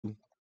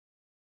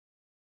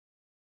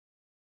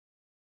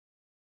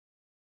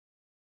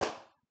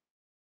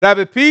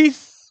Sabbath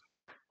peace.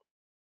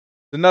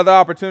 It's another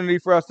opportunity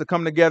for us to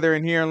come together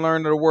and hear and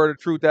learn the word of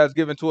truth that is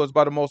given to us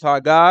by the Most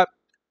High God.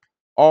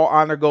 All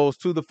honor goes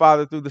to the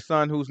Father through the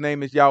Son, whose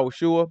name is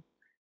Yahushua.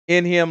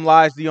 In him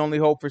lies the only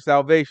hope for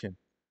salvation.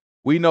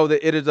 We know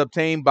that it is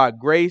obtained by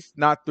grace,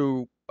 not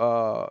through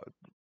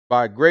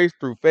by grace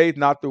through faith,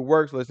 not through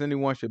works, lest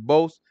anyone should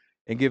boast,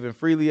 and given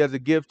freely as a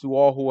gift to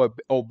all who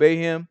obey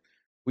him.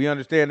 We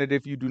understand that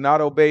if you do not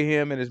obey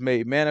him, it is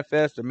made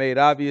manifest or made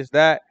obvious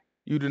that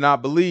you do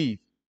not believe.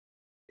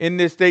 In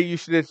this state, you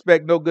should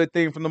expect no good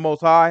thing from the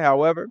Most High.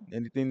 However,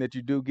 anything that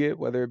you do get,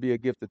 whether it be a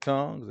gift of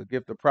tongues, a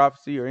gift of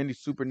prophecy, or any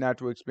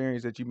supernatural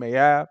experience that you may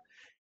have,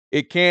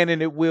 it can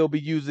and it will be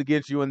used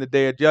against you in the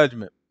day of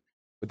judgment.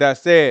 With that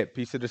said,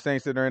 peace to the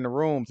saints that are in the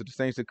room, to the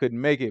saints that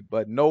couldn't make it,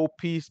 but no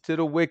peace to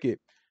the wicked.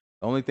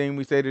 The only thing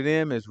we say to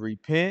them is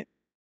repent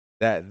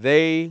that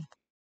they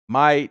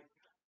might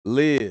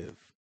live.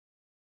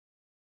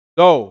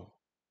 So,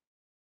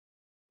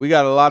 we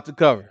got a lot to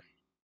cover,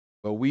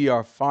 but we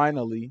are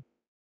finally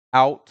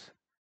out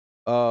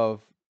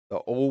of the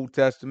Old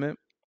Testament.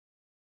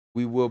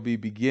 We will be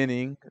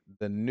beginning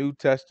the New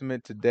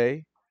Testament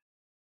today.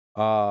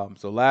 So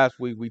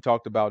last week we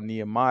talked about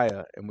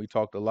Nehemiah, and we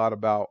talked a lot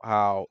about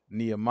how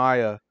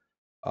Nehemiah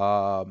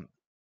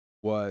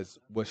was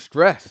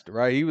stressed,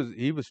 right?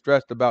 He was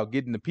stressed about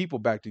getting the people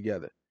back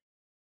together,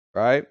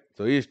 right?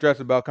 So he was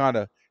stressed about kind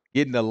of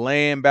getting the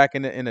land back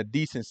in a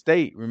decent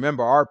state.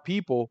 Remember, our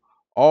people,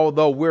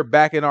 although we're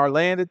back in our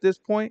land at this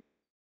point,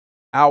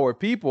 our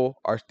people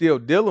are still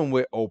dealing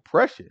with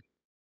oppression,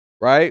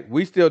 right?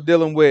 We still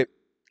dealing with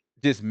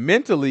just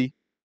mentally,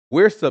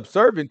 we're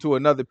subservient to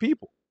another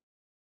people,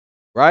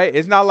 right?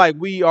 It's not like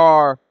we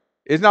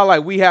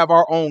have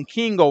our own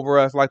king over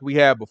us like we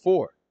had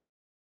before,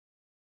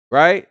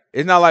 right?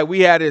 It's not like we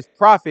had this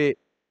prophet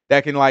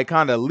that can like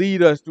kind of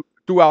lead us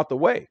throughout the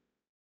way,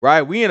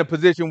 right? We in a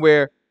position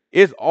where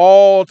it's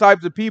all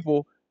types of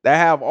people that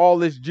have all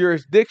this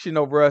jurisdiction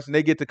over us, and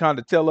they get to kind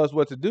of tell us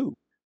what to do.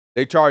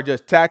 They charge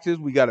us taxes.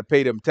 We got to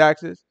pay them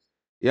taxes.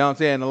 You know what I'm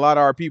saying? A lot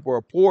of our people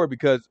are poor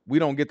because we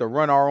don't get to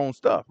run our own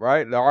stuff,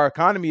 right? Our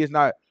economy is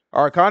not,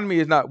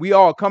 we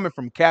all coming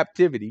from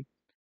captivity,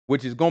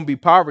 which is going to be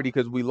poverty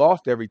because we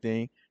lost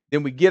everything.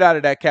 Then we get out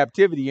of that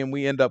captivity and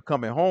we end up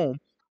coming home,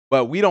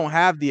 but we don't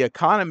have the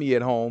economy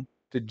at home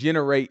to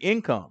generate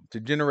income, to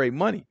generate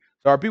money.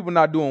 So our people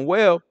not doing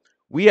well.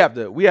 We have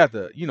to,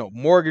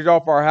 mortgage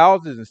off our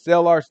houses and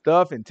sell our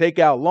stuff and take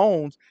out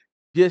loans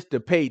just to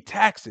pay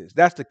taxes.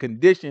 That's the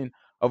condition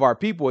of our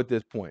people at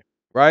this point,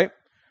 right?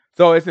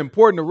 So it's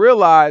important to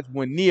realize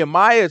when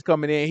Nehemiah is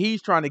coming in,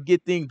 he's trying to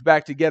get things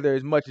back together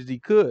as much as he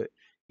could.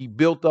 He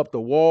built up the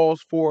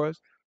walls for us.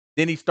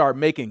 Then he started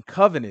making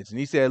covenants, and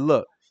he said,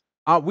 "Look,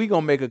 we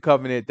gonna make a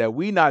covenant that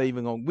we not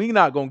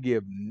gonna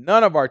give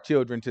none of our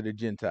children to the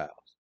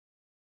Gentiles,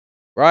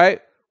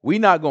 right? We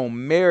not gonna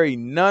marry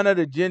none of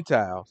the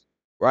Gentiles,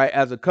 right?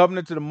 As a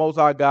covenant to the Most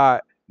High God."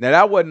 Now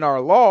that wasn't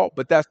our law,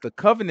 but that's the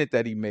covenant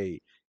that he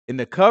made, and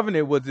the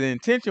covenant was the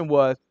intention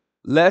was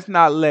let's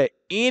not let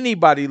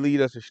anybody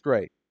lead us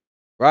astray,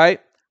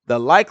 right? The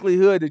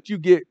likelihood that you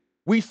get,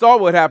 we saw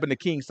what happened to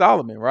King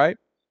Solomon, right?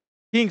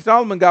 King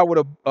Solomon got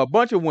with a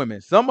bunch of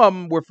women. Some of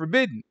them were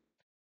forbidden,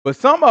 but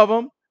some of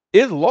them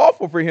it's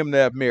lawful for him to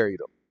have married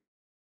them,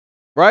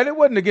 right? It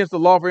wasn't against the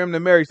law for him to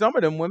marry some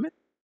of them women.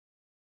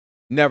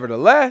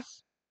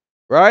 Nevertheless,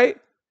 right,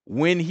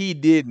 when he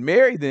did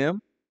marry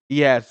them, he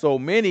had so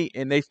many,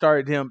 and they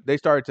started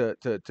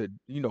to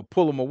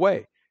pull him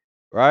away,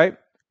 right?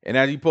 And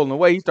as he pulled him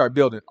away, he started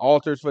building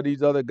altars for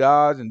these other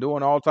gods and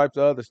doing all types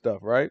of other stuff,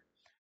 right?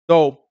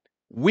 So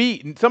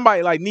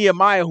somebody like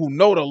Nehemiah who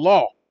know the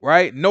law,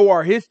 right, know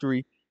our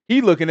history,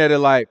 he looking at it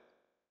like,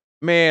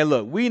 man,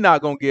 look, we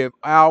not gonna give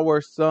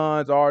our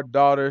sons, our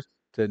daughters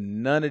to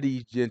none of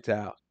these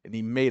Gentiles. And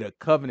he made a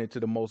covenant to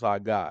the Most High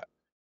God,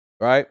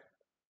 right?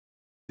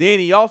 Then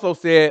he also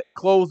said,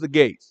 close the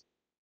gates.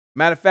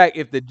 Matter of fact,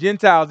 if the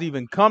Gentiles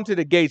even come to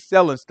the gate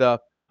selling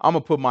stuff, I'm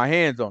gonna put my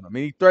hands on them.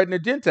 And he threatened the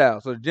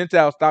Gentiles, so the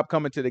Gentiles stopped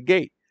coming to the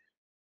gate,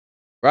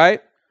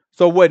 right?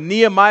 So what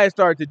Nehemiah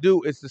started to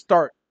do is to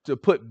start to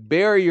put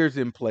barriers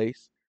in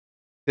place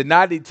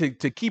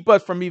to keep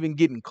us from even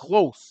getting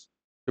close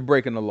to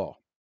breaking the law,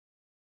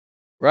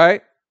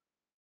 right?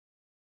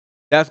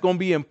 That's going to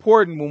be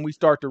important when we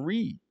start to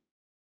read,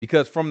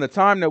 because from the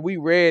time that we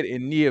read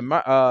in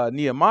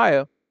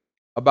Nehemiah,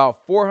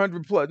 about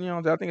 400 plus,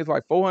 I think it's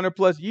like 400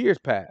 plus years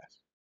passed,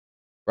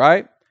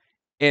 right?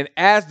 And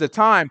as the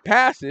time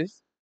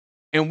passes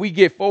and we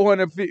get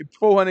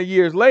 400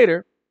 years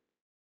later,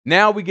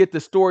 now we get the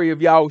story of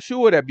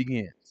Yahushua that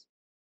begins,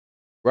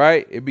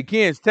 right? It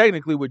begins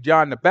technically with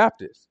John the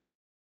Baptist,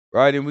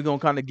 right? And we're going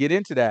to kind of get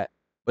into that.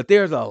 But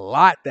there's a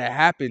lot that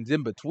happens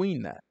in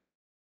between that,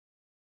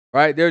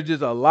 right? There's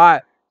just a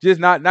lot, just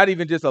not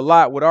even just a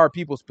lot with our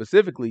people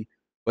specifically,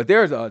 but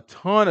there's a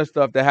ton of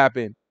stuff that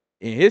happened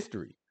in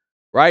history,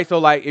 right? So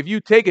like if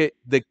you take it,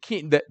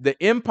 the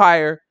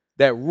empire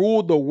that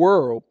ruled the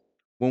world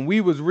when we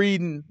was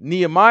reading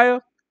Nehemiah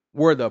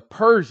were the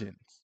Persians,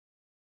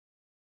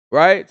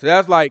 right? So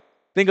that's like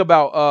Think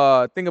about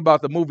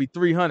the movie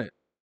 300,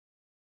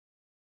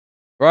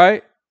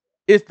 right?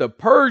 It's the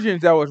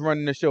Persians that was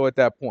running the show at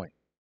that point.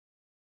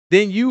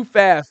 Then you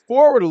fast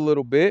forward a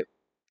little bit.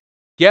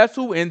 Guess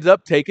who ends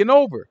up taking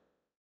over?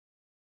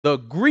 The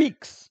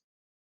Greeks,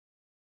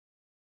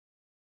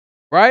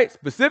 right?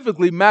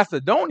 Specifically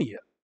Macedonia.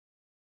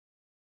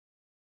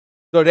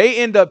 So they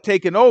end up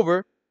taking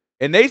over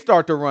and they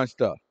start to run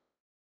stuff.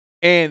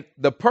 And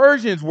the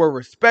Persians were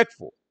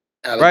respectful,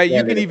 right?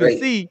 You can even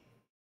see,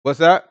 what's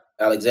that?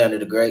 Alexander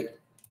the Great.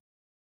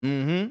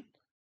 Mm-hmm.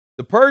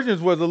 The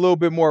Persians was a little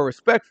bit more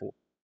respectful,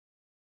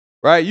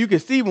 right? You can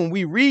see when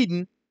we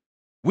reading,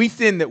 we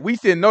send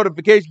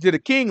notification to the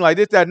king like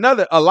this, that,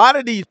 another. A lot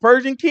of these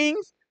Persian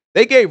kings,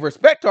 they gave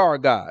respect to our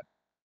God.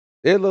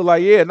 They look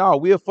like, yeah, no,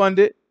 we'll fund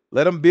it.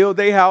 Let them build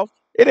their house.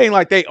 It ain't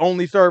like they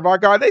only serve our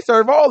God. They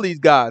serve all these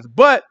gods,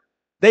 but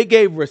they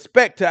gave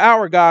respect to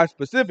our God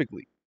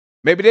specifically.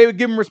 Maybe they would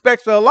give them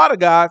respect to a lot of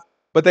gods,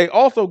 but they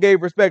also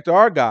gave respect to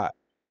our God.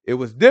 It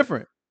was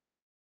different.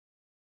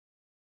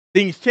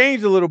 Things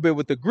changed a little bit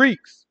with the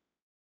Greeks,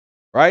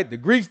 right? The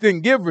Greeks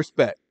didn't give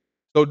respect.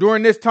 So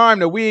during this time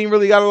that we ain't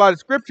really got a lot of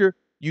scripture,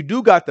 you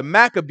do got the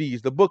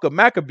Maccabees, the book of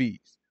Maccabees.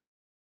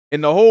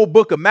 And the whole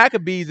book of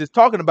Maccabees is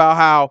talking about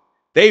how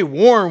they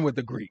warring with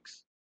the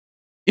Greeks.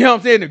 You know what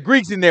I'm saying? The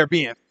Greeks in there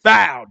being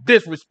foul,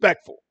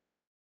 disrespectful,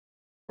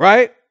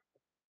 right?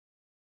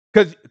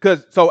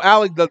 Because so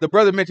Alex, the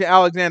brother mentioned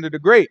Alexander the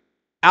Great.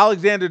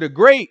 Alexander the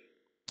Great.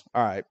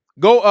 All right,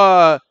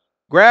 go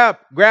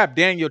grab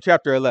Daniel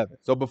chapter 11.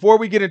 So before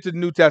we get into the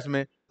New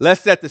Testament,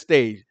 let's set the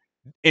stage.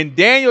 In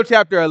Daniel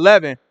chapter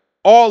 11,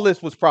 all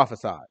this was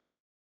prophesied,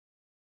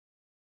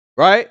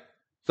 right?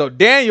 So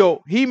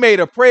Daniel, he made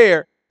a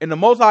prayer, and the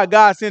Most High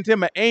God sent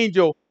him an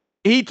angel.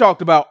 He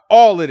talked about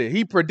all of it.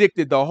 He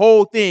predicted the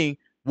whole thing,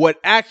 what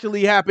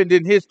actually happened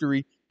in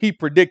history. He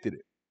predicted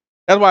it.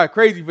 That's why it's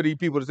crazy for these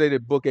people to say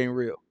that book ain't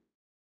real.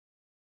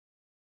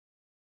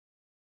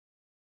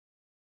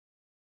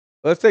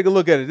 Let's take a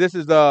look at it. This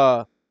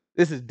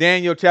is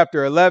Daniel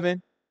chapter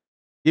 11.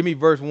 Give me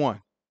verse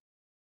 1.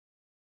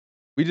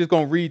 We just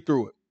gonna read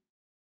through it.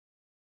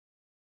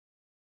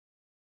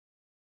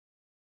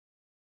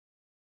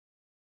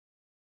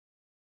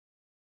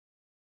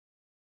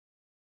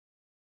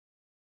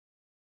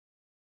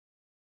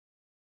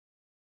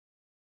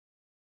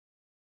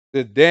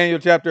 This is Daniel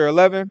chapter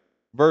 11,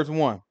 verse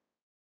 1.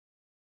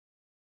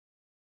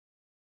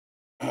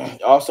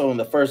 Also in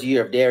the first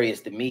year of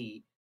Darius the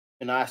Mede,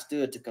 and I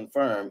stood to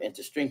confirm and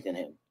to strengthen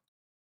him.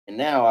 And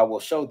now I will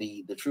show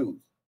thee the truth.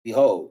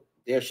 Behold,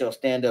 there shall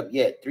stand up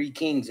yet 3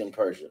 kings in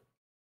Persia,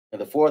 and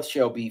the fourth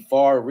shall be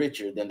far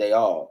richer than they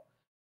all.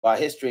 By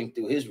his strength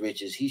through his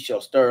riches he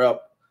shall stir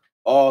up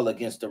all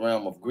against the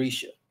realm of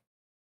Grecia.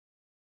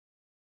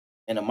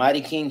 And a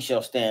mighty king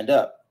shall stand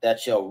up, that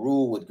shall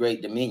rule with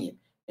great dominion,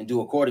 and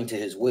do according to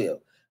his will.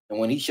 And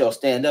when he shall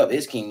stand up,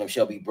 his kingdom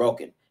shall be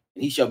broken,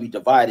 and he shall be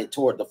divided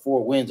toward the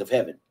 4 winds of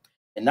heaven,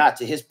 and not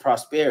to his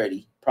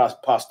posterity,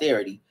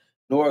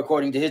 nor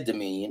according to his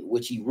dominion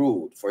which he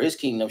ruled. For his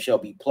kingdom shall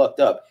be plucked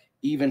up,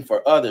 even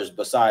for others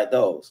beside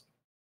those.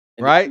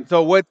 And right?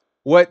 So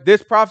what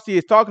this prophecy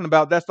is talking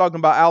about, that's talking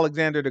about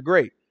Alexander the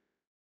Great,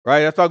 right?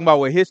 That's talking about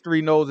what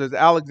history knows as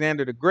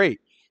Alexander the Great.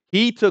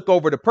 He took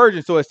over the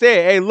Persians. So it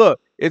said, hey, look,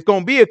 it's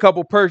going to be a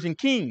couple Persian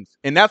kings.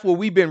 And that's what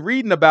we've been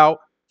reading about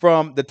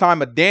from the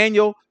time of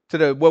Daniel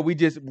to what we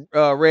just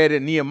read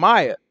in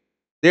Nehemiah.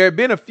 There have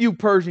been a few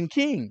Persian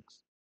kings,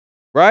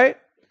 right?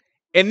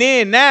 And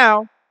then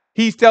now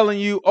he's telling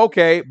you,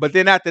 okay, but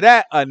then after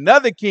that,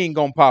 another king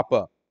going to pop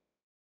up,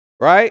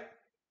 right?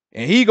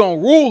 And he going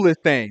to rule this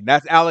thing.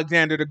 That's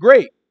Alexander the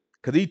Great,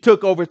 because he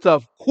took over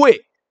stuff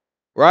quick,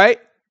 right?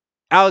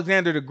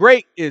 Alexander the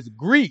Great is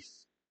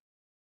Greece.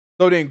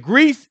 So then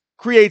Greece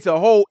creates a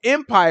whole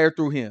empire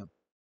through him.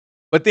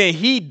 But then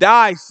he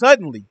died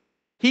suddenly.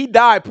 He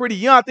died pretty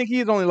young. I think he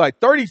was only like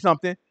 30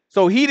 something.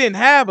 So he didn't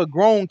have a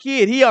grown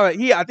kid.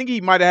 I think he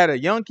might have had a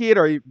young kid,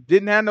 or he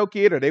didn't have no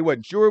kid, or they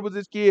wasn't sure it was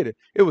his kid.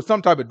 It was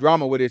some type of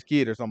drama with his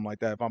kid or something like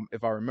that,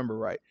 if I remember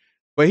right.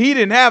 But he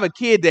didn't have a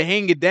kid to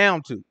hand it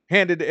down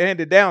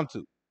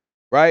to,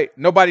 right?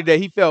 Nobody that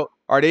he felt,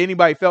 or that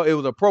anybody felt it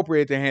was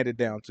appropriate to hand it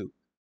down to.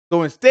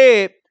 So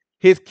instead,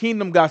 his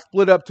kingdom got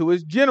split up to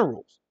his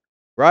generals,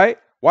 right?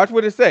 Watch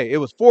what it say. It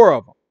was 4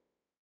 of them.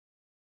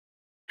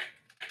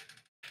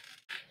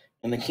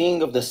 And the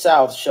king of the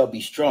south shall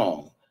be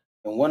strong,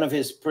 and one of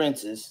his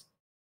princes,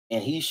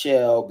 and he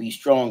shall be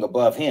strong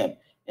above him,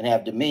 and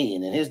have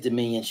dominion, and his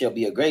dominion shall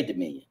be a great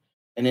dominion.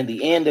 And in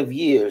the end of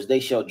years they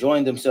shall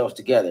join themselves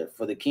together,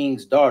 for the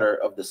king's daughter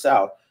of the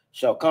south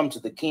shall come to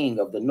the king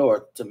of the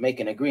north to make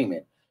an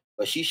agreement,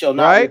 but she shall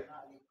not. Right.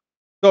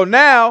 So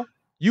now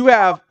you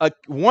have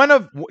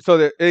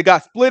it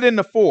got split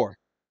into 4,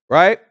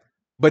 right?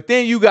 But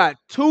then you got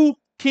 2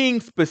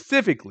 kings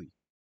specifically,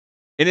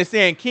 and it's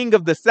saying king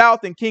of the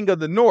south and king of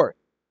the north.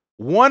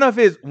 One of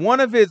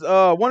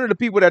the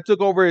people that took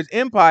over his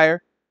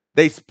empire,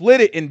 they split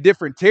it in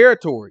different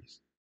territories.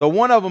 So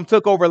one of them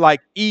took over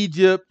like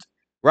Egypt,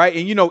 right?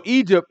 And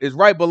Egypt is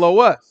right below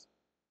us,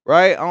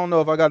 right? I don't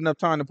know if I got enough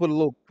time to put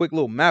a quick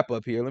little map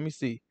up here. Let me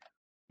see.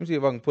 Let me see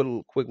if I can put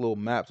a quick little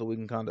map so we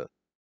can kind of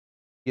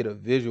get a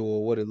visual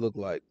of what it looked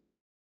like.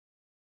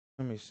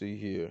 Let me see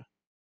here.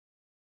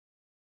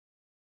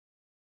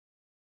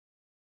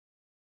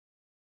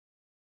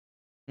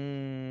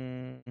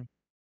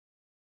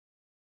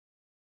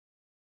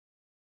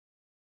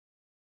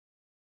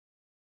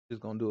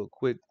 Just gonna do a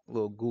quick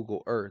little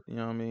Google Earth. You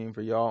know what I mean,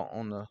 for y'all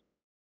on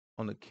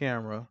the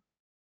camera.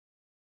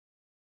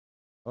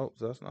 Oh,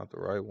 so that's not the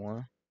right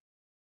one.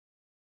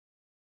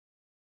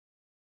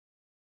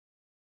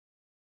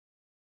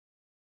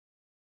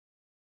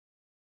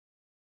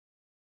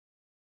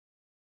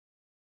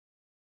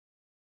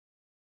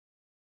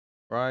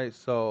 Right,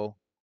 so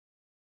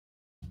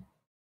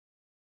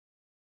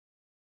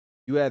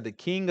you had the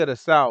king of the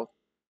south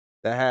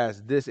that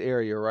has this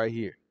area right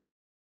here.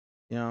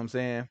 You know what I'm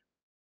saying?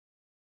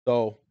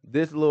 So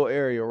this little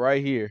area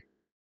right here,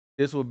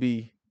 this will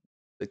be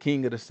the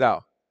king of the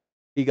south.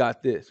 He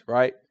got this,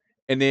 right?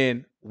 And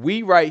then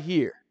we right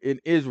here in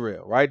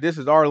Israel, right? This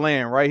is our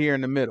land right here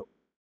in the middle.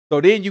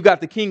 So then you got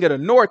the king of the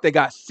north that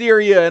got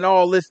Syria and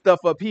all this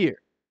stuff up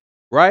here,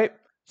 right?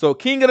 So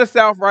king of the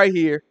south right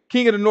here,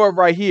 king of the north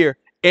right here,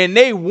 and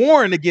they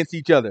warring against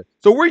each other.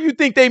 So where you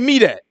think they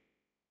meet at?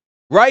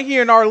 Right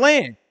here in our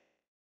land.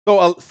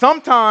 So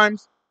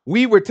sometimes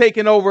we were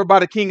taken over by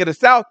the king of the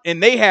south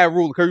and they had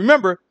rule. Because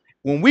remember,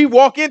 when we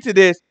walk into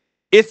this,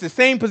 it's the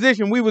same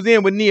position we was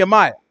in with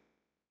Nehemiah,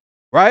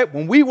 right?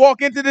 When we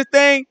walk into this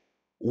thing,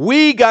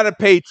 we got to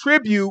pay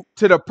tribute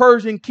to the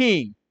Persian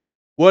king.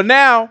 Well,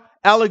 now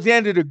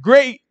Alexander the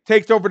Great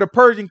takes over the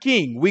Persian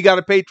king. We got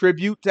to pay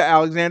tribute to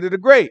Alexander the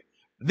Great.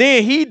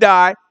 Then he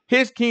died.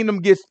 His kingdom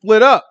gets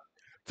split up.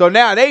 So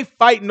now they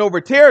fighting over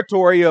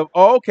territory of,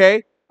 oh,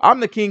 okay, I'm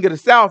the king of the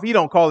south. He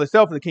don't call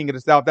himself the king of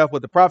the south. That's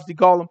what the prophecy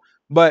call him.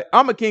 But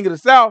I'm a king of the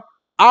south.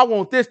 I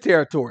want this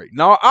territory.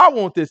 No, I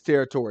want this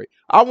territory.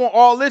 I want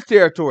all this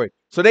territory.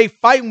 So they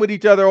fighting with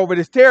each other over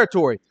this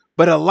territory.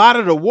 But a lot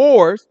of the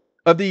wars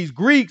of these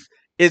Greeks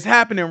is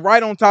happening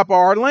right on top of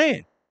our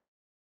land.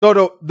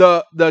 So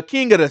the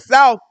king of the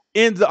south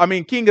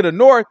king of the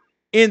north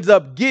ends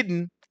up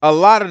getting a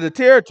lot of the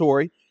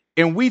territory,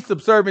 and we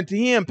subservient to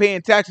him,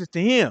 paying taxes to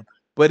him.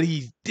 But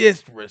he's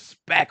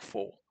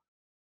disrespectful.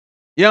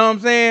 You know what I'm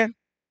saying?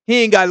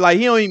 He ain't got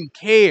he don't even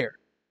care.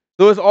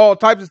 So it's all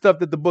types of stuff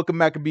that the book of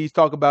Maccabees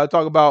talk about.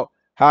 Talk about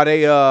how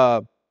they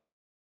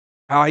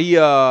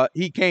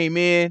he came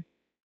in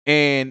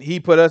and he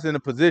put us in a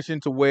position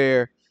to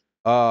where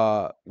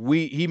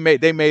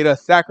they made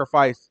us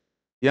sacrifice,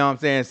 you know what I'm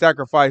saying,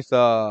 sacrifice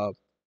a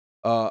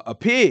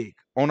pig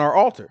on our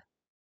altar,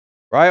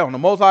 right? On the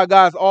Most High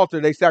God's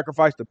altar, they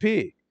sacrificed a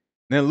pig.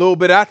 And then a little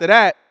bit after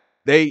that,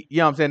 they, you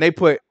know what I'm saying, they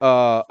put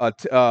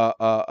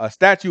a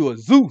statue of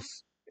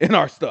Zeus in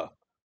our stuff,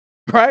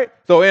 right?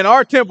 So in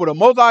our temple, the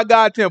Most High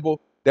God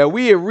temple that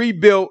we had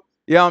rebuilt,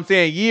 you know what I'm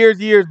saying,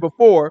 years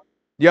before,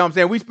 you know what I'm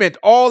saying, we spent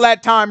all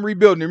that time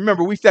rebuilding. And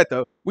remember, we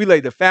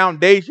laid the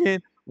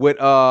foundation with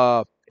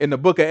in the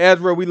book of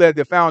Ezra, we laid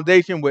the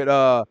foundation with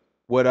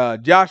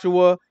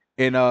Joshua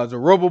and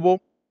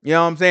Zerubbabel. You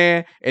know what I'm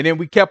saying? And then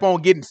we kept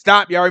on getting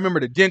stopped. Y'all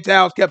remember the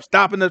Gentiles kept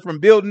stopping us from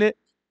building it.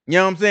 You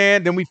know what I'm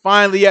saying? Then we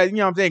finally, you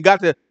know what I'm saying,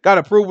 got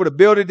approval to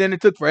build it. Then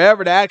it took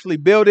forever to actually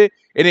build it.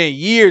 And then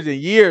years and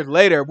years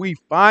later, we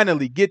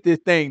finally get this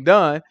thing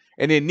done.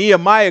 And then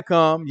Nehemiah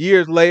come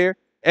years later.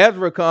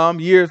 Ezra come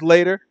years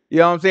later. You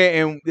know what I'm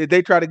saying? And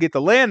they try to get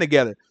the land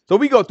together. So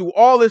we go through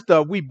all this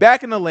stuff. We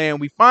back in the land.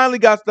 We finally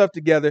got stuff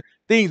together.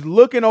 Things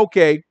looking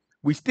okay.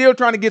 We still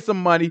trying to get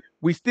some money.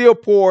 We still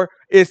poor.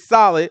 It's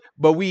solid,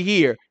 but we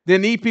here.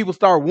 Then these people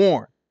start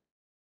warring,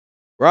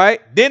 right?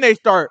 Then they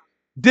start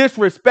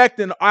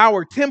disrespecting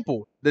our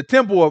temple, the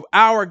temple of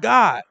our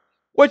God.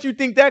 What you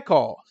think that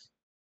causes?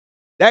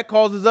 That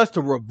causes us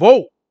to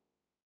revolt,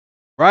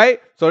 right?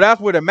 So that's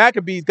where the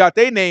Maccabees got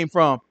their name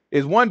from.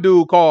 Is one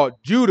dude called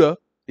Judah.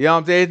 You know what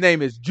I'm saying? His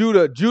name is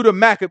Judah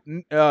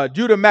Maccabea.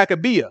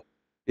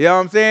 You know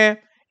what I'm saying?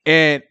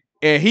 And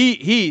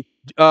he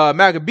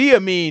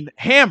Maccabea mean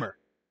hammer.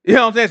 You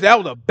know what I'm saying? So that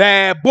was a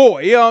bad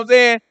boy. You know what I'm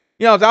saying?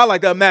 You know what I'm saying? I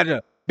like to imagine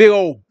a big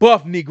old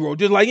buff Negro,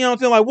 just like, you know what I'm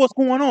saying? Like, what's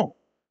going on?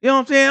 You know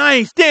what I'm saying? I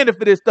ain't standing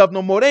for this stuff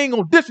no more. They ain't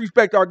gonna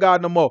disrespect our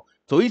God no more.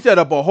 So he set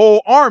up a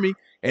whole army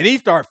and he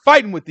started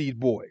fighting with these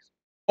boys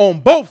on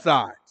both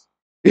sides.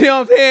 You know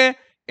what I'm saying?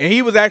 And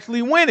he was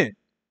actually winning.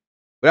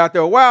 But after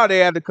a while, they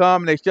had to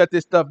come and they shut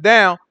this stuff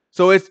down.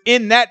 So it's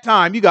in that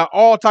time, you got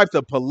all types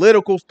of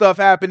political stuff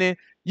happening.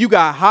 You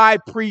got high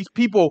priests,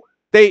 people,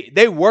 they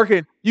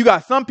working. You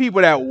got some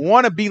people that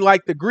want to be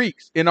like the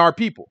Greeks in our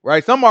people,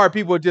 right? Some of our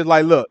people are just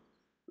like, look,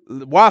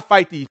 why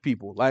fight these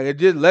people? Like,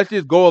 let's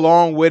just go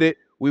along with it.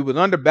 We was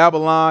under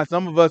Babylon.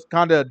 Some of us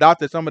kind of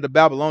adopted some of the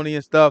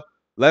Babylonian stuff.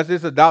 Let's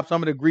just adopt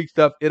some of the Greek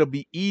stuff. It'll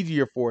be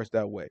easier for us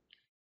that way.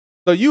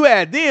 So you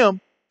had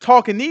them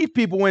talking these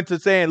people into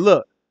saying,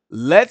 look,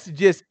 let's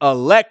just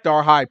elect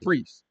our high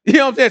priest. You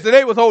know what I'm saying? So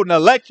they was holding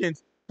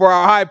elections for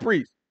our high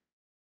priest,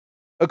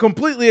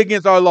 completely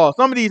against our law.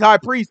 Some of these high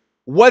priests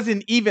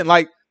wasn't even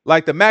like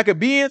the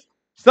Maccabees.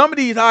 Some of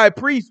these high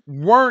priests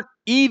weren't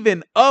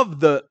even of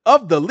the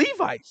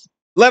Levites,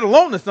 let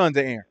alone the sons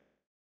of Aaron.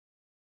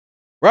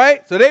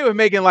 Right? So they were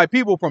making like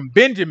people from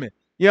Benjamin.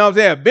 You know what I'm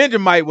saying?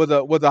 Benjamite was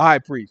a high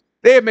priest.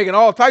 They were making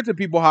all types of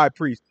people high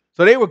priests.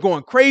 So they were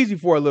going crazy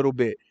for a little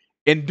bit.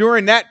 And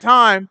during that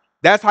time,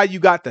 that's how you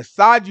got the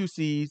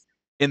Sadducees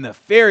and the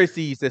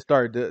Pharisees that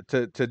started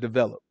to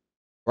develop.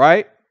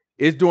 Right?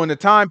 It's during the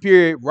time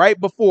period right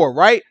before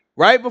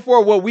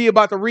what we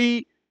about to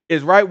read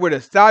is right where the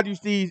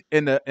Sadducees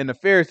and the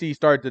Pharisees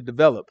started to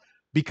develop,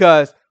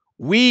 because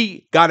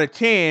we got a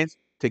chance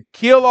to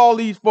kill all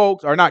these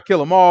folks, or not kill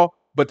them all,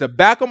 but to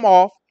back them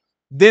off.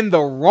 Then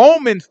the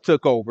Romans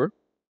took over,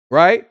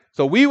 right?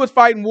 So we was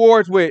fighting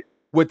wars with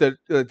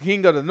the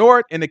king of the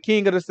north and the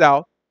king of the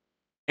south,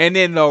 and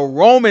then the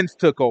Romans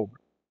took over.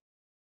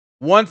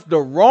 Once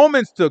the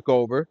Romans took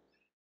over,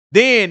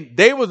 then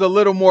they was a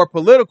little more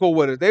political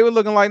with us. They were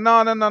looking like,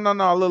 no,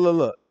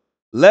 look.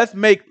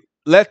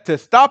 Let's to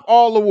stop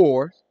all the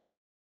wars,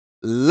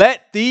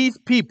 let these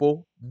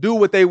people do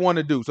what they want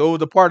to do. So it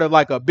was a part of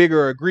like a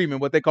bigger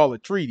agreement, what they call a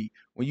treaty,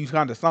 when you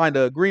kind of signed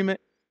the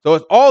agreement. So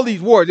it's all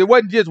these wars. It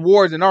wasn't just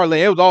wars in our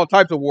land. It was all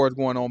types of wars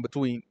going on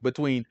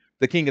between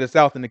the king of the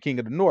south and the king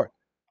of the north.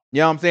 You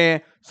know what I'm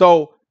saying?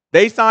 So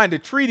they signed a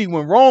treaty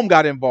when Rome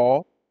got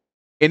involved,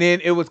 and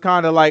then it was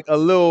kind of like a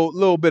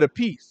little bit of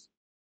peace.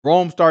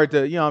 Rome started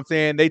to, you know what I'm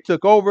saying, they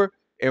took over,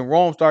 and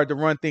Rome started to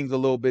run things a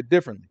little bit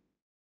differently.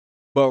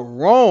 But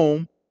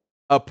Rome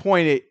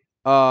appointed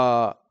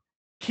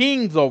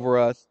kings over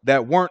us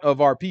that weren't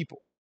of our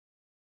people.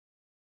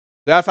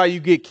 That's how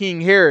you get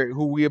King Herod,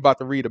 who we're about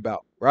to read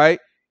about, right?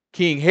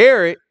 King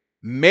Herod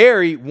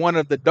married one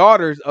of the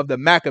daughters of the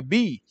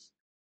Maccabees.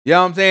 You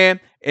know what I'm saying?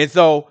 And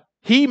so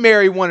he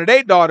married one of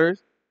their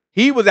daughters.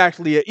 He was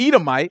actually an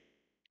Edomite,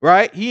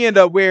 right? He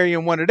ended up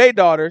marrying one of their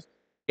daughters,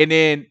 and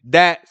then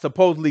that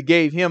supposedly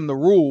gave him the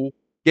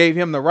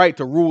right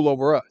to rule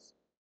over us,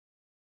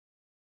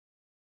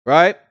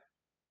 right?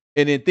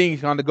 And then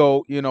things kind of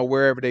go,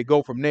 wherever they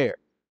go from there.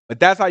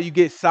 But that's how you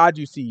get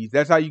Sadducees.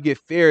 That's how you get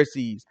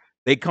Pharisees.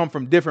 They come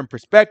from different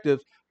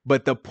perspectives.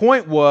 But the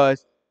point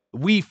was,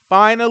 we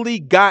finally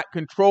got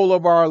control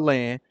of our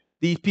land.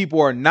 These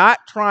people are not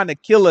trying to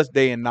kill us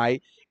day and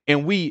night.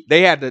 And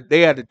they had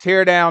to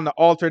tear down the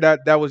altar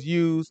that was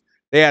used.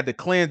 They had to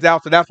cleanse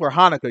out. So that's where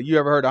Hanukkah. You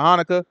ever heard of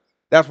Hanukkah?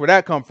 That's where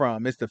that come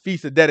from. It's the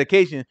Feast of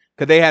Dedication,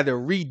 because they had to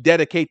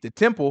rededicate the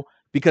temple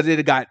because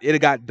it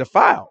had got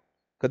defiled.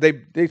 Because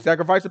they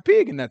sacrificed a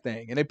pig in that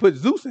thing, and they put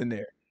Zeus in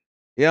there.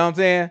 You know what I'm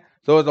saying?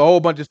 So there's a whole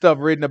bunch of stuff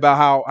written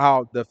about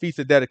how the Feast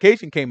of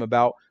Dedication came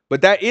about.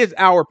 But that is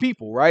our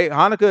people, right?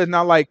 Hanukkah is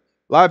not like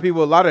a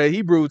lot of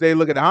Hebrews, they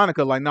look at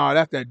Hanukkah like, nah,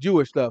 that's that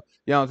Jewish stuff.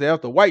 You know what I'm saying? That's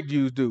what the white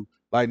Jews do.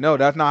 Like, no,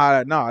 that's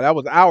not how that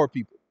was our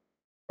people,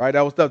 right?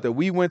 That was stuff that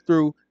we went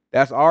through.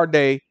 That's our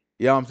day.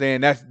 You know what I'm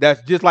saying?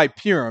 That's just like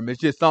Purim.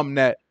 It's just something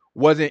that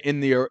wasn't in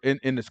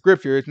the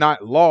scripture. It's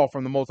not law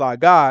from the Most High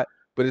God,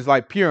 but it's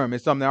like Purim.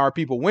 It's something that our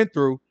people went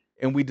through,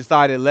 and we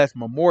decided let's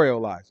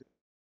memorialize it,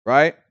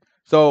 right?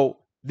 So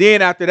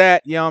then after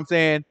that, you know what I'm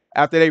saying,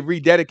 after they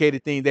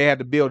rededicated things, they had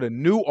to build a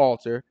new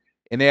altar,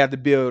 and they had to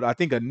build, I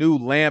think, a new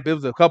lamp. It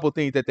was a couple of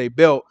things that they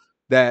built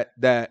that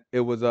it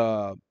was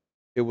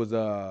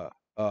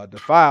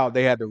defiled.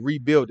 They had to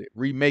rebuild it,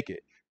 remake it.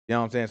 You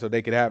know what I'm saying? So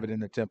they could have it in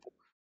the temple.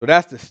 So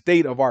that's the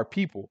state of our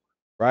people,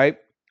 right?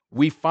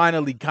 We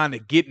finally kind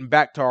of getting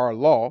back to our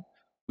law.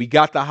 We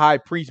got the high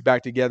priest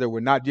back together. We're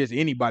not just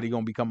anybody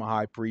going to become a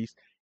high priest.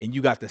 And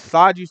you got the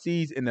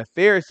Sadducees and the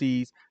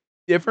Pharisees,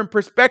 different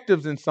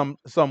perspectives in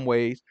some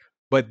ways,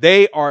 but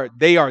they are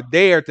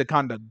there to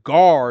kind of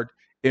guard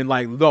and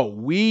like, no,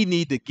 we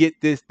need to get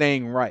this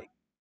thing right.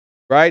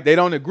 Right? They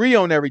don't agree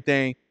on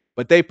everything,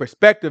 but their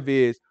perspective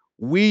is,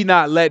 we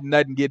not letting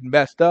nothing get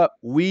messed up.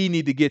 We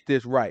need to get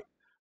this right.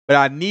 But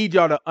I need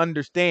y'all to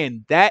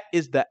understand that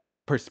is the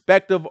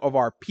perspective of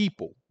our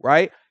people,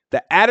 right?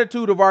 The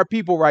attitude of our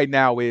people right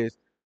now is,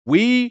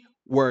 we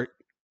were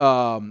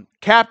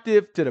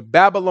captive to the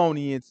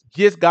Babylonians,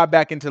 just got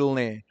back into the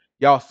land.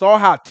 Y'all saw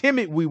how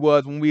timid we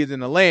was when we was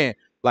in the land.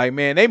 Like,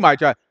 man, they might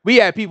try. We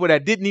had people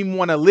that didn't even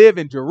want to live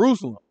in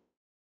Jerusalem,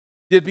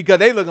 just because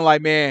they looking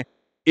like, man,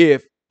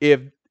 if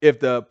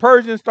the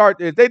Persians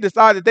if they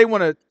decide that they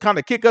want to kind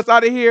of kick us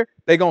out of here,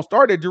 they gonna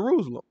start at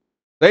Jerusalem.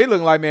 They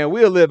looking like, man,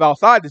 we'll live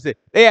outside the city.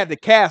 They had to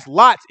cast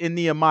lots in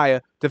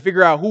Nehemiah to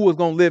figure out who was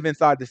gonna live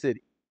inside the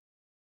city.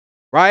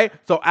 Right?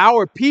 So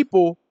our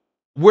people,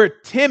 we're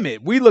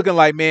timid. We looking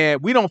like, man,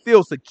 we don't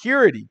feel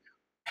security.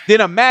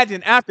 Then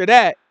imagine after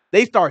that,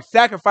 they start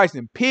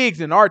sacrificing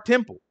pigs in our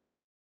temple.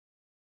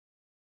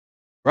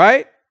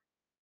 Right?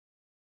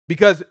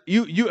 Because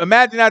you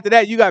imagine after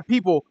that, you got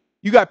people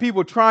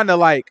trying to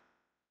like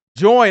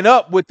join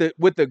up with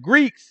the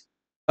Greeks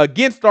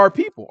against our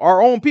people,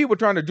 our own people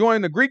trying to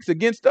join the Greeks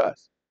against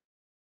us.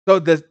 So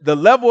the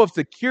level of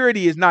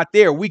security is not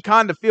there. We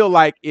kind of feel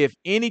like if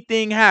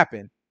anything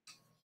happened,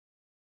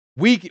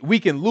 we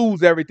can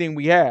lose everything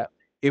we have.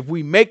 If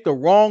we make the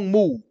wrong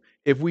move,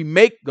 if we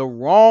make the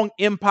wrong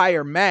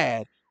empire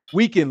mad,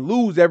 we can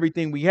lose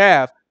everything we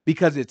have,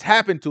 because it's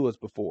happened to us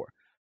before.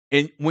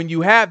 And when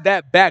you have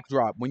that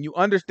backdrop, when you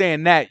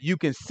understand that, you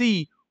can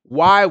see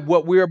why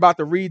what we're about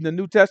to read in the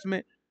New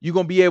Testament, you're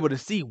going to be able to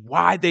see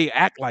why they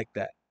act like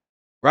that,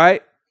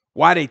 right?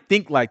 Why they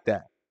think like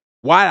that.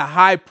 Why the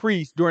high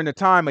priest during the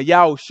time of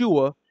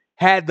Yahushua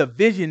had the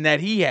vision that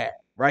he had,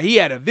 right? He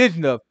had a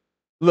vision of,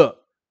 look,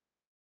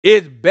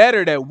 it's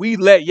better that we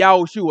let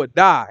Yahushua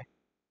die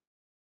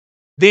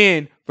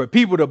than for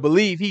people to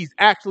believe he's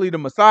actually the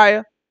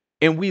Messiah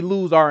and we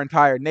lose our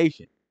entire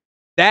nation.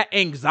 That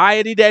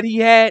anxiety that he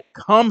had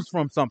comes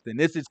from something.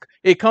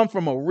 It comes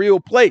from a real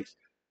place,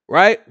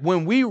 right?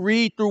 When we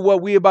read through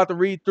what we're about to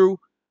read through,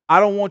 I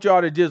don't want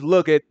y'all to just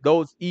look at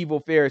those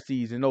evil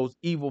Pharisees and those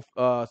evil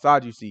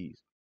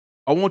Sadducees.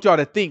 I want y'all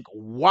to think,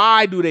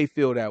 why do they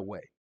feel that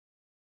way,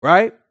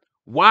 right?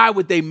 Why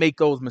would they make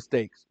those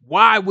mistakes?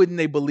 Why wouldn't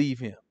they believe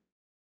him?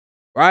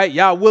 Right?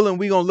 Y'all willing,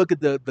 we're going to look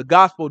at the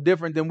gospel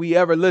different than we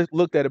ever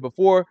looked at it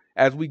before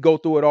as we go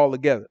through it all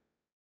together.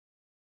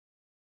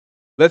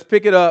 Let's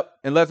pick it up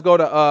and let's go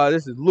to,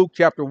 this is Luke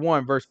chapter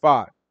 1, verse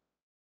 5.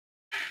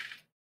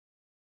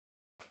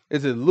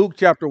 This is Luke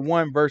chapter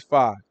 1, verse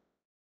 5.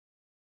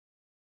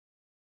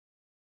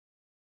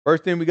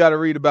 First thing we got to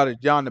read about is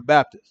John the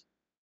Baptist.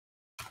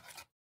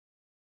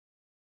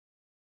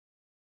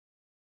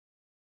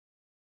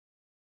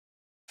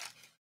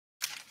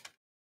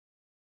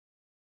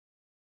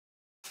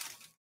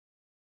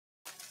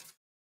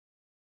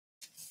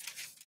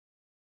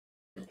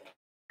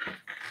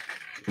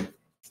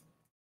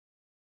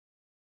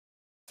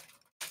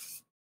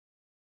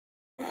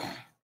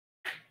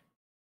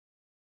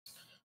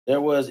 There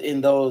were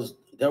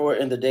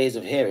in the days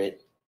of Herod,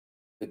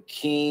 the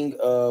king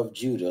of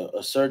Judah,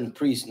 a certain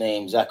priest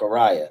named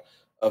Zechariah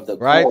of the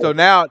Right? court. So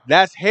now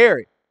that's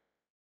Herod.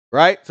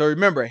 Right? So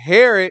remember,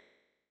 Herod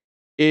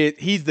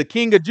he's the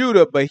king of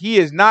Judah, but he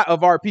is not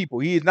of our people.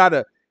 He's not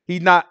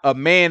a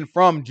man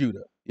from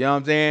Judah. You know what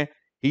I'm saying?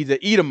 He's an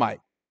Edomite.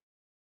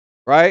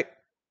 Right?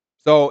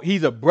 So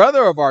he's a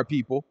brother of our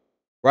people,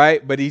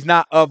 right? But he's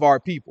not of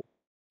our people.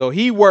 So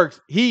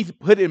he's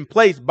put in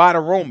place by the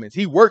Romans.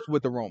 He works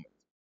with the Romans.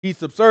 He's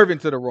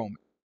subservient to the Romans.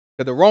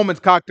 Because the Romans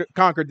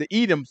conquered the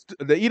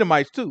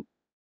Edomites too,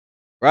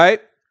 right?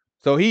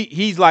 So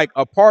he's like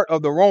a part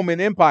of the Roman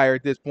Empire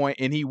at this point,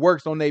 and he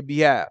works on their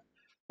behalf.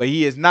 But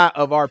he is not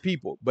of our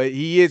people. But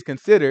he is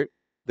considered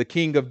the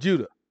king of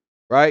Judah,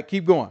 right?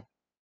 Keep going.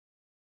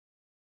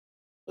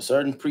 A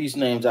certain priest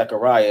named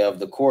Zechariah of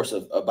the course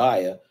of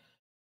Abiah,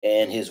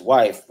 and his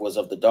wife was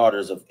of the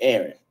daughters of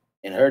Aaron,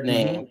 and her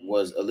name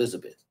was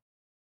Elizabeth.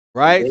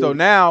 Right? So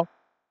now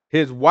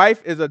his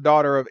wife is a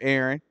daughter of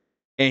Aaron,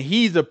 and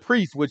he's a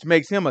priest, which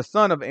makes him a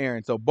son of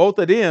Aaron. So both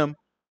of them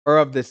are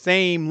of the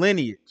same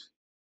lineage,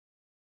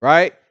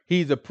 right?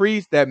 He's a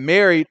priest that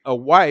married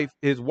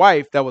his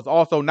wife that was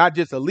also not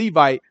just a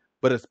Levite,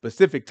 but a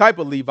specific type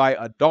of Levite,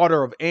 a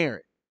daughter of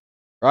Aaron,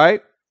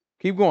 right?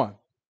 Keep going.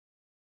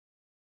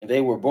 And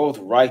they were both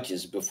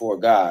righteous before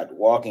God,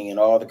 walking in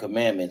all the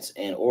commandments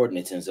and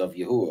ordinances of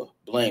Yahuwah,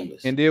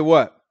 blameless. And did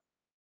what?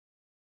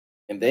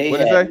 And they What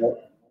did it say?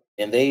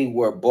 and they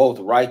were both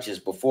righteous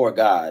before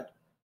God,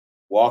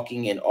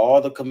 walking in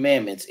all the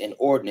commandments and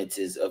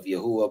ordinances of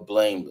Yahuwah,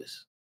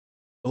 blameless.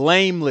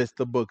 Blameless,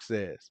 the book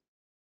says.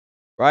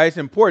 Right? It's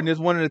important. It's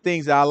one of the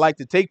things that I like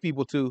to take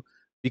people to,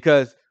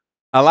 because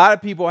a lot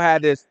of people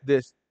had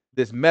this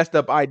messed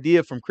up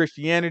idea from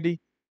Christianity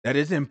that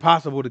it's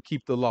impossible to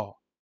keep the law.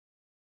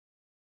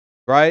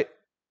 Right?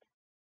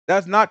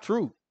 That's not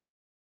true.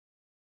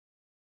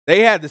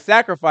 They had the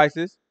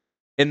sacrifices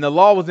and the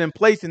law was in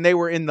place and they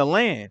were in the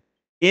land.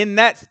 In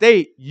that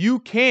state, you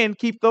can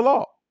keep the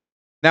law.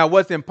 Now,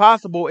 what's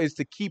impossible is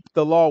to keep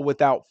the law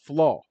without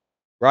flaw,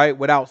 right?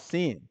 Without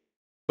sin.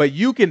 But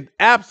you can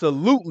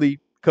absolutely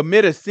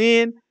commit a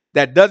sin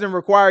that doesn't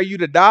require you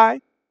to die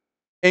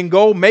and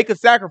go make a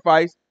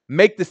sacrifice,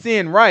 make the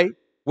sin right,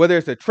 whether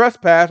it's a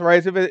trespass,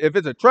 right? If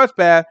it's a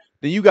trespass,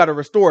 then you got to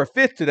restore a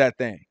fifth to that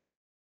thing,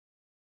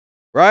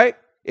 right?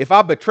 If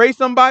I betray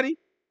somebody,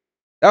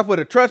 that's what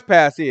a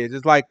trespass is.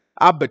 It's like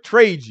I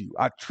betrayed you,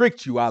 I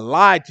tricked you, I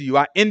lied to you,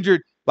 I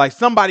injured, like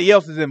somebody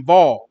else is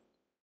involved.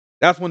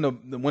 That's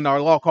when our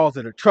law calls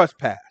it a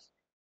trespass.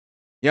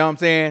 You know what I'm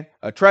saying?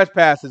 A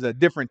trespass is a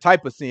different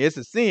type of sin. It's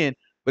a sin,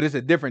 but it's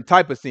a different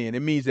type of sin.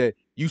 It means that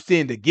you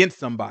sinned against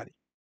somebody,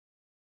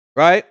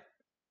 right?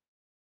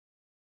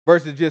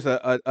 Versus just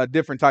a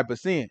different type of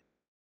sin,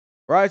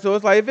 right? So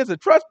it's like if it's a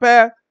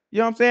trespass, you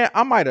know what I'm saying?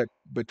 I might have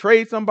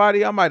betrayed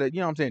somebody. I might have, you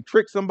know what I'm saying,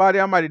 tricked somebody.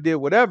 I might have did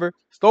whatever,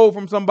 stole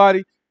from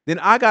somebody. Then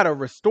I got to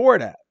restore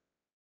that.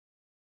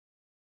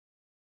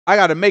 I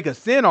got to make a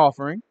sin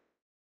offering.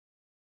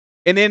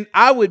 And then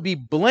I would be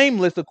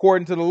blameless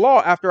according to the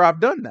law after I've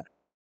done that.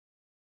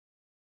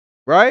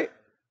 Right?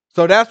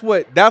 So that's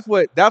what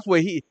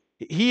he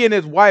and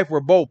his wife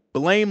were both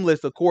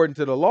blameless according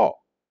to the law.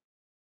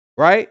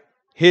 Right?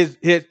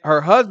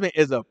 Her husband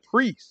is a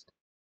priest.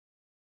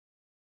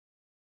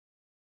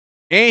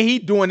 And he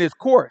doing his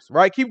course,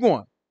 right? Keep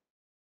going.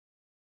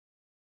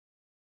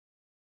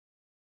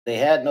 They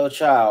had no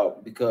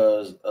child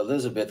because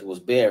Elizabeth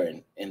was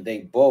barren, and they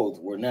both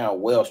were now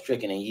well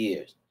stricken in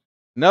years.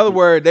 In other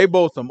words, they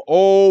both some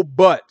old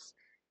butts,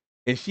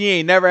 and she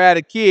ain't never had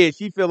a kid.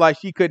 She feel like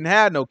she couldn't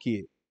have no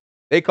kid.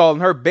 They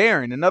calling her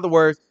barren. In other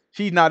words,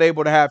 she's not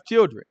able to have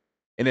children.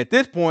 And at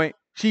this point,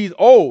 she's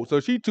old. So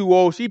she's too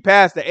old. She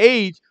passed the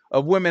age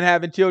of women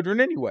having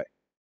children anyway.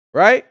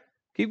 Right?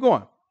 Keep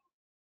going.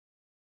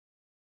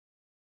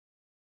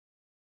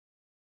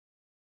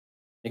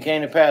 It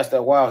came to pass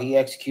that while he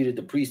executed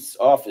the priest's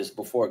office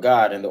before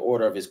God in the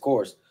order of his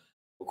course,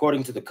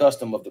 according to the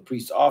custom of the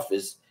priest's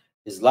office,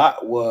 his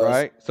lot was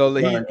right. So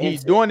to burn he's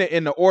incense. doing it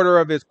in the order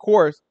of his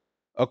course,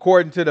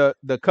 according to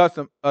the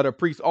custom of the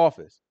priest's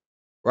office.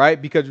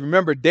 Right? Because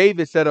remember,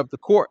 David set up the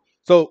court.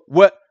 So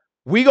what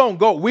we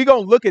gonna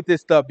look at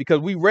this stuff because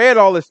we read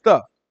all this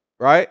stuff,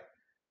 right?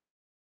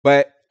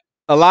 But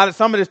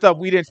some of this stuff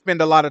we didn't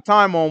spend a lot of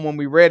time on when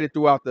we read it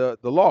throughout the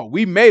law.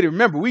 We made it.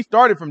 Remember, we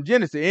started from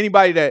Genesis.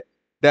 Anybody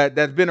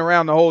that's been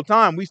around the whole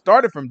time, we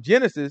started from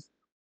Genesis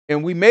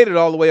and we made it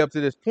all the way up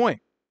to this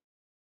point.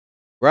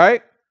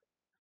 Right?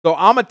 So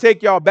I'm gonna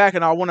take y'all back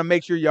and I want to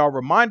make sure y'all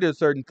reminded of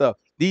certain stuff.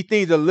 These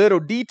things are little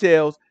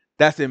details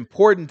that's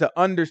important to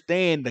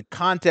understand the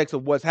context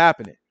of what's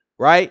happening,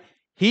 right?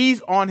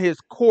 He's on his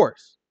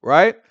course,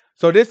 right?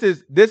 So this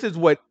is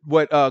what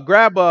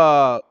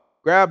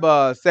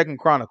grab Second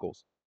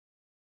Chronicles.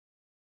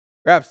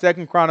 Grab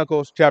Second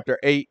Chronicles chapter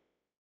 8,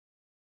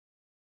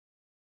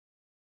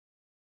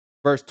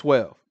 verse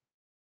 12.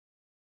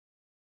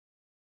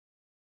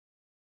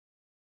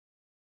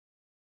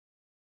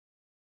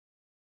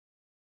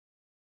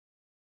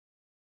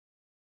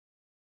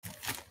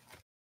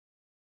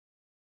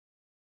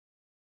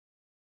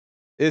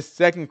 It's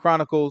Second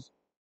Chronicles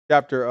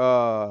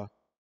chapter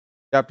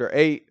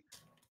 8,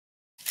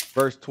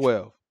 verse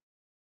 12.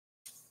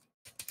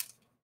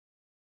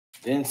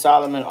 Then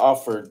Solomon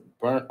offered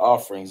burnt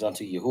offerings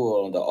unto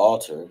Yahuwah on the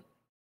altar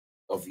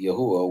of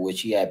Yahuwah,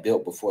 which he had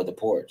built before the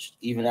porch,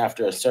 even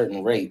after a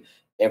certain rate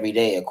every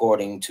day,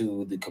 according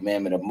to the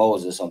commandment of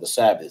Moses on the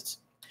Sabbaths,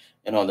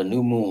 and on the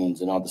new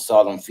moons, and on the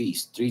solemn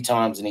feasts, 3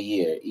 times in a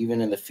year,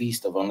 even in the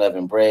feast of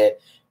unleavened bread,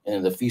 and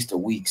in the feast of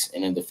weeks,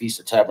 and in the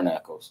feast of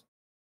tabernacles.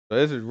 So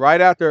this is right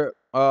after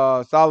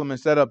Solomon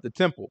set up the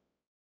temple,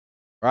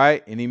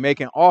 right? And he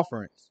making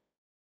offerings.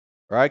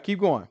 Right? Keep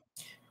going.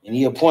 And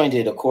he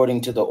appointed,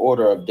 according to the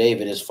order of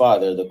David his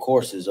father, the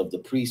courses of the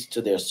priests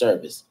to their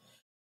service,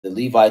 the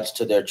Levites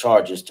to their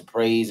charges to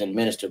praise and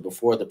minister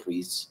before the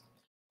priests,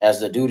 as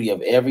the duty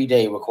of every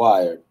day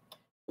required,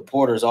 the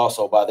porters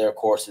also by their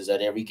courses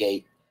at every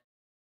gate,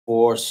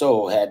 for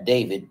so had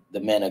David,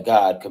 the man of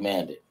God,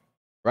 commanded.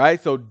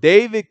 Right? So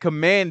David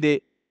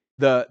commanded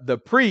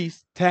the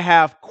priests to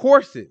have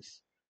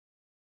courses.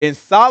 And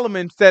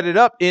Solomon set it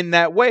up in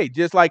that way,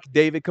 just like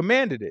David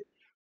commanded it.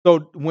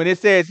 So when it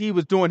says he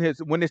was doing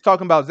when it's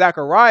talking about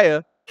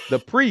Zechariah, the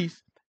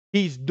priest,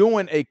 he's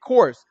doing a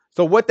course.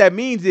 So what that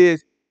means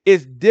is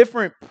it's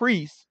different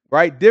priests,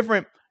 right?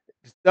 Different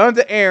sons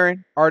of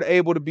Aaron are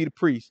able to be the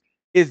priests.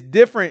 It's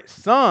different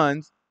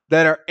sons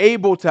that are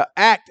able to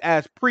act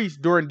as priests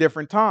during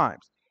different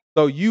times.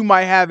 So you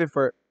might have it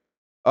for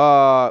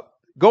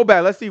go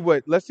back. Let's see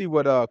what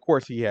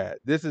course he had.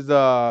 This is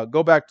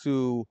go back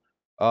to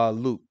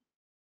Luke.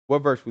 What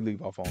verse we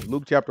leave off on?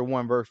 Luke chapter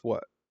 1, verse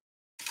what?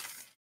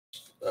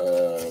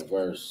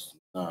 Verse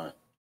 9.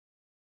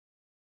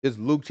 It's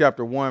Luke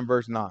chapter 1,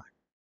 verse 9.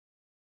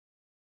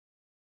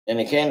 And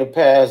it came to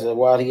pass that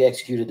while he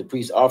executed the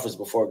priest's office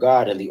before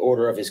God in the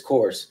order of his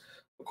course,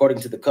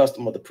 according to the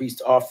custom of the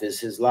priest's office,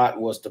 his lot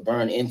was to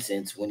burn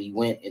incense when he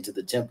went into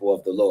the temple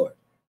of the Lord.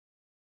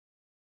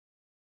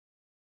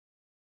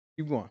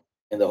 Keep going.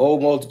 And the whole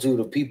multitude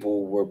of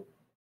people were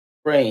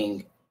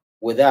praying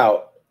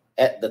without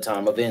at the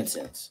time of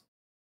incense.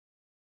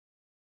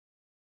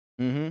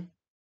 Mm-hmm.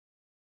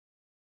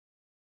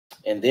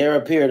 And there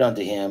appeared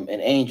unto him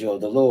an angel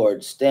of the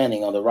Lord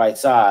standing on the right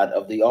side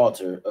of the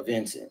altar of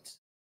incense.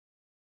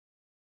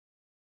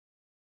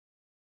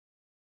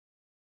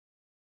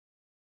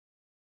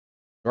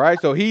 Right?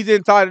 So he's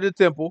inside of the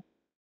temple.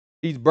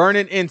 He's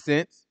burning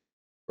incense,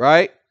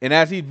 right? And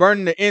as he's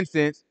burning the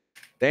incense,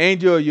 the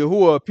angel of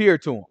Yahuwah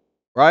appeared to him,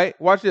 right?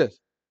 Watch this.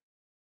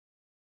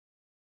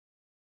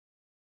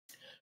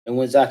 And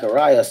when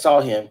Zechariah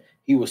saw him,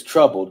 he was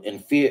troubled,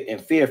 and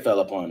fear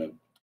fell upon him.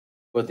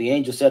 But the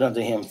angel said unto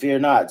him, Fear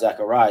not,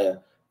 Zechariah,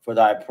 for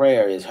thy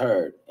prayer is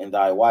heard, and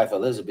thy wife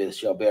Elizabeth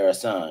shall bear a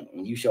son,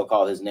 and you shall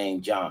call his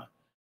name John.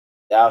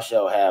 Thou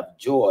shalt have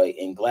joy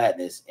and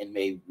gladness, and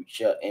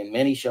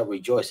many shall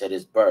rejoice at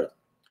his birth.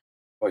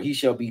 For he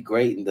shall be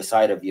great in the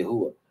sight of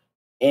Yahuwah,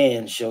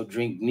 and shall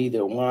drink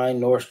neither wine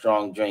nor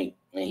strong drink,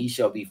 and he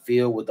shall be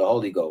filled with the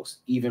Holy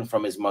Ghost, even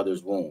from his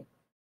mother's womb.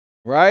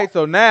 Right?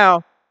 So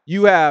now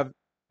you have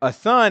a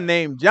son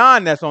named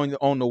John that's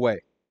on the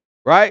way.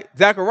 Right?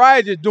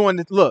 Zechariah just doing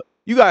this. Look,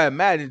 you gotta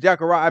imagine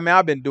Zechariah. I mean,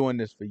 I've been doing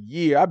this for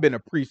years. I've been a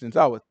priest since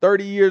I was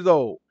 30 years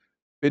old.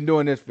 Been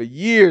doing this for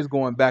years,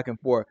 going back and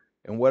forth.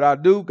 And what I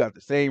do, got the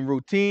same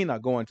routine. I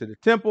go into the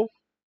temple,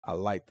 I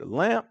light the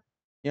lamp.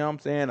 You know what I'm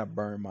saying? I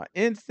burn my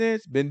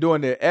incense. Been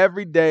doing it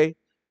every day.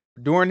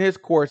 during his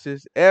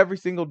courses every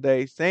single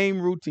day,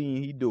 same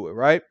routine, he do it,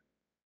 right?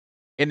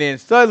 And then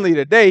suddenly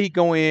today he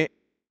go in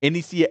and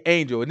he see an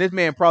angel. And this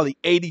man probably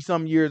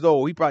 80-something years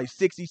old. He probably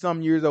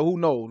 60-something years old. Who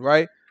knows,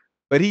 right?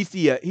 But he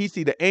see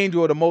the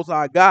angel of the Most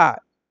High God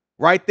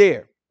right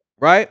there,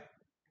 right?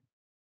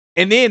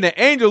 And then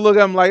the angel look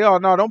at him like, oh,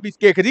 no, don't be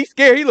scared. Because he's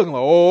scared. He looking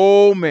like,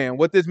 oh, man,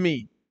 what this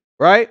mean,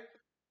 right?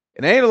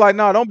 And the angel like,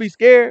 no, don't be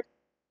scared.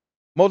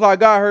 Most High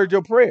God heard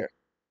your prayer.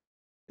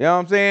 You know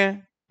what I'm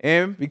saying?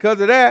 And because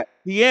of that,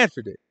 he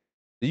answered it.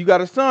 You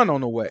got a son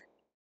on the way.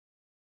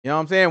 You know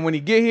what I'm saying? When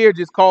he get here,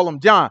 just call him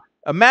John.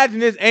 Imagine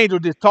this angel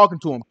just talking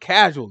to him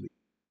casually.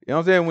 You know what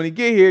I'm saying? When he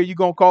get here, you're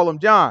going to call him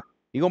John.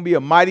 He's going to be a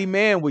mighty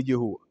man with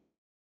Yahuwah.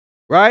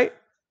 Right?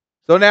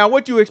 So now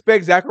what you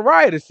expect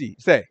Zechariah to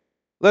say?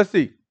 Let's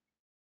see.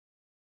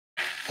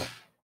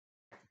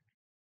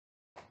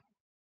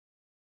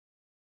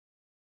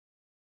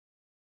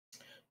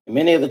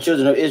 Many of the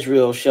children of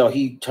Israel shall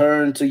he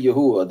turn to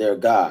Yahuwah their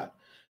God,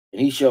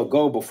 and he shall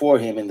go before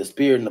him in the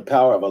spirit and the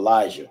power of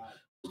Elijah,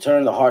 to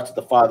turn the hearts of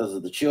the fathers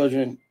of the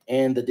children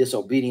and the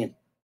disobedient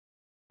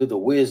to the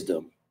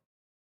wisdom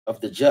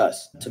of the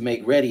just, to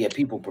make ready a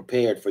people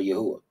prepared for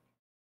Yahuwah.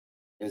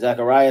 And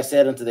Zechariah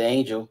said unto the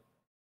angel,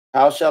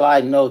 how shall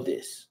I know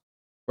this?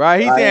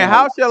 Right? He's saying,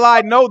 how shall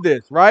I know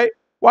this? Right?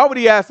 Why would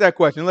he ask that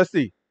question? Let's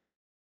see.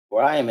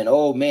 For I am an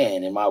old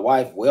man, and my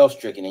wife well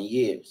stricken in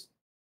years.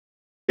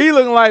 He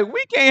looking like,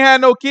 we can't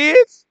have no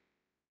kids.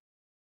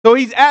 So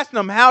he's asking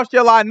them, how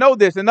shall I know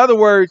this? In other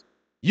words,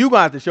 you going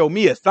to have to show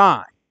me a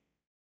sign.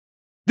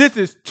 This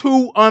is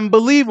too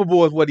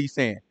unbelievable is what he's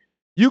saying.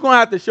 You're going to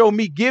have to show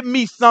me, give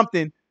me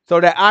something so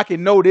that I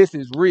can know this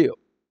is real.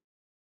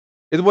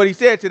 Is what he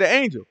said to the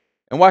angel.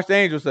 And watch the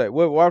angel say.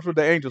 Watch what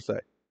the angel say.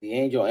 The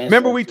angel answered.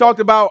 Remember we talked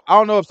about, I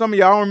don't know if some of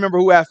y'all, I don't remember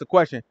who asked the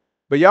question,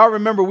 but y'all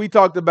remember we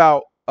talked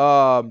about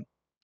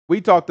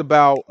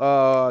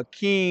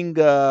King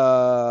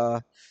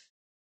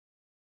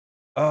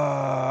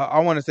I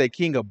want to say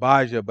King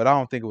Abijah, but I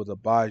don't think it was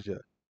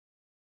Abijah.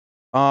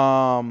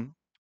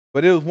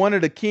 But it was one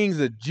of the kings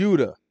of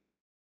Judah,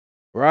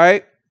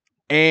 right?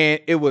 And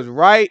it was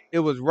right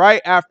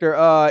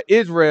after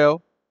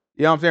Israel,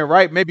 you know what I'm saying?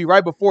 Right, maybe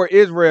right before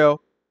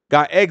Israel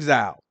got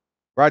exiled,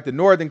 right? The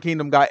northern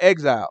kingdom got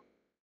exiled.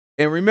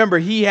 And remember,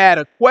 he had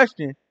a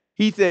question.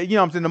 He said, you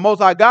know what I'm saying? The Most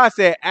High God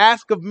said,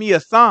 ask of me a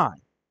sign.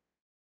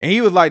 And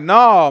he was like,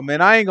 no,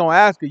 man, I ain't going to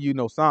ask of you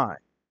no sign.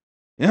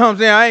 You know what I'm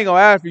saying? I ain't going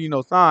to ask for you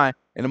no sign.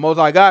 And the Most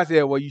High God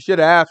said, well, you should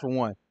have asked for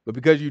one. But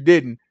because you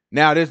didn't,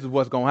 now this is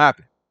what's going to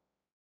happen.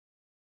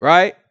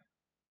 Right?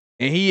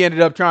 And he ended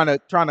up trying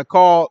to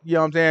call, you know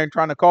what I'm saying,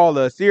 trying to call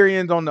the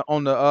Assyrians on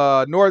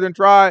the northern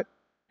tribe.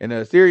 And the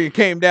Assyrian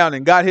came down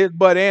and got his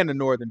butt and the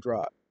northern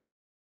tribe.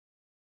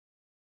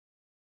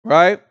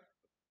 Right?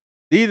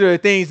 These are the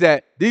things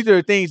that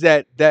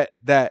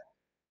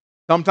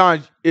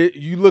sometimes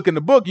you look in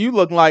the book, you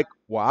look like,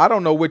 well, I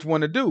don't know which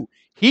one to do.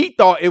 He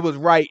thought it was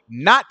right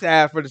not to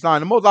ask for the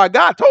sign. The Most High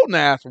God told him to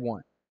ask for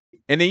one.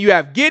 And then you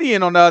have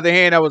Gideon on the other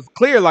hand that was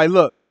clear, like,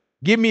 look,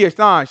 give me a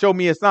sign, show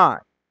me a sign.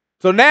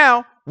 So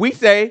now we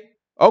say,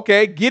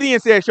 okay, Gideon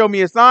said, show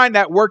me a sign.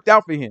 That worked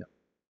out for him.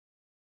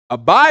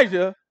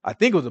 Abijah, I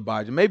think it was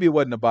Abijah, maybe it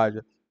wasn't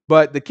Abijah,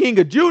 but the king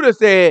of Judah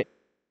said,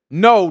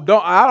 no,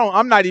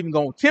 I'm not even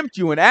going to tempt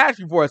you and ask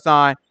you for a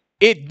sign.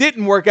 It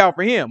didn't work out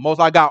for him. Most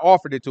High God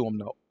offered it to him,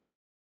 though.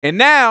 And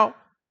now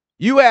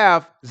you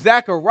have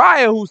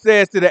Zechariah who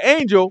says to the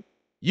angel,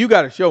 you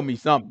got to show me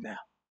something now.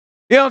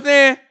 You know what I'm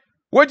saying?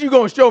 What you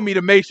going to show me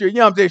to make sure, you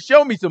know what I'm saying?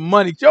 Show me some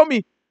money. Show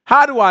me,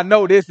 how do I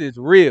know this is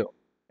real?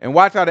 And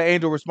watch how the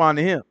angel respond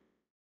to him.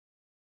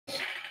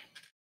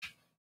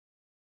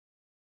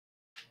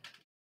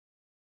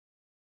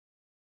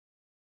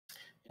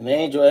 And the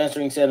angel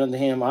answering said unto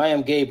him, I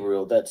am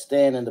Gabriel, that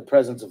stand in the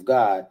presence of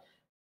God,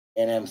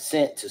 and am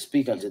sent to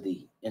speak unto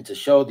thee, and to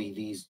show thee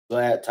these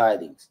glad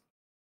tidings.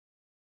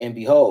 And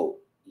behold,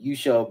 you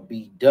shall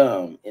be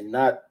dumb and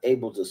not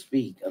able to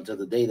speak until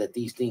the day that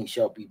these things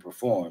shall be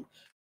performed,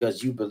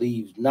 because you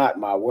believe not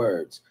my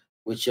words,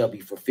 which shall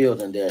be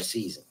fulfilled in their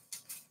season.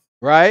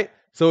 Right?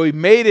 So he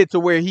made it to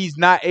where he's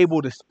not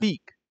able to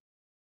speak.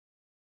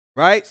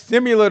 Right?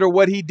 Similar to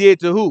what he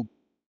did to who?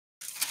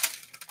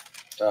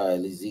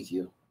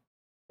 Ezekiel.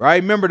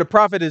 Right? Remember the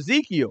prophet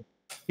Ezekiel.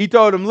 He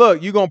told him,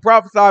 look, you're going to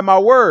prophesy my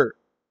word.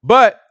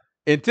 But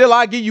until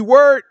I give you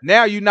word,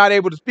 now you're not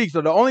able to speak. So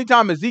the only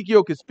time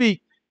Ezekiel could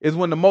speak is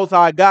when the Most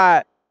High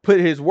God put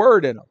his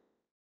word in him.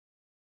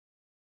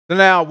 So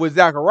now with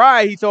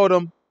Zechariah, he told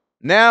him,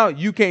 now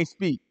you can't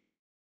speak.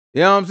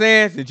 You know what I'm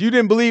saying? Since you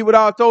didn't believe what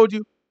I told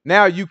you,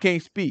 now you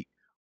can't speak.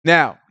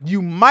 Now,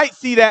 you might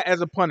see that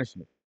as a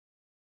punishment.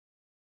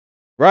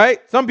 Right?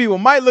 Some people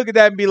might look at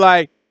that and be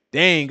like,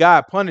 dang,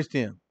 God punished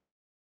him.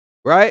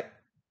 Right?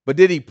 But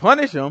did he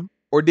punish him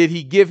or did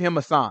he give him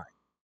a sign?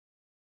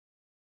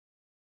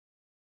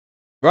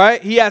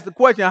 Right? He asked the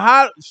question,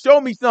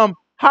 show me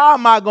how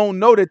am I going to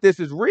know that this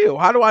is real?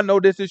 How do I know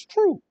this is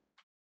true?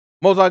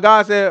 Most High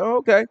God said,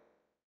 okay,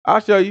 I'll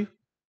show you.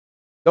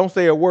 Don't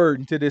say a word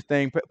until this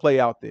thing play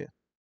out there.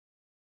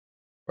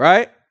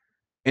 Right?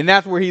 And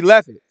that's where he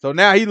left it. So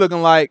now he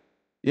looking like,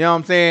 you know what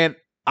I'm saying?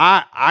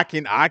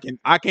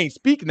 I can't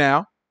speak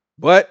now,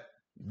 but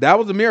that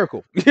was a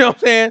miracle. You know what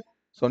I'm saying?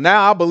 So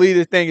now I believe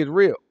this thing is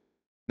real.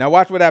 Now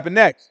watch what happened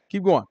next.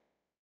 Keep going.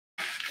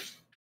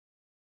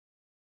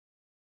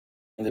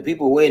 And the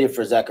people waited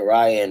for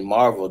Zechariah and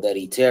marveled that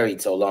he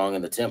tarried so long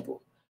in the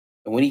temple.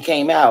 And when he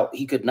came out,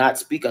 he could not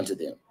speak unto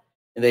them.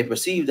 And they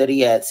perceived that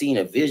he had seen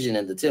a vision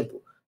in the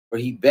temple, for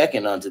he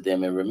beckoned unto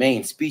them and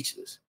remained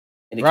speechless.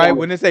 And it Right? came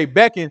When they say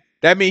beckon,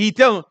 that means he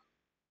telling,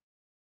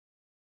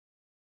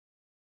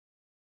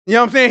 you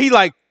know what I'm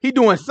saying? He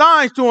doing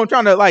signs to him,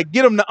 trying to like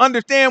get him to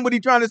understand what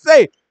he's trying to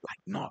say. Like,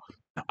 no,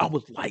 I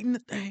was lighting the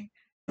thing.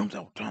 You know what I'm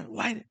saying? I was trying to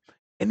light it.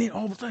 And then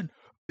all of a sudden,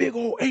 big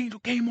old angel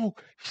came on,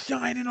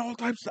 shining all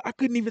types of, I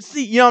couldn't even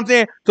see. You know what I'm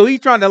saying? So he's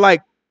trying to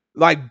like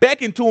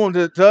beckon to him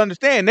to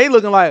understand. They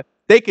looking like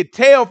they could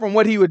tell from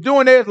what he was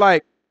doing there. It's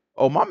like,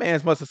 oh, my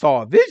man's must have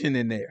saw a vision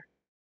in there.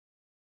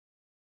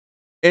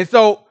 And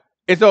so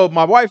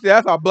my wife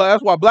said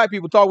that's why black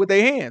people talk with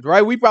their hands,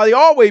 right? We probably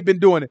always been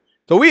doing it.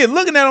 So we are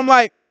looking at him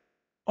like,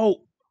 oh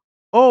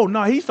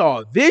no, he saw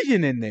a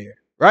vision in there.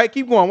 Right?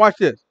 Keep going. Watch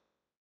this.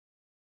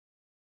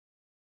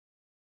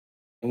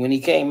 And when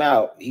he came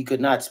out, he could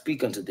not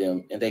speak unto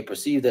them, and they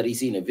perceived that he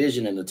seen a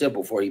vision in the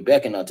temple, for he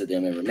beckoned unto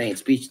them and remained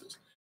speechless.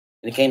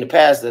 And it came to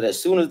pass that as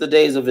soon as the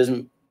days of his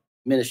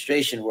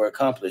ministration were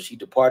accomplished, he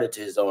departed to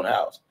his own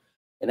house.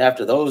 And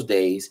after those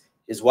days,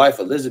 his wife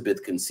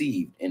Elizabeth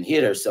conceived and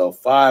hid herself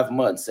 5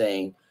 months,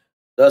 saying,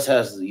 Thus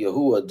has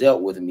Yahuwah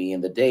dealt with me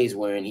in the days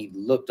wherein he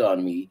looked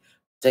on me,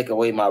 to take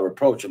away my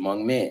reproach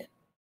among men.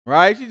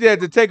 Right? She said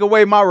to take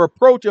away my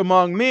reproach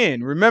among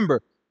men.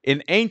 Remember,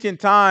 in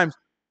ancient times,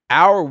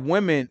 our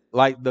women,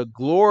 like the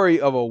glory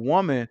of a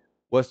woman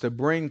was to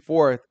bring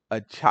forth a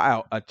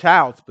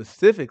child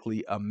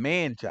specifically, a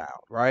man child,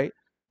 right?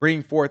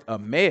 Bring forth a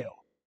male.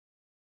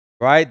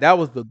 Right? That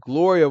was the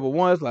glory of a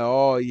woman. It's like,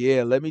 oh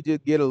yeah, let me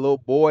just get a little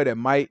boy that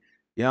might,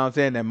 you know what I'm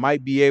saying, that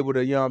might be able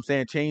to, you know what I'm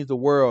saying, change the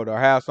world or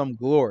have some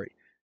glory.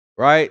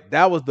 Right?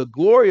 That was the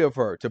glory of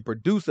her, to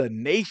produce a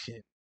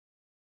nation.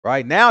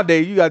 Right?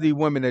 Nowadays, you got these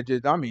women that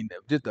just, I mean,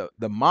 just the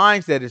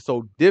mindset is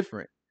so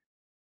different.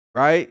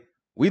 Right?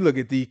 We look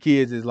at these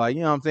kids as like,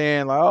 you know what I'm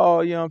saying? Like,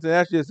 oh, you know what I'm saying?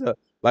 That's just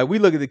like we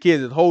look at the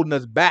kids as holding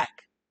us back.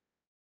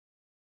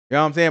 You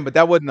know what I'm saying? But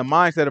that wasn't the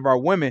mindset of our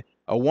women.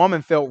 A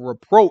woman felt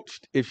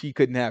reproached if she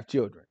couldn't have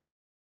children.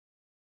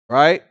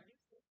 Right?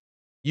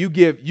 You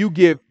give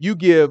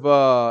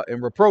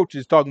and reproach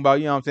is talking about,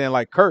 you know what I'm saying,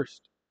 like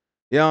cursed.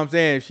 You know what I'm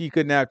saying? If she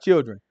couldn't have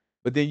children.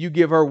 But then you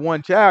give her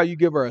one child, you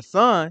give her a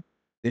son,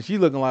 then she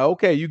looking like,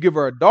 okay, you give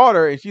her a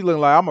daughter, and she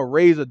looking like, I'm gonna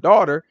raise a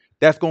daughter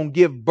that's gonna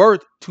give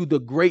birth to the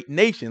great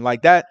nation.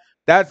 Like that's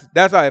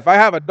how, if I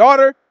have a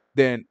daughter,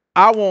 then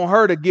I want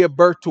her to give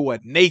birth to a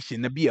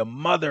nation, to be a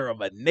mother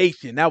of a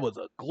nation. That was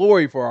a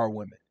glory for our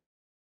women.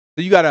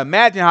 So you got to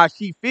imagine how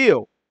she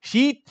feel.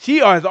 She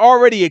has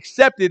already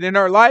accepted in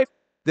her life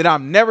that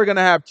I'm never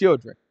gonna have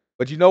children.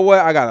 But you know what?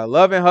 I got a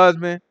loving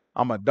husband.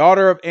 I'm a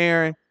daughter of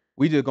Aaron.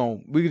 We just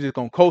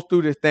gonna coast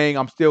through this thing.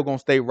 I'm still gonna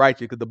stay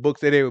righteous because the book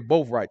said they were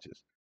both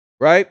righteous,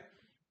 right?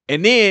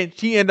 And then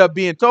she ended up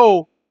being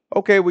told,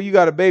 okay, well, you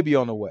got a baby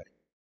on the way.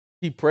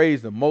 She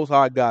praised the Most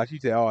High God. She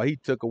said, oh, he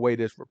took away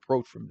this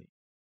reproach from me,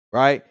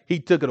 right? He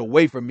took it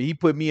away from me. He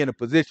put me in a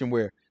position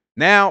where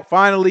now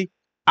finally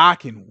I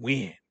can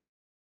win.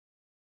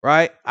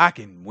 Right? I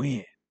can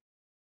win.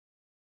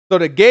 So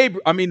the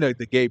Gabriel,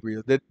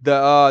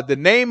 the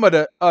name of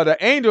the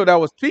angel that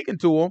was speaking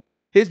to him,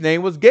 his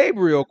name was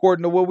Gabriel,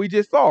 according to what we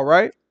just saw,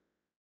 right?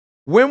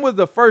 When was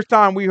the first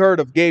time we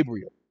heard of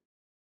Gabriel?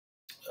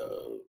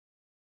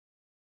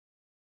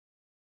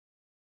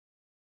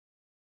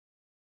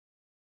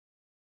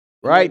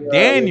 Right?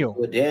 Daniel.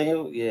 With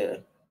Daniel, yeah.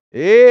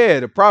 Yeah,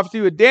 the prophecy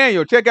with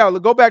Daniel. Check out,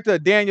 go back to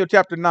Daniel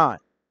chapter 9.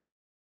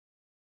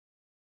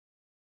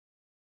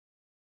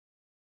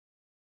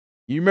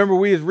 You remember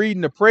we was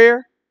reading the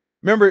prayer?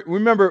 Remember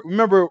when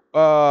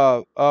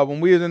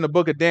we was in the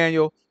book of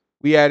Daniel,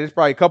 we had this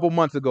probably a couple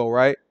months ago,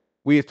 right?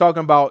 We was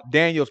talking about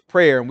Daniel's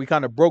prayer, and we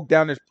kind of broke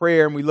down his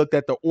prayer, and we looked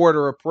at the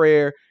order of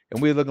prayer,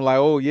 and we were looking like,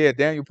 oh yeah,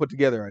 Daniel put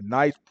together a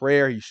nice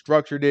prayer. He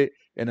structured it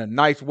in a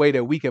nice way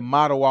that we can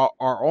model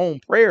our own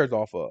prayers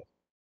off of,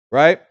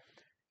 right?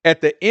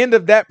 At the end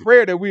of that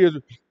prayer that we was,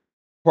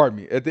 pardon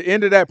me, at the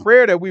end of that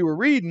prayer that we were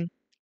reading,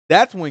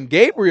 that's when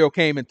Gabriel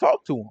came and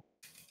talked to him.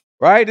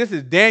 Right? This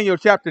is Daniel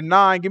chapter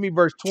 9. Give me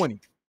verse 20.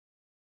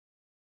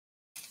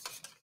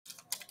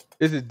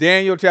 This is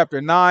Daniel chapter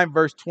 9,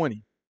 verse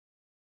 20.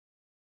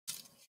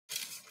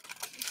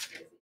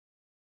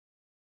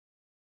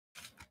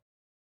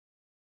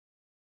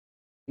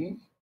 In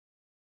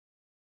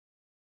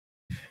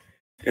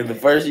the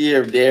first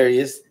year of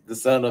Darius, the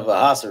son of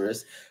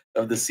Ahasuerus,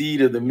 of the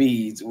seed of the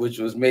Medes, which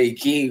was made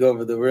king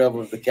over the realm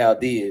of the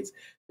Chaldeans,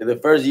 in the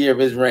first year of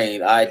his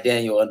reign, I,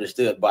 Daniel,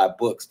 understood by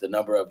books the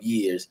number of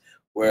years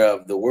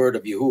whereof the word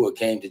of Yahuwah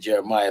came to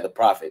Jeremiah the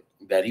prophet,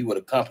 that he would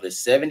accomplish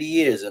 70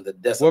 years in the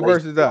What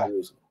verse desolation is of that?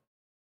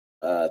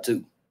 Jerusalem.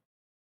 2.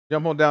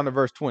 Jump on down to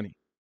verse 20.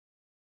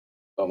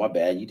 Oh, my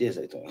bad. You did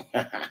say to him.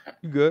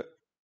 You good?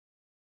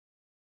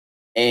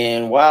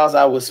 And whilst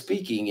I was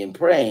speaking and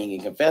praying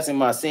and confessing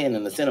my sin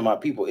and the sin of my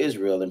people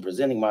Israel and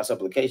presenting my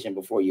supplication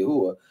before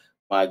Yahuwah,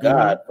 my Mm-hmm.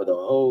 God, for the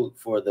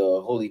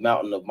holy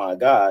mountain of my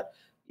God,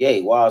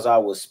 yea, whilst I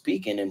was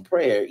speaking in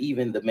prayer,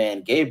 even the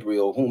man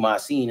Gabriel, whom I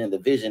seen in the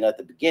vision at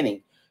the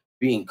beginning,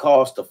 being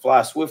caused to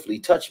fly swiftly,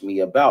 touched me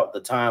about the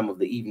time of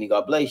the evening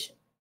oblation.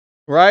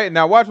 Right?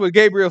 Now watch what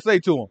Gabriel say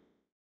to him.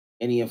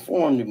 And he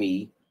informed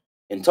me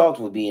and talked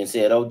with me and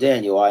said, "O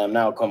Daniel, I am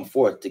now come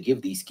forth to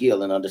give thee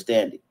skill and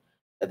understanding.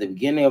 At the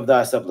beginning of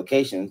thy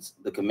supplications,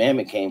 the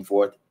commandment came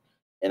forth,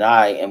 and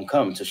I am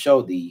come to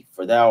show thee,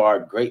 for thou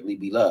art greatly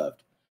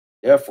beloved.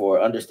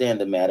 Therefore, understand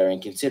the matter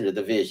and consider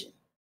the vision.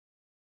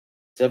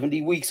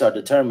 70 weeks are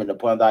determined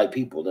upon thy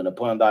people and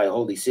upon thy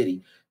holy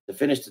city to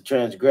finish the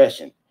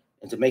transgression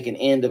and to make an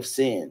end of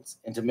sins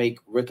and to make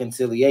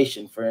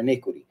reconciliation for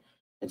iniquity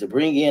and to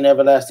bring in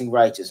everlasting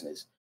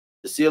righteousness,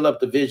 to seal up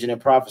the vision and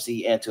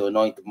prophecy and to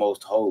anoint the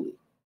most holy.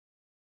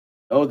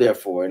 Know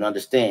therefore and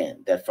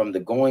understand that from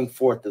the going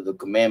forth of the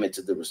commandment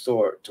to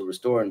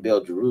restore and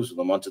build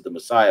Jerusalem unto the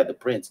Messiah, the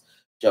Prince,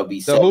 shall be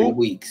The 7 who?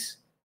 weeks.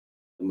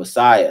 The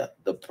Messiah,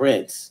 the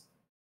Prince,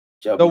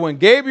 shall So be. when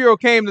Gabriel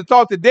came to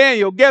talk to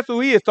Daniel, guess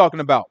who he is talking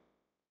about?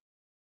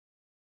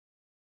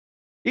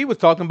 He was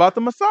talking about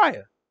the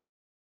Messiah.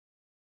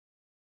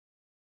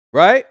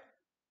 Right?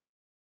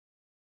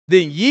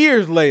 Then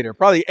years later,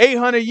 probably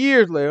 800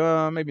 years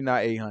later, maybe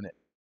not 800.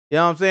 You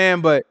know what I'm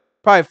saying? But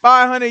probably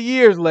 500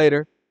 years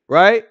later,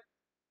 right?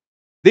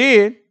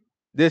 Then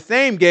this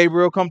same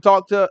Gabriel come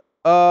talk to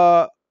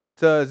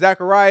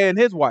Zechariah and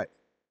his wife,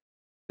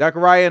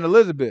 Zechariah and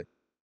Elizabeth,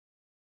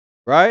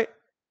 right?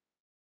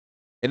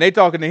 And they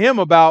talking to him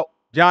about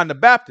John the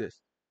Baptist.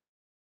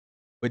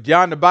 But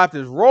John the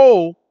Baptist's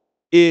role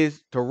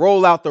is to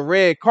roll out the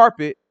red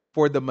carpet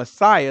for the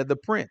Messiah, the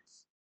Prince.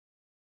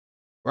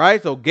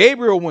 Right? So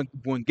Gabriel,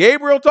 when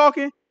Gabriel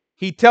talking,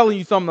 he telling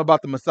you something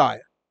about the Messiah.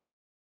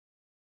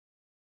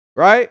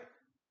 Right?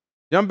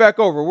 Jump back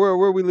over.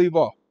 Where we leave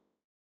off?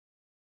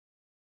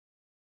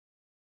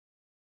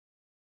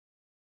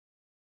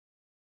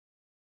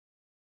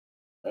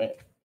 Right.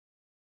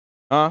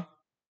 Huh?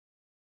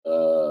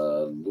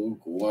 Luke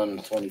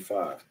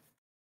 1:25.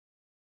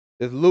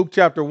 It's Luke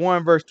chapter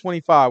 1, verse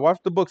 25. Watch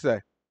the book say.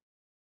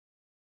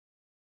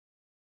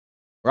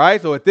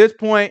 Right? So at this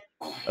point,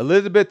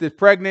 Elizabeth is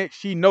pregnant.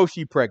 She knows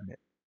she's pregnant.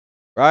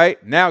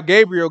 Right? Now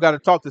Gabriel got to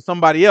talk to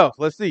somebody else.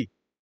 Let's see.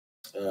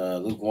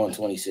 Luke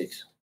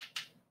 1:26.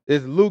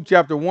 It's Luke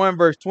chapter 1,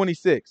 verse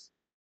 26.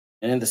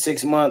 And in the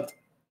 6th month,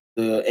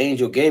 the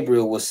angel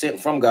Gabriel was sent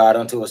from God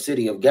unto a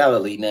city of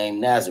Galilee named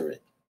Nazareth,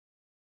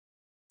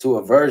 to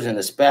a virgin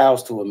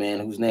espoused to a man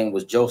whose name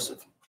was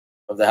Joseph,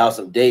 of the house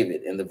of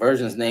David, and the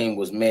virgin's name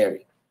was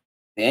Mary.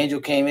 The angel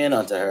came in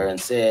unto her and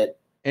said,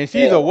 And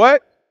she's a Hail.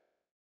 what?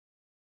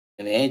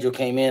 And the angel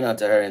came in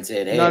unto her and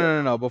said, No, Hail. no,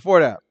 no, no. Before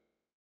that.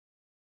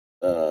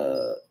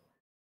 Uh,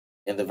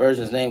 and the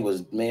virgin's name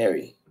was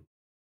Mary.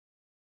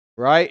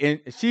 Right? And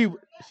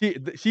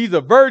she's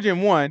a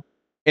virgin, one,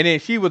 and then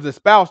she was a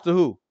spouse to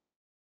who?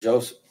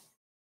 Joseph.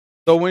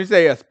 So when you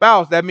say a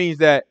spouse, that means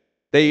that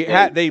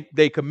Engaged.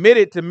 they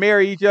committed to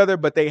marry each other,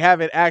 but they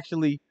haven't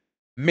actually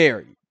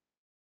married.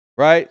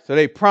 Right? So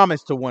they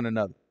promised to one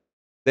another.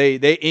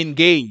 They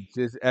engaged,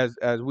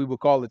 as we would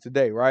call it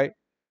today, right?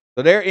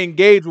 So they're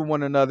engaged with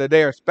one another,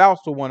 they are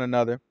spouse to one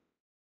another,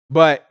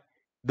 but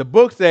the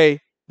books say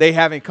they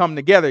haven't come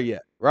together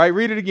yet, right?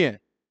 Read it again.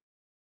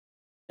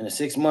 In the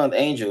 6th month,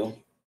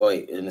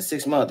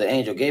 the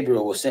angel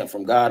Gabriel was sent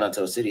from God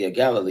unto a city of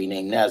Galilee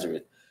named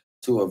Nazareth,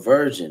 to a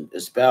virgin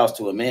espoused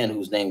to a man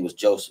whose name was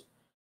Joseph,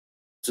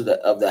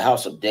 of the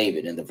house of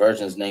David, and the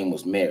virgin's name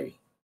was Mary.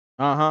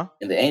 Uh-huh.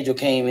 And the angel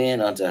came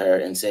in unto her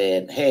and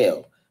said,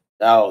 Hail,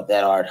 thou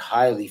that art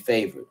highly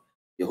favored,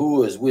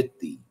 Yahuwah is with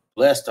thee,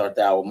 blessed art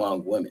thou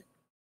among women.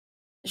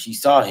 And she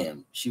saw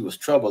him, she was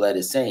troubled at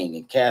his saying,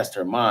 and cast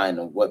her mind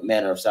on what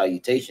manner of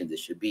salutation this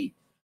should be.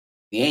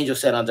 The angel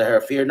said unto her,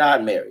 Fear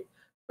not, Mary,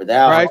 for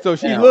thou Right? So hast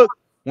she found. looked,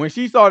 when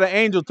she saw the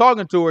angel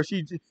talking to her,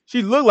 she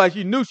looked like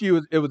she knew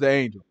it was the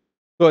angel.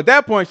 So at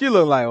that point, she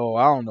looked like, oh,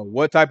 I don't know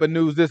what type of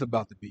news this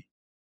about to be.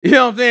 You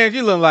know what I'm saying?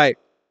 She looked like,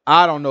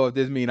 I don't know if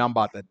this means I'm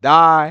about to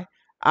die.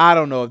 I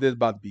don't know if this is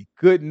about to be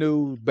good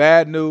news,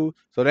 bad news.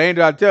 So the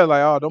angel I tell her,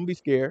 like, oh, don't be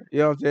scared. You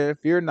know what I'm saying?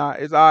 Fear not.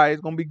 It's all right.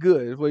 It's gonna be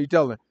good. That's what he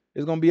telling her.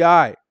 It's gonna be all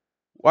right.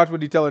 Watch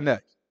what he tell her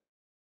next.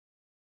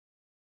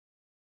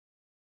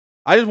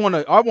 I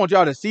want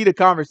y'all to see the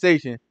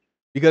conversation,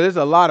 because there's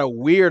a lot of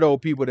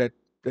weirdo people that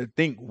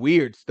think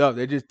weird stuff.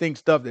 They just think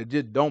stuff that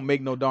just don't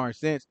make no darn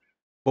sense.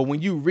 But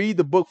when you read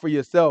the book for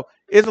yourself,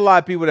 it's a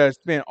lot of people that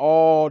spend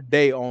all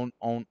day on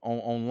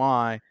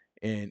online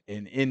and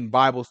in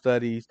Bible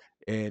studies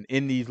and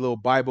in these little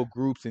Bible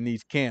groups and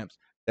these camps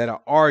that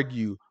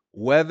argue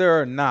whether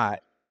or not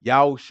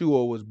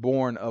Yahushua was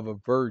born of a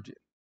virgin.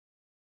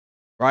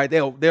 Right?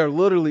 They'll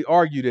literally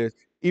argue this,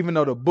 even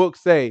though the books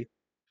say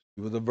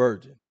he was a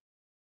virgin.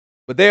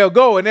 But they'll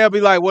go and they'll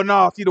be like, well,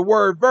 no, see, the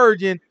word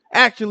virgin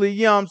actually,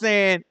 you know what I'm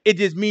saying, it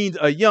just means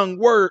a young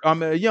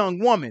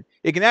woman.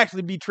 It can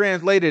actually be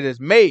translated as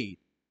maid.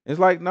 It's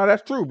like, no,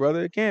 that's true,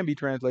 brother. It can be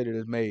translated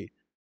as maid.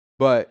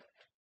 But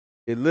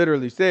it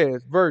literally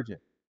says virgin,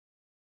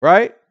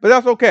 right? But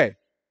that's okay.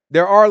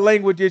 There are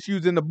language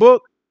issues in the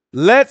book.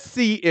 Let's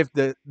see if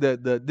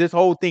this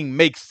whole thing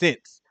makes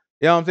sense.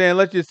 You know what I'm saying?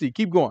 Let's just see.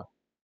 Keep going.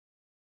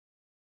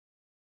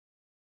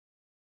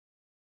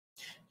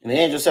 And the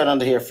angel said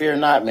unto her, Fear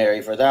not,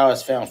 Mary, for thou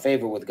hast found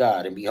favor with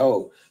God. And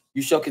behold,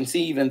 you shall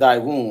conceive in thy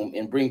womb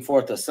and bring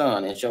forth a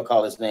son, and shall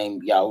call his name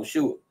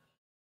Yahushua.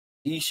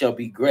 He shall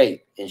be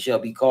great, and shall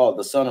be called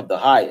the Son of the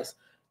Highest.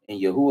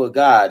 And Yahuwah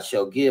God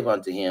shall give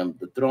unto him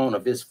the throne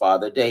of his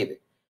father David.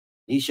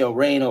 He shall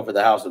reign over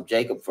the house of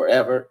Jacob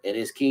forever, and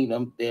his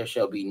kingdom there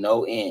shall be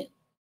no end.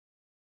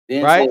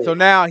 Then Right? said, So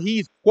now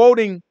he's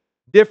quoting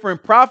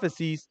different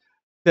prophecies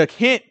to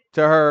hint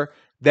to her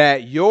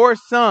that your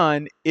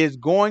son is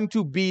going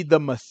to be the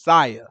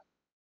Messiah.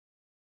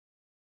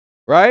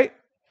 Right?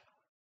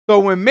 So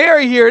when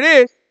Mary hear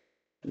this,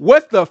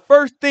 what's the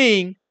first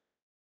thing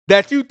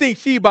that you think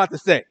she about to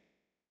say?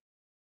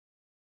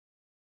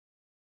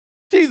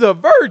 She's a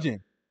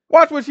virgin.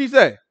 Watch what she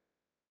say.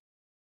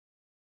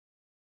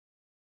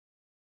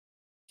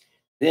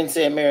 Then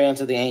said Mary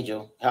unto the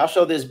angel, How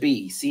shall this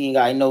be, seeing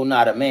I know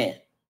not a man?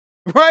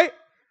 Right?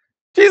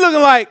 She's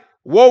looking like,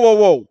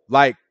 whoa.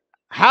 Like,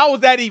 how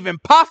is that even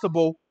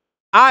possible?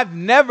 I've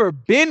never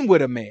been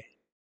with a man.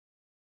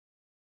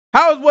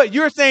 How is what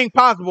you're saying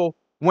possible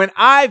when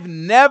I've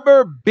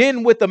never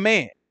been with a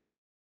man?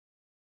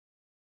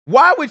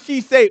 Why would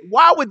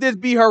this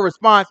be her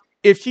response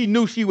if she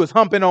knew she was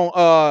humping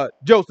on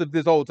Joseph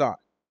this whole time?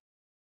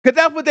 Because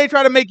that's what they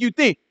try to make you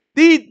think.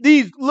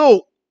 These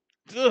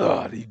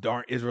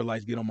darn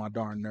Israelites get on my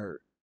darn nerve.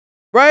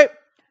 Right?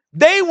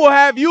 They will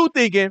have you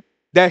thinking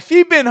that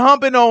she been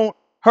humping on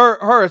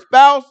her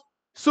spouse,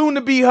 soon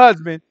to be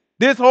husband,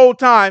 this whole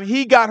time.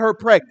 He got her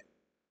pregnant.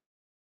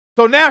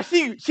 So now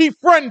she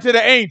fronting to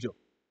the angel,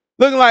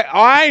 looking like,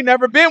 oh, I ain't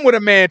never been with a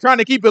man, trying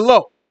to keep it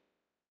low.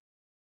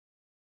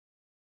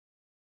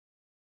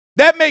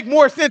 That make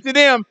more sense to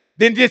them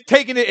than just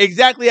taking it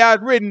exactly as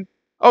written.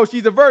 Oh,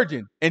 she's a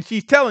virgin, and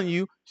she's telling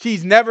you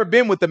she's never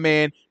been with a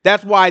man.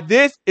 That's why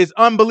this is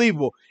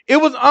unbelievable. It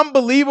was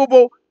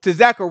unbelievable to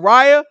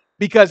Zechariah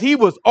because he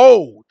was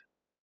old.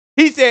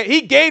 He said,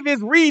 he gave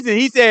his reason.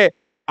 He said,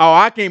 oh,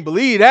 I can't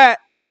believe that.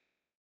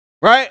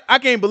 Right? I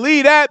can't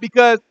believe that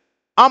because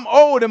I'm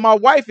old and my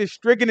wife is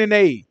stricken in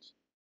age.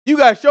 You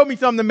got to show me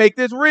something to make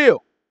this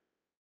real.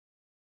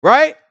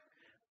 Right?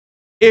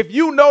 If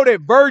you know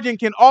that virgin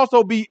can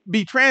also be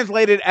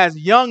translated as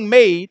young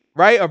maid,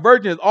 right? A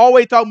virgin is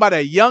always talking about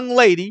a young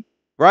lady,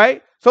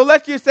 right? So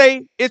let's just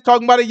say it's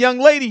talking about a young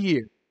lady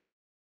here.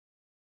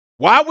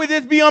 Why would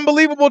this be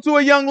unbelievable to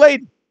a young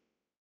lady?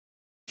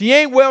 She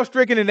ain't well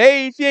stricken in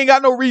age. She ain't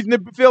got no reason to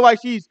feel like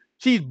she's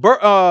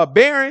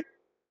barren.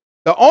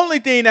 The only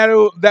thing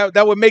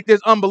that would make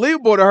this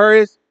unbelievable to her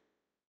is,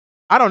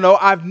 I don't know,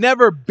 I've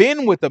never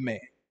been with a man.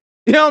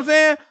 You know what I'm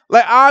saying?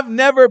 Like, I've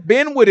never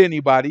been with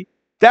anybody.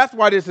 That's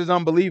why this is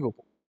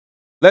unbelievable.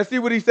 Let's see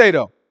what he say,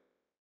 though.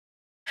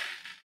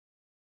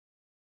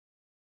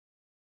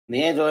 And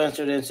the angel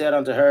answered and said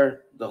unto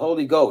her, The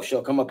Holy Ghost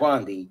shall come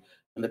upon thee,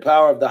 and the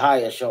power of the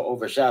highest shall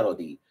overshadow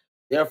thee.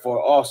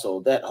 Therefore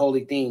also that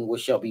holy thing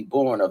which shall be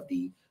born of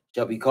thee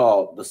shall be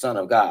called the Son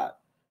of God.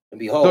 And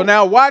behold, so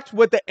now watch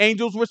what the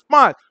angel's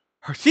response.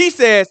 She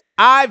says,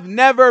 I've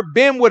never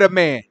been with a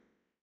man.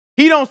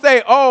 He don't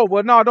say, oh,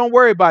 well, no, don't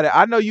worry about it.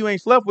 I know you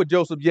ain't slept with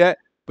Joseph yet,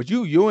 but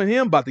you and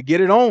him about to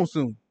get it on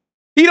soon.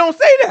 He don't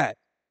say that.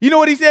 You know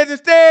what he says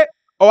instead?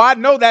 Oh, I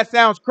know that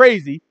sounds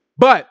crazy,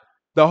 but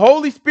the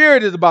Holy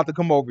Spirit is about to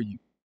come over you,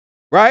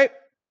 right?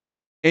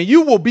 And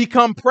you will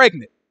become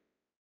pregnant.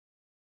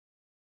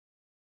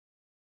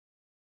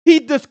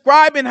 He's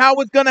describing how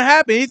it's going to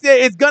happen. He said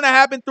it's going to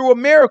happen through a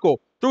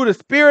miracle, through the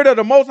Spirit of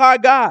the Most High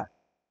God.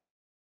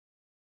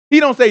 He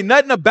don't say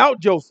nothing about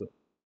Joseph.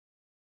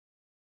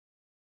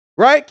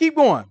 Right? Keep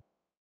going.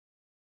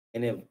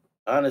 And if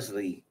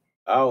honestly,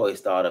 I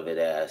always thought of it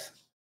as,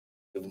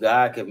 if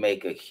God could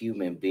make a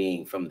human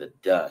being from the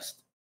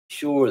dust,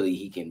 surely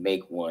he can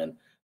make one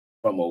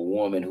from a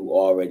woman who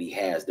already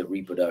has the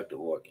reproductive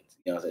organs.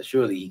 You know what I'm saying?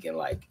 Surely he can,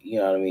 like, you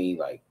know what I mean?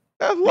 Like,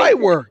 that's light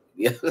work.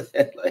 Yeah,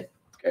 like,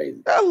 it's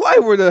crazy. That's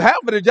light work. The half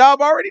of the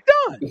job already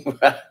done.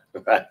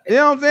 Right. You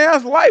know what I'm saying?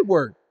 That's light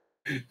work.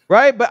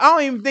 Right? But I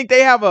don't even think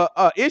they have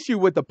a issue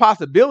with the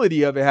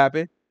possibility of it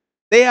happening.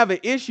 They have an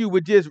issue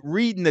with just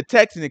reading the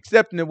text and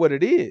accepting it what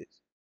it is.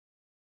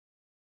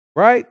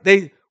 Right?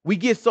 We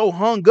get so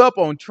hung up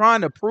on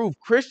trying to prove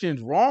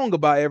Christians wrong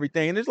about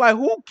everything. And it's like,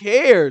 who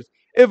cares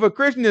if a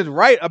Christian is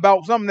right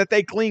about something that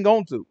they cling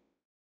on to?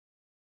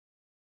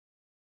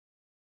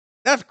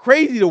 That's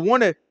crazy to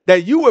want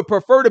that you would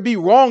prefer to be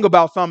wrong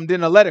about something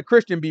than to let a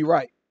Christian be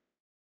right.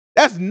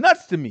 That's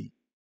nuts to me.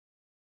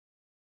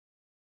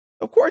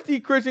 Of course,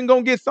 these Christians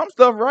gonna get some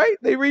stuff right.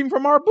 They reading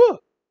from our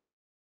book.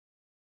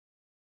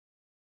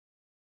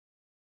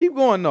 Keep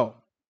going though.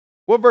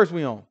 What verse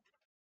we on?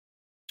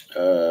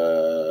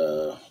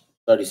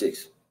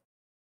 36.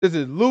 This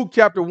is Luke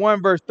chapter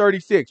 1, verse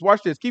 36.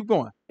 Watch this. Keep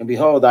going. And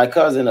behold, thy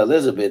cousin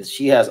Elizabeth,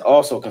 she has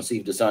also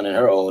conceived a son in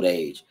her old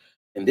age.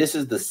 And this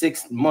is the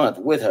 6th month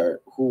with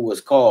her, who was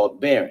called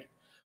barren.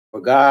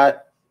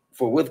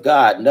 For with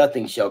God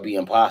nothing shall be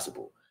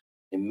impossible.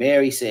 And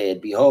Mary said,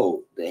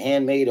 behold, the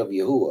handmaid of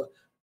Yahuwah,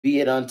 be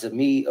it unto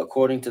me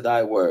according to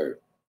thy word.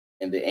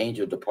 And the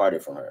angel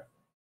departed from her.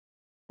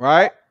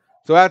 Right?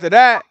 So after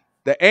that,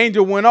 the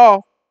angel went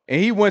off and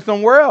he went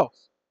somewhere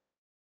else.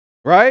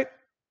 Right?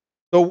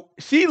 So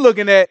she's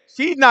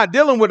not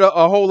dealing with a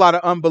whole lot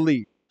of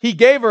unbelief. He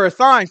gave her a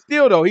sign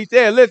still, though. He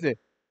said, listen,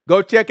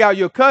 go check out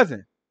your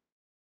cousin.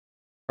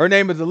 Her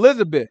name is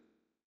Elizabeth.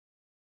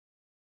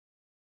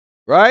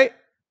 Right?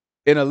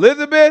 And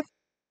Elizabeth,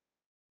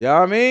 you know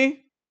what I mean?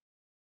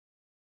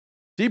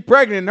 She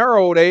pregnant in her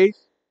old age.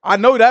 I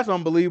know that's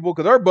unbelievable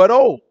because her butt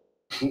old.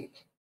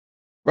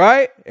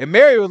 Right? And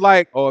Mary was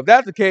like, oh, if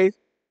that's the case,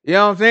 you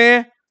know what I'm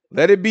saying?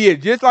 Let it be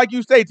just like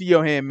you say to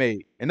your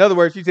handmaid. In other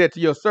words, she said to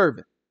your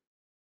servant.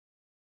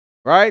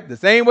 Right? The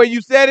same way you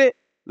said it,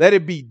 let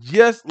it be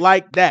just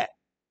like that.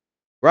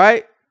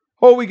 Right?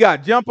 What we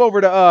got? Jump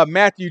over to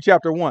Matthew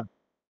chapter 1.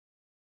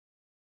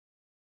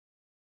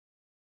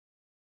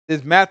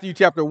 This is Matthew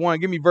chapter 1.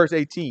 Give me verse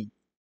 18.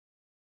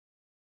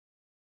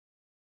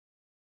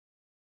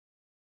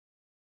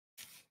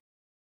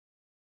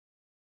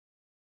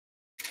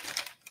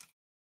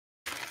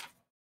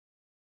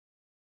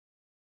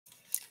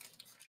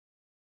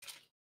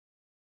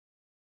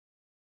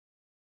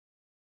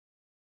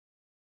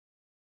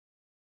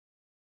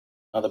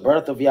 Now the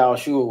birth of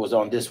Yahushua was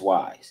on this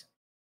wise,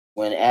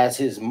 when as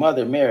his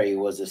mother Mary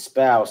was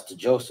espoused to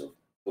Joseph,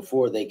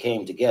 before they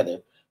came together.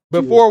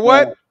 Before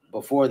what?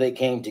 Before they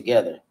came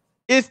together.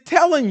 It's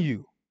telling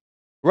you,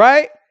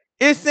 right?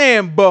 It's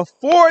saying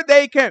before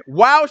they came,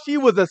 while she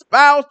was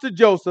espoused to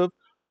Joseph,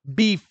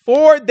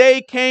 before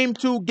they came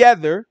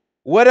together,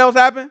 what else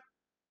happened?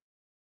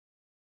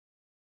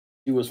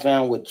 She was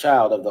found with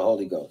child of the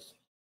Holy Ghost.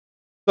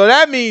 So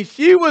that means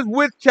she was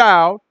with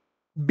child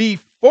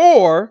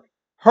before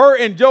her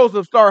and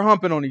Joseph start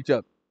humping on each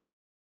other.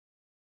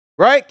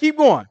 Right? Keep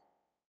going.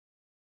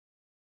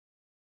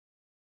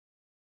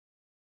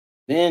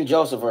 Then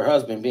Joseph, her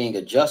husband, being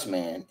a just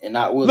man and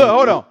not willing. Look,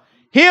 hold on.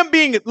 Him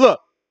being,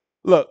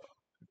 look,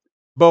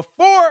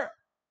 before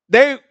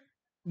they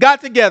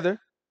got together,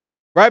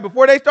 right?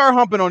 Before they start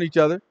humping on each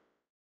other,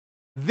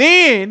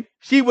 then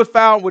she was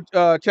found with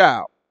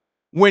child.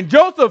 When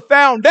Joseph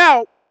found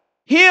out,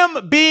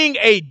 him being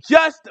a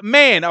just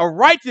man, a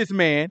righteous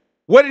man,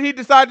 what did he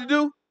decide to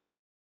do?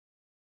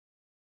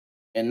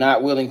 And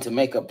not willing to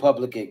make her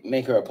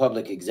a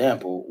public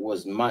example,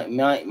 was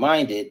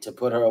minded to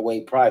put her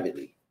away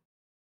privately.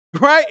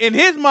 Right? In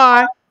his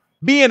mind,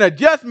 being a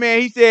just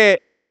man, he said,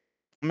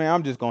 man,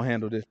 I'm just gonna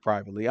handle this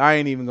privately. I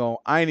ain't even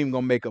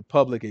gonna make a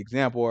public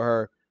example of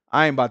her.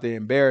 I ain't about to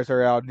embarrass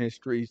her out in the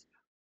streets.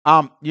 You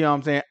know what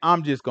I'm saying?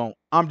 I'm just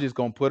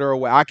gonna put her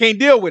away. I can't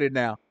deal with it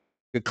now.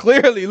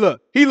 Clearly, look,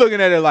 he looking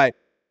at it like,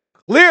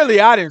 clearly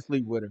I didn't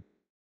sleep with her.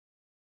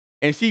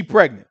 And she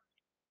pregnant.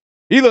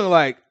 He looking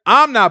like,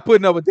 I'm not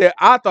putting up with that.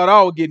 I thought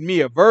I would get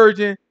me a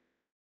virgin.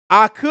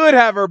 I could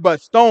have her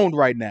butt stoned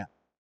right now.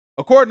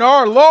 According to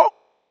our law,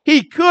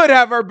 he could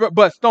have her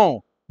butt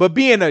stoned. But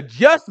being a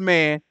just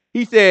man,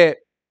 he said,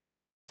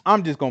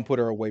 I'm just going to put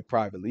her away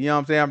privately. You know what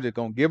I'm saying? I'm just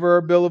going to give her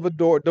a bill of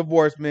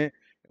divorcement,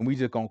 and we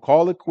just going to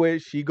call it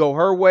quits. She go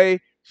her way.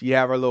 She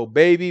have her little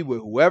baby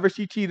with whoever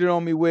she cheated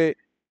on me with.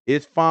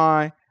 It's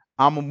fine.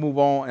 I'm going to move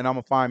on, and I'm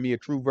going to find me a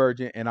true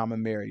virgin, and I'm going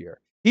to marry her.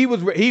 He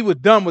was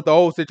done with the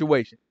whole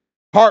situation.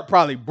 Heart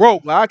probably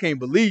broke. Like, I can't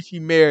believe she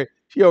married.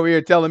 She over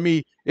here telling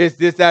me it's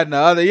this, that, and the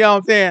other. You know what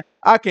I'm saying?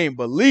 I can't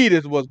believe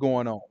this is what's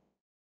going on.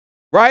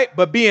 Right?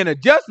 But being a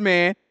just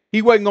man,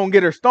 he wasn't going to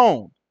get her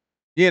stoned.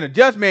 Being a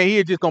just man,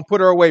 he just going to put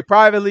her away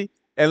privately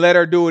and let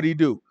her do what he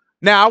do.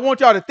 Now, I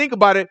want y'all to think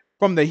about it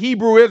from the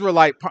Hebrew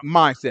Israelite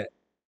mindset.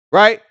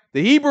 Right?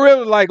 The Hebrew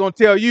Israelite going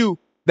to tell you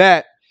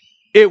that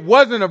it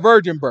wasn't a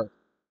virgin birth.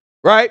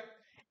 Right?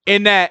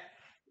 And that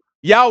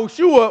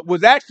Yahushua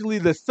was actually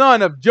the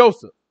son of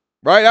Joseph.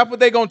 Right? That's what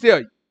they're going to tell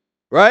you.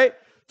 Right?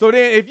 So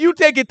then if you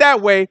take it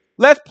that way,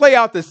 let's play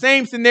out the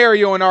same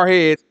scenario in our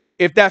heads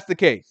if that's the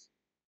case.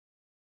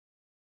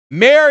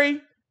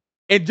 Mary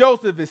and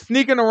Joseph is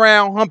sneaking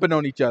around, humping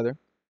on each other.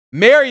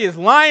 Mary is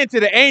lying to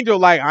the angel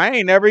like, I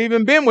ain't never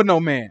even been with no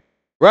man.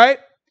 Right?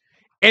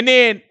 And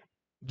then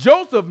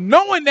Joseph,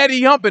 knowing that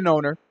he humping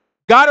on her,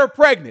 got her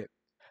pregnant.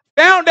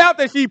 Found out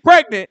that she's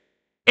pregnant,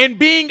 and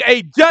being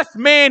a just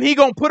man, he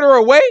gonna put her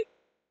away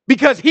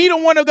because he the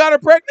one who got her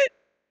pregnant.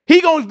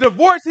 He gonna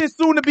divorce his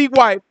soon-to-be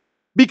wife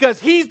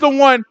because he's the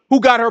one who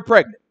got her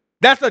pregnant.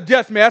 That's a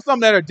just man. That's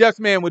something that a just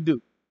man would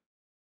do.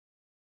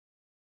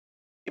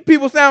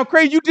 People sound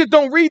crazy. You just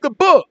don't read the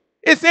book.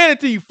 It's saying it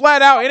to you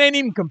flat out. It ain't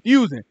even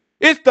confusing.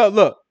 It's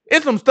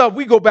some stuff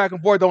we go back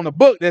and forth on the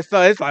book. It's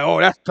like, oh,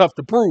 that's tough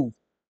to prove.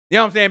 You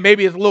know what I'm saying?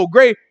 Maybe it's a little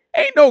gray.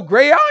 Ain't no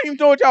gray. I don't even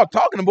know what y'all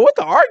talking about. What's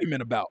the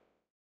argument about?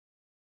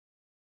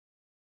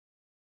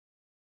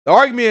 The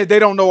argument is they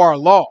don't know our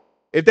law.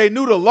 If they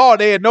knew the law,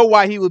 they'd know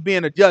why he was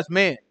being a just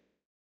man.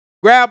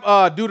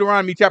 Grab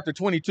Deuteronomy chapter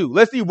 22.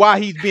 Let's see why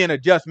he's being a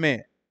just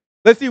man.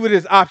 Let's see what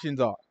his options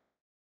are.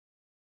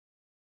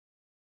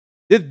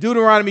 This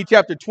Deuteronomy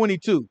chapter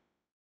 22.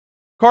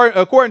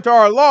 According to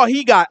our law,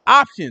 he got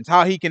options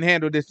how he can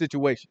handle this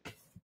situation.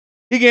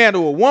 He can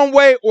handle it one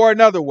way or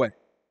another way.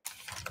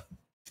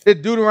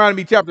 It's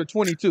Deuteronomy chapter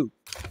 22.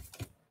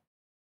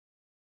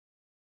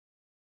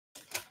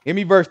 Give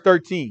me verse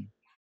 13.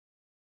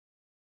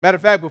 Matter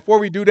of fact, before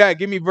we do that,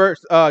 give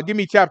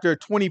me chapter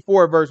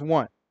 24, verse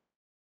 1.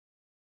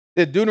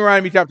 It's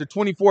Deuteronomy chapter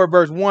 24,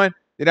 verse 1.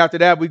 Then after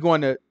that, we go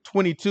into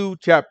 22,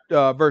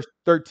 verse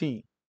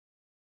 13.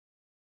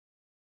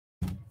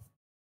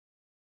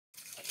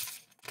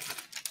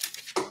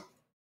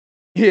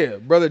 Yeah,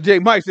 brother J.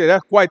 Mike said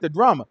that's quite the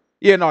drama.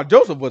 Yeah, no,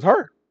 Joseph was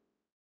hurt.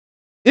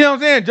 You know what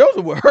I'm saying?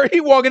 Joseph was hurt.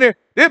 He walking there.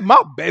 This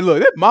my baby.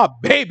 Look, this my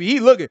baby. He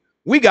looking.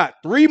 We got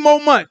 3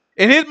 more months,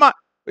 and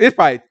it's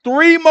probably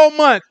 3 more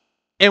months,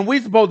 and we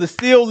supposed to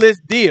seal this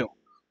deal.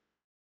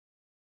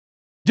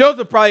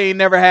 Joseph probably ain't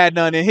never had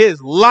none in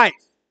his life,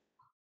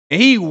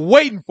 and he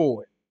waiting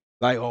for it.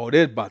 Like, oh,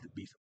 this about to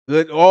be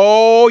good.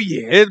 Oh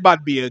yeah, it's about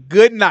to be a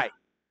good night,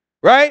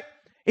 right?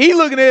 He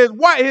looking at his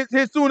wife,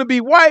 his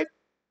soon-to-be wife.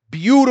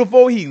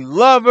 Beautiful. He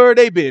love her.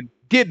 They've been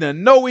getting to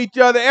know each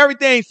other.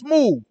 Everything's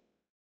smooth.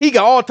 He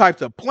got all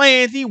types of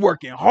plans. He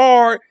working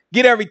hard.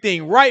 Get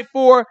everything right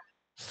for her.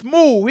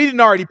 Smooth. He didn't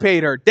already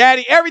paid her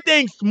daddy.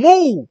 Everything's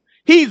smooth.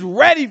 He's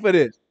ready for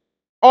this.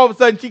 All of a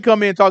sudden, she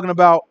come in talking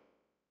about,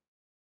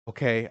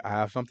 okay, I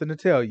have something to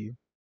tell you.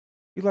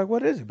 He's like,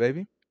 what is it,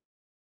 baby?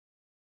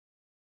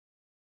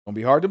 Gonna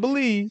be hard to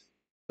believe.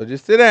 So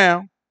just sit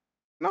down.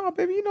 No,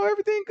 baby, you know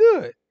everything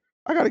good.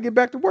 I got to get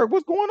back to work.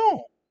 What's going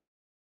on?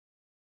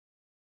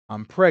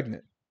 I'm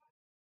pregnant.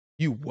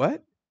 You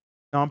what?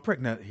 No, I'm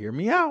pregnant. Hear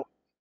me out.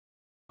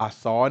 I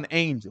saw an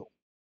angel.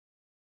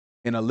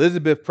 And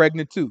Elizabeth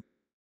pregnant too.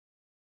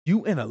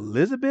 You and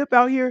Elizabeth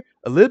out here?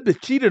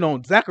 Elizabeth cheated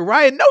on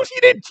Zachariah? No,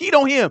 she didn't cheat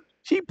on him.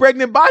 She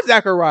pregnant by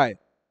Zachariah.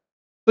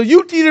 So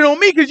you cheated on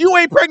me because you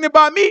ain't pregnant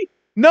by me?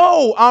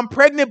 No, I'm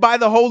pregnant by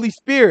the Holy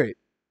Spirit.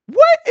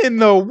 What in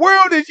the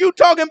world is you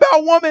talking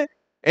about, woman?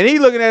 And he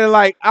looking at it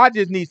like, I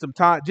just need some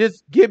time.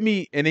 Just give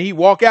me. And then he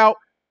walk out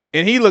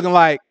and he looking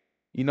like,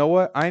 you know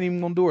what? I ain't even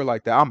going to do her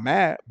like that. I'm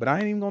mad, but I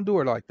ain't even going to do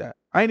her like that.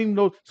 I ain't even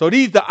know. So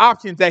these the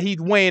options that he's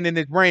weighing in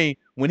his brain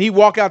when he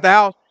walk out the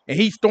house and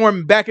he's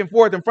storming back and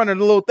forth in front of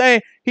the little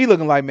thing. He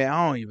looking like, man,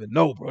 I don't even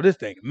know, bro. This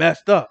thing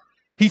messed up.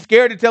 He's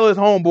scared to tell his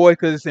homeboy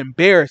because it's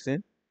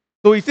embarrassing.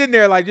 So he's sitting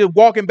there like just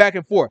walking back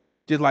and forth.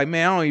 Just like,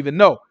 man, I don't even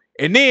know.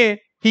 And then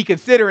he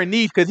considering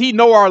these because he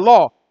know our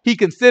law. He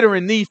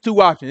considering these 2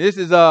 options. This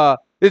is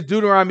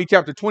Deuteronomy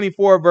chapter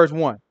 24, verse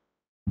 1.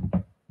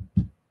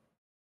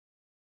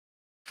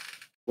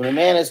 When a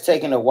man has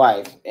taken a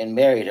wife and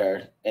married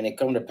her, and it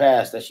come to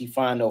pass that she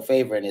find no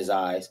favor in his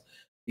eyes,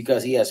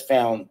 because he has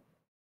found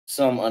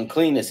some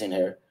uncleanness in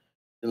her,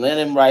 then let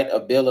him write a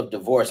bill of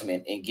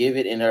divorcement and give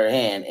it in her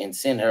hand and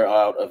send her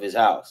out of his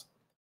house.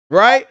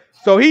 Right?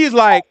 So he's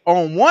like,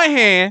 on one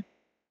hand,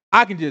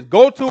 I can just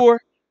go to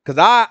her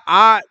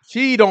because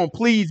she don't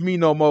please me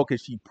no more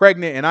because she's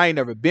pregnant and I ain't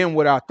never been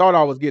with her. I thought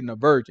I was getting a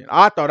virgin.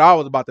 I thought I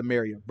was about to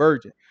marry a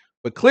virgin.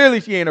 But clearly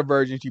she ain't a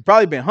virgin. She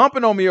probably been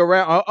humping on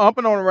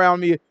around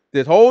me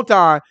this whole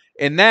time.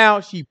 And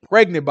now she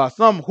pregnant by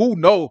some who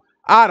know.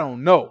 I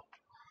don't know.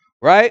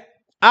 Right?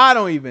 I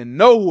don't even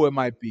know who it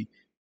might be.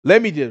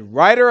 Let me just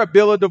write her a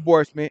bill of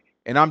divorcement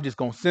and I'm just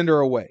going to send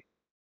her away.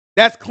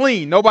 That's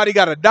clean. Nobody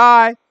got to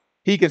die.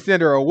 He can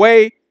send her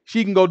away.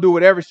 She can go do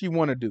whatever she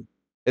want to do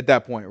at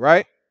that point,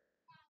 right?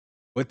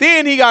 But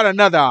then he got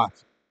another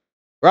option,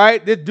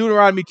 right? This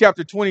Deuteronomy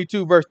chapter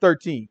 22, verse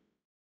 13.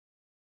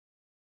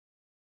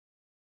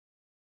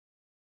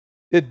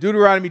 This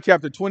Deuteronomy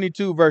chapter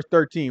 22, verse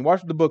 13. Watch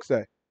what the book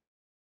say.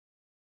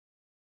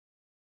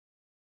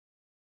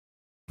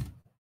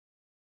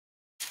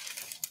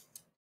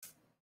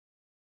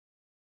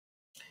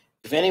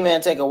 If any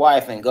man take a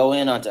wife and go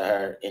in unto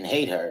her and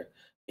hate her,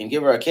 and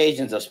give her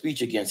occasions of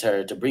speech against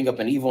her, to bring up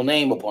an evil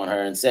name upon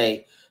her, and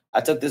say,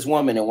 I took this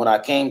woman, and when I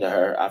came to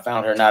her, I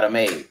found her not a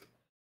maid.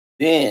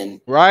 Then,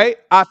 right?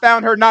 I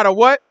found her not a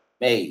what?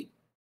 Maid.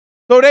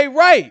 So they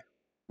right?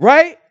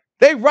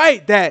 They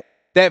write that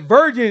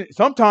virgin,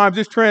 sometimes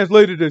it's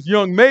translated as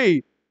young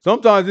maid.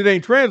 Sometimes it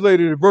ain't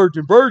translated as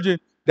virgin.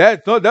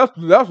 That's what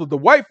the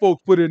white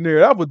folks put in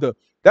there.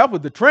 That's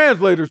what the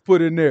translators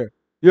put in there.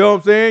 You know what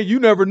I'm saying? You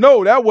never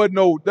know. That wasn't you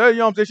know what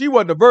I'm saying? She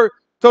wasn't a virgin.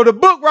 So the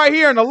book right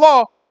here in the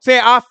law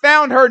saying, I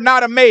found her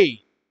not a maid.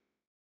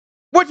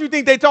 What you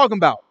think they talking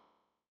about?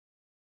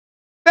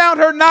 Found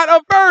her not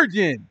a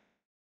virgin.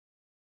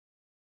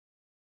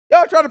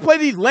 Y'all try to play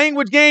these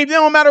language games. It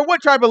don't matter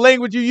what type of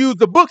language you use.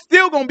 The book's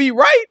still going to be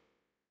right.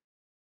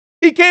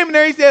 He came in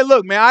there. He said,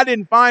 look, man, I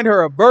didn't find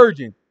her a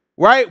virgin.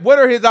 Right? What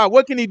are his odds?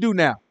 What can he do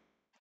now?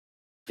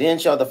 Then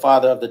shall the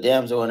father of the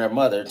damsel and her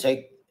mother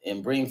take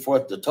and bring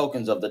forth the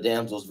tokens of the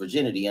damsel's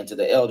virginity unto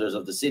the elders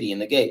of the city in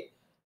the gate.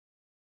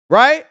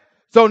 Right?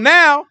 So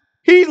now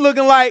he's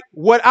looking like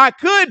what I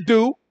could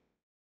do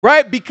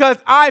right? Because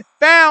I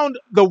found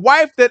the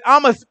wife that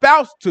I'm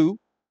espoused to,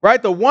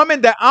 right? The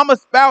woman that I'm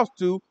espoused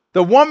to,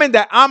 the woman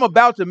that I'm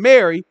about to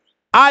marry,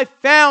 I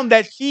found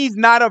that she's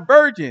not a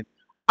virgin.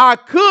 I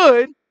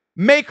could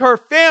make her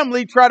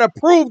family try to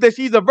prove that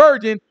she's a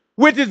virgin,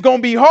 which is going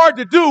to be hard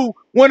to do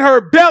when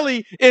her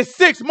belly is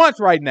 6 months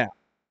right now.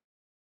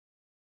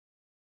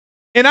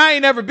 And I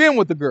ain't never been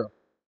with the girl,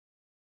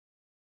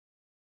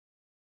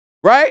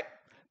 right?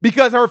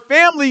 Because her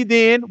family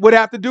then would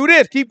have to do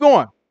this. Keep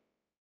going.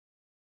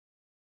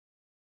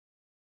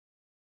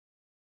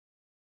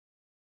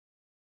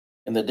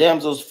 And the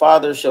damsel's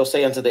father shall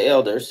say unto the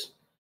elders,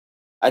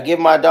 I give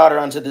my daughter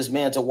unto this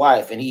man to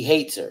wife, and he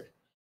hates her.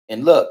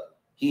 And look,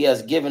 he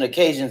has given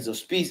occasions of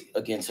speech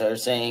against her,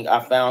 saying, I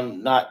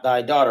found not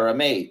thy daughter a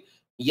maid.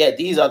 Yet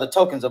these are the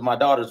tokens of my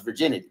daughter's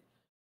virginity.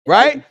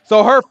 Right?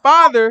 So her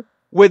father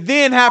would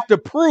then have to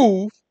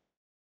prove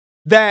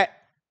that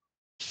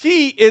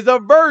she is a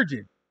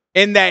virgin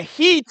and that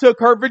he took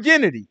her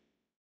virginity.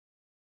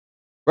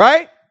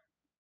 Right?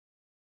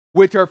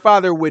 Which her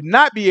father would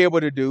not be able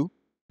to do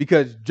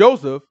because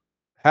Joseph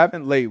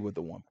haven't laid with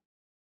the woman.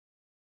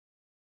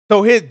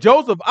 So his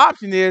Joseph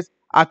option is,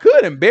 I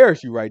could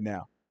embarrass you right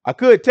now. I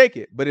could take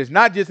it, but it's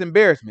not just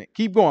embarrassment.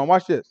 Keep going.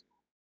 Watch this.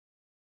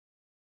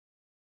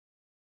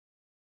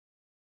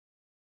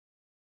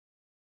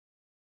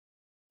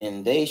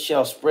 And they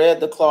shall spread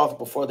the cloth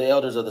before the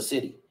elders of the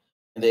city.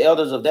 And the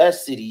elders of that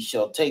city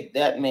shall take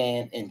that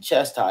man and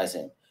chastise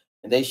him.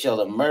 And they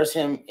shall immerse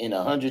him in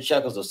 100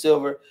 shekels of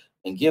silver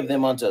and give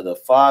them unto the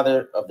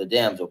father of the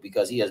damsel,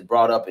 because he has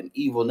brought up an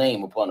evil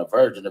name upon a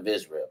virgin of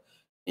Israel.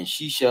 And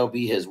she shall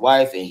be his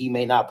wife, and he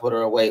may not put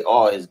her away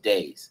all his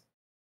days.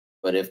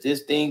 But if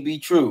this thing be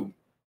true,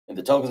 and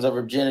the tokens of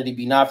her virginity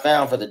be not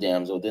found for the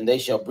damsel, then they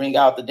shall bring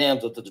out the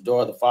damsel to the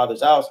door of the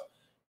father's house.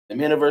 The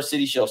men of her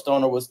city shall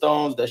stone her with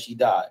stones, that she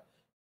die,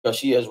 because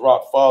she has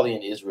wrought folly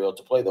in Israel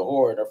to play the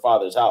whore in her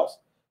father's house.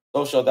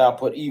 So shalt thou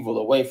put evil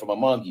away from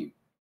among you.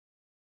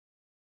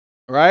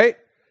 Right?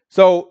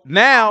 So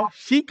now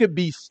she could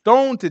be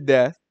stoned to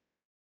death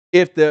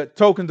if the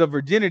tokens of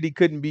virginity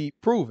couldn't be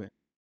proven.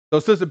 So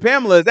Sister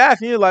Pamela is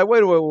asking, you're like,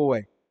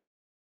 wait.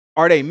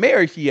 Are they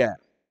married? She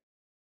asked.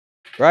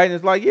 Right? And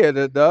it's like, yeah,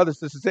 the other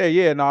sister said,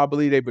 yeah, no, I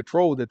believe they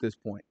betrothed at this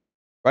point.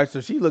 Right?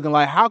 So she's looking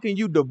like, how can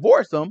you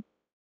divorce them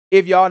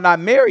if y'all not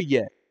married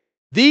yet?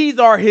 These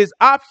are his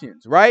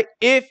options, right?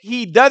 If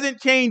he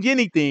doesn't change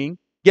anything,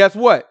 guess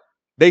what?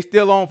 They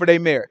still on for their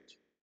marriage.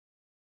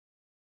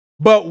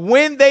 But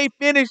when they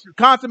finish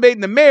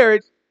consummating the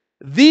marriage,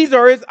 these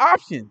are his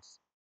options.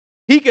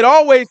 He could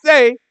always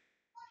say,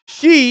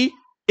 she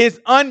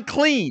is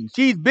unclean.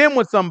 She's been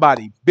with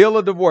somebody. Bill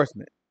of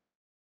divorcement.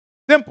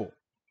 Simple.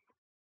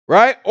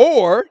 Right?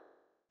 Or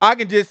I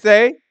can just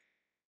say,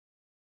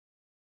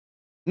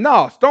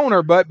 no, stone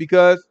her butt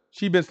because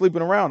she's been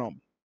sleeping around on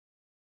me.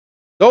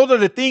 Those are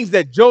the things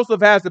that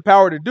Joseph has the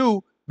power to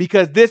do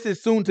because this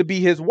is soon to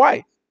be his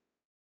wife.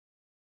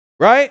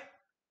 Right?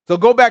 So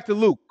go back to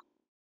Luke.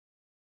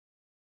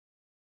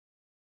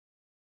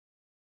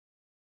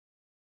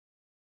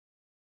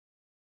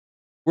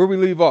 Where we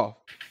leave off?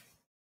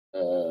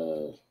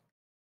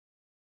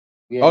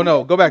 Yeah, Oh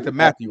no, go back to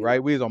Matthew,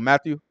 right? We was on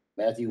Matthew.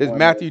 Matthew It's 1,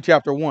 Matthew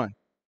chapter 1.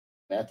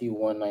 Matthew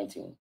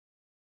 1:19.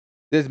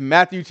 This is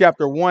Matthew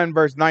chapter 1,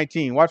 verse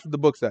 19. Watch what the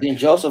book says. Then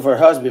Joseph, her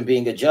husband,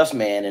 being a just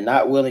man and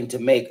not willing to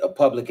make a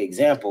public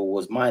example,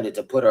 was minded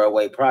to put her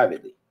away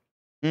privately.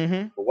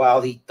 Mm-hmm. But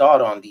while he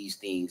thought on these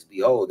things,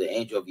 behold, the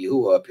angel of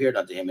Yahuwah appeared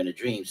unto him in a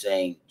dream,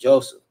 saying,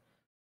 Joseph,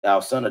 thou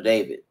son of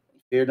David,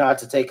 fear not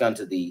to take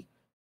unto thee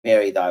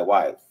Mary thy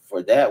wife,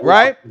 for that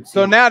right.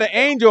 So now the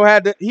angel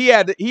had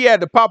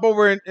to pop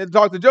over and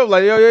talk to Joseph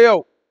like,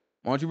 yo,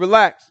 why don't you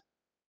relax?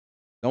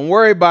 Don't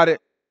worry about it.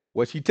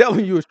 What she's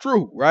telling you is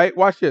true, right?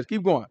 Watch this.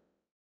 Keep going.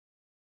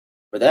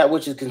 For that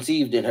which is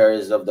conceived in her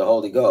is of the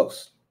Holy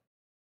Ghost.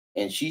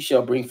 And she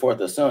shall bring forth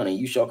a son, and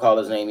you shall call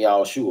his name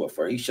Yahushua,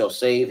 for he shall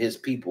save his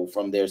people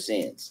from their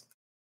sins.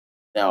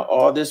 Now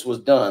all this was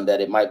done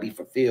that it might be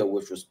fulfilled,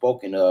 which was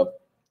spoken of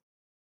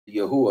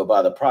Yahuwah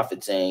by the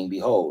prophet, saying,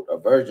 Behold, a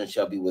virgin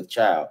shall be with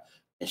child,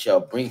 and shall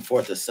bring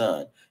forth a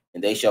son,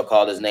 and they shall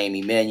call his name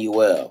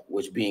Emmanuel,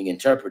 which being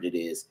interpreted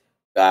is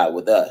God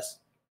with us.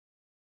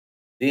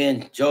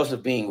 Then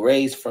Joseph, being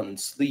raised from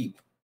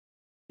sleep,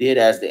 did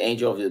as the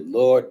angel of the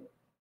Lord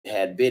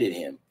had bidden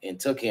him, and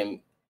took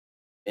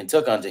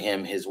unto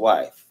him his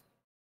wife,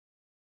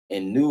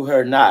 and knew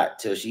her not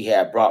till she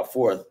had brought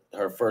forth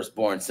her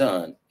firstborn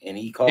son, and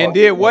he called and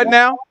did what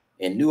now?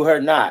 And knew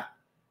her not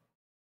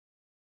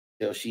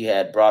till she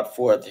had brought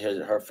forth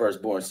her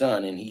firstborn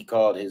son, and he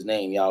called his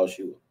name Yahushua.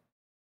 So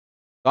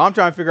I'm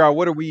trying to figure out,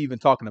 what are we even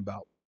talking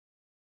about?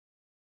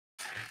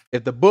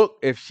 If the book,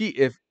 if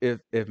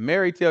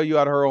Mary tell you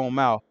out of her own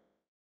mouth,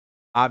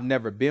 I've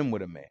never been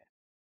with a man.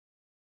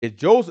 If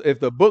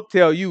the book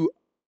tell you,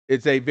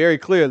 it say very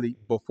clearly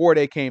before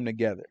they came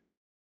together.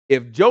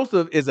 If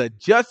Joseph is a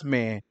just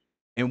man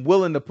and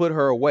willing to put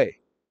her away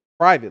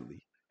privately,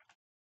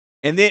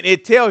 and then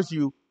it tells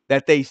you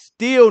that they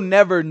still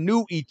never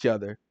knew each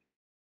other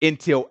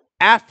until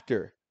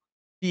after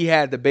she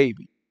had the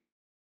baby.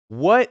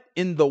 What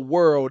in the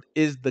world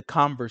is the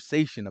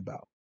conversation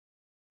about?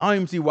 I don't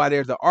even see why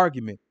there's an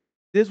argument.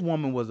 This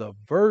woman was a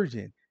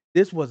virgin.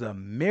 This was a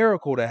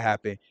miracle that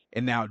happened.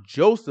 And now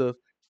Joseph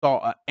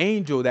saw an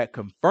angel that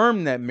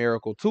confirmed that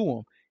miracle to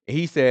him. And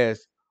he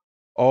says,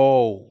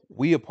 oh,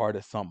 we a part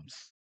of something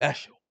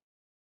special.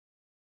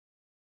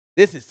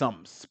 This is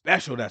something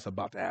special that's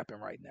about to happen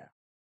right now.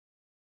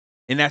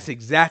 And that's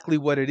exactly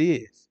what it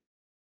is,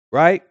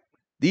 right?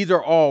 These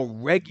are all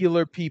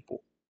regular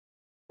people,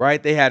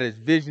 right? They had this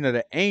vision of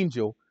the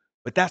angel,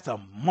 but that's a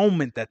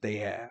moment that they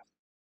have.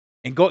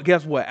 And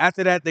guess what?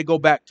 After that, they go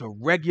back to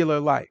regular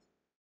life,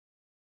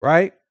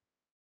 right?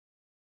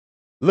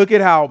 Look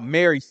at how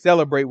Mary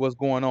celebrate what's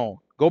going on.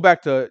 Go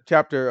back to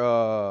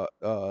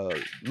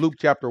Luke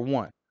chapter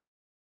 1.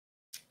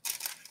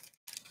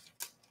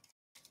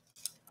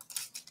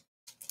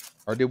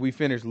 Or did we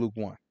finish Luke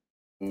 1?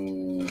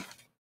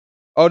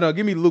 Oh no,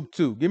 give me Luke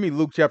 2. Give me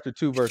Luke chapter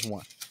 2, verse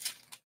 1.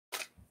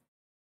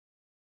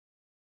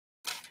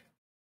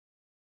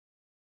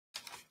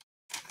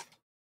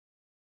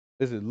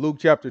 This is Luke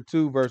chapter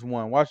 2, verse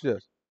 1. Watch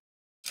this.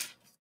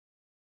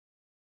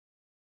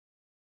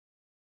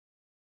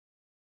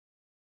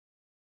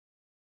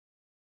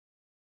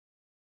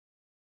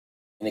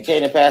 And it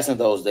came to pass in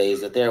those days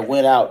that there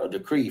went out a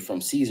decree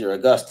from Caesar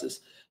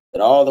Augustus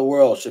that all the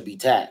world should be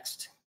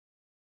taxed.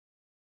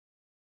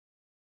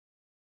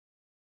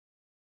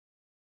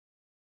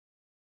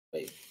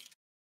 Wait.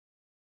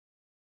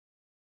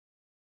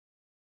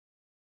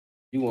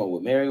 You want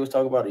what Mary was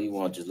talking about, or you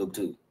want just Luke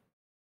 2?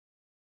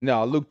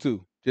 No, Luke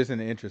 2, just in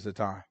the interest of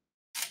time.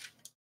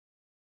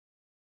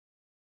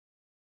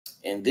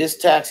 And this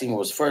taxing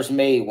was first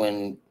made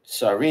when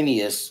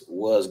Cyrenius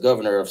was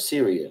governor of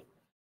Syria.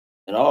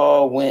 And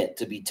all went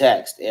to be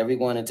taxed,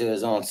 everyone into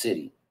his own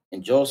city.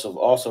 And Joseph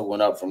also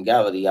went up from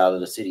Galilee out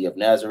of the city of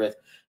Nazareth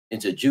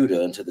into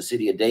Judah, into the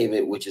city of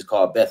David, which is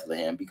called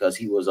Bethlehem, because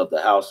he was of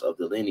the house of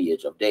the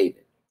lineage of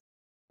David.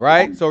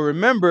 Right? So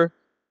remember,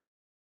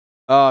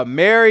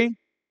 Mary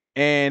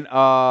and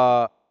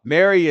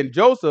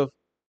Joseph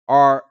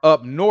are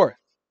up north,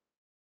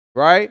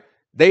 right?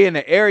 They in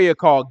the area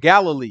called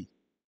Galilee,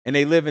 and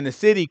they live in a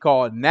city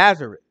called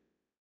Nazareth,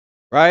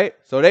 right?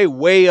 So they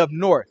way up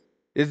north.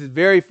 This is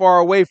very far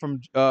away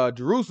from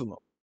Jerusalem,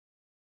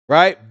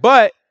 right?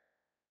 But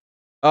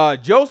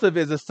Joseph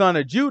is a son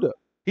of Judah.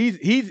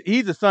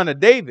 He's a son of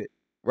David,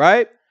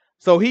 right?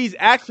 So he's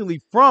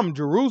actually from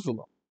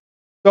Jerusalem.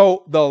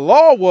 So the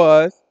law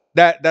was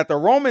that the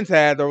Romans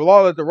had, the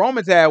law that the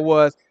Romans had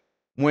was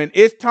when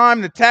it's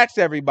time to tax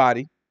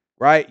everybody,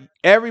 right?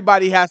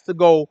 Everybody has to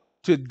go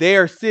to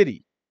their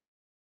city.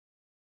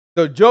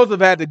 So Joseph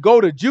had to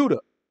go to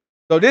Judah.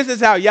 So this is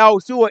how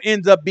Yahushua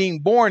ends up being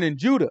born in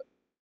Judah.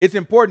 It's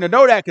important to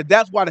know that because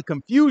that's why the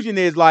confusion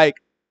is like,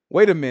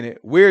 wait a minute,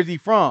 where is he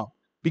from?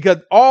 Because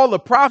all the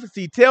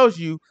prophecy tells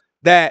you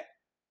that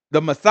the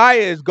Messiah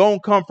is going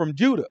to come from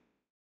Judah,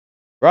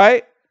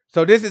 right?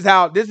 So this is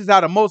how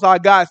the Most High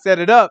God set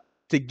it up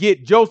to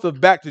get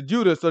Joseph back to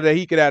Judah so that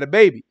he could have a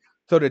baby.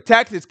 So the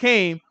taxes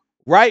came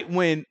right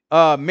when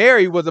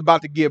Mary was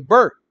about to give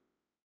birth,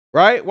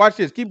 right? Watch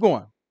this. Keep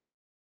going.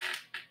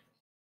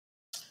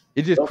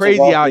 It's just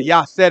crazy how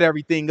y'all set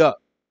everything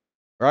up,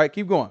 right?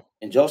 Keep going.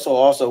 And Joseph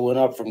also went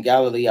up from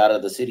Galilee out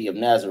of the city of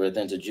Nazareth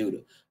into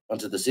Judah,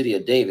 unto the city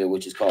of David,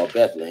 which is called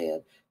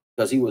Bethlehem,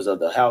 because he was of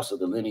the house of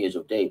the lineage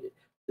of David,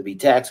 to be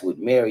taxed with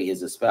Mary,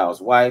 his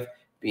espoused wife,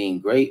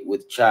 being great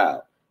with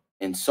child.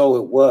 And so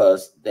it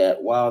was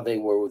that while they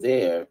were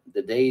there,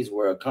 the days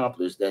were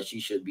accomplished that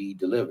she should be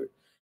delivered.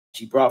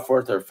 She brought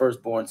forth her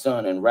firstborn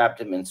son and wrapped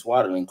him in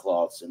swaddling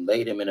cloths and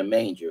laid him in a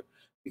manger,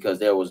 because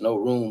there was no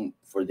room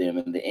for them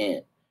in the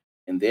inn.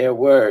 And there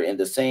were in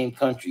the same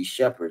country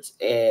shepherds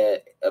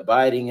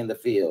abiding in the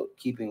field,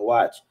 keeping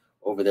watch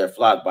over their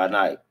flock by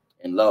night.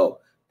 And lo,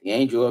 the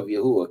angel of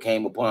Yahuwah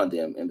came upon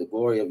them, and the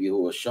glory of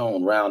Yahuwah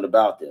shone round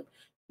about them.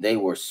 They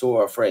were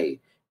sore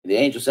afraid. And the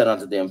angel said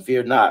unto them,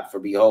 fear not, for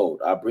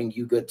behold, I bring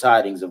you good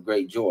tidings of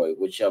great joy,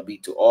 which shall be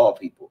to all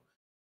people.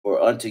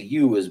 For unto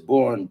you is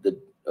born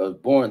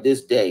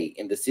this day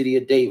in the city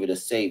of David a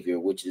Savior,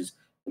 which is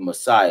the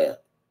Messiah,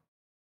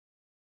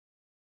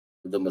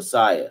 the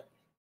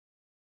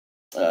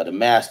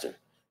Master.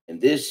 And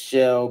this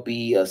shall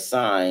be a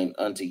sign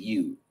unto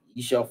you.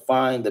 Ye shall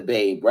find the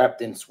babe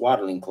wrapped in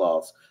swaddling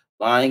cloths,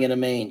 lying in a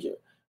manger.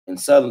 And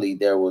suddenly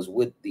there was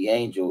with the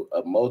angel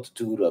a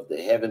multitude of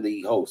the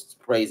heavenly hosts,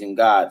 praising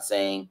God,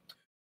 saying,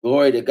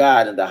 glory to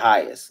God in the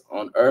highest,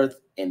 on earth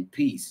and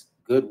peace,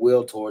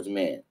 goodwill towards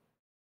men.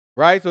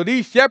 Right? So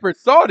these shepherds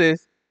saw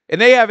this,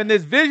 and they having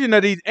this vision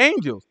of these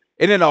angels.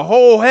 And then a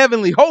whole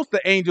heavenly host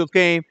of angels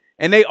came,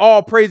 and they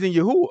all praising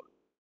Yahuwah.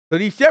 So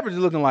these shepherds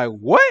are looking like,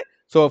 what?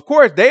 So of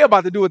course they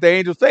about to do what the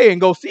angels say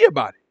and go see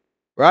about it,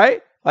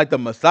 right? Like the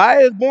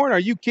Messiah is born. Are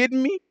you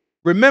kidding me?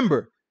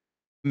 Remember,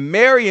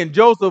 Mary and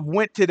Joseph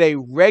went to their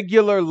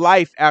regular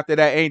life after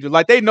that angel.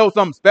 Like they know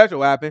something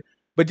special happened,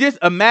 but just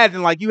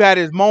imagine like you had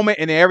this moment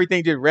and then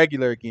everything just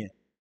regular again.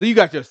 So you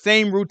got your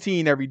same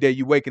routine every day.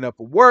 You waking up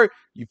for work,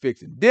 you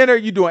fixing dinner,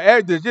 you doing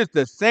everything, just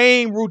the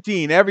same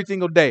routine every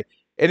single day.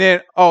 And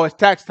then, oh, it's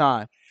tax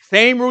time.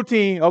 Same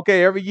routine.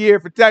 Okay, every year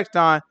for tax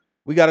time,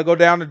 we got to go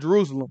down to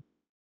Jerusalem.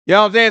 You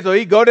know what I'm saying? So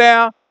he go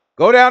down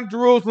to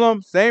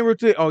Jerusalem, same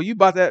routine. Oh, you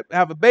about to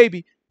have a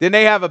baby. Then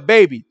they have a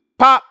baby.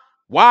 Pop,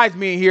 wise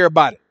men hear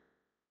about it.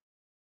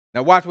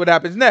 Now watch what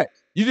happens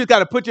next. You just got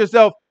to put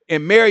yourself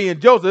in Mary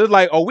and Joseph. It's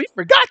like, oh, we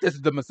forgot this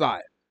is the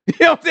Messiah. You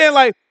know what I'm saying?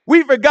 Like,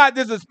 we forgot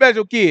this is a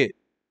special kid.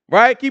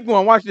 Right? Keep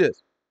going. Watch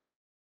this.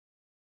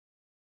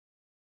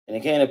 And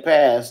it came to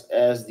pass,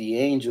 as the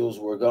angels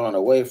were gone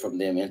away from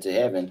them into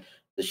heaven,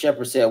 the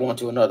shepherds said one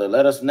to another,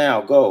 let us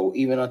now go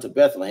even unto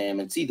Bethlehem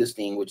and see this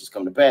thing which is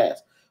come to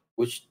pass,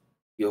 which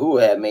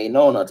Yahuwah had made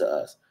known unto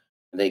us.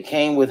 And they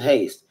came with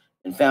haste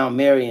and found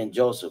Mary and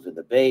Joseph and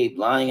the babe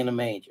lying in a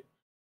manger.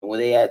 And when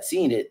they had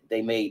seen it,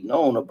 they made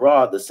known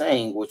abroad the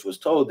saying which was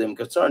told them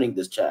concerning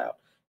this child.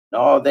 And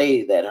all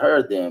they that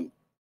heard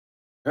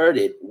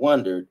it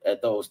wondered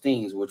at those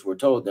things which were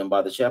told them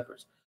by the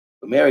shepherds.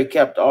 But Mary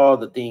kept all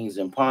the things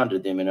and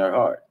pondered them in her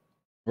heart.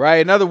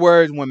 Right? In other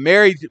words, when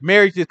Mary's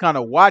just kind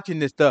of watching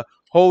this stuff,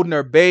 holding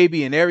her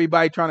baby and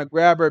everybody trying to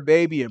grab her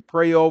baby and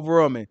pray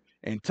over him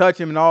and touch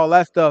him and all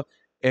that stuff.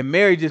 And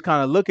Mary just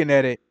kind of looking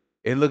at it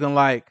and looking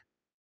like,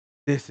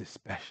 this is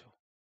special.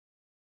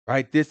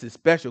 Right? This is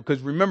special.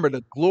 Because remember,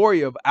 the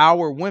glory of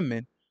our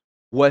women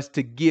was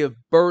to give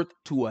birth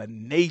to a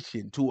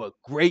nation, to a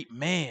great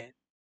man.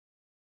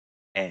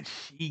 And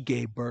she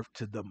gave birth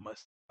to the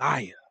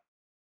Messiah.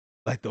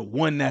 Like the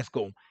one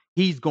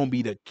he's going to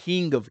be the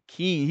King of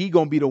Kings. He's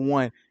going to be the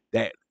one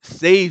that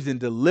saves and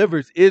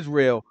delivers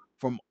Israel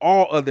from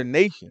all other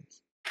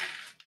nations.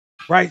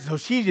 Right? So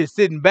she's just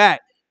sitting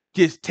back,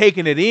 just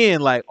taking it in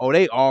like, oh,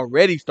 they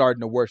already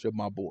starting to worship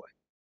my boy.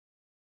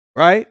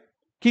 Right?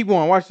 Keep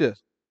going. Watch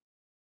this.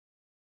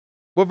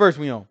 What verse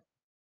we on?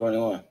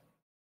 21.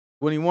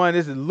 21.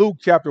 This is Luke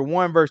chapter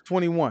 1, verse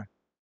 21.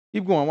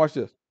 Keep going. Watch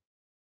this.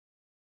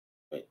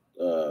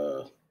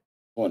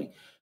 20.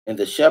 And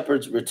the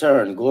shepherds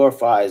returned,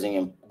 glorifying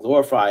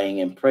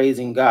and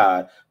praising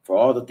God for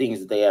all the things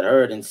that they had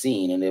heard and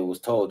seen, and it was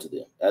told to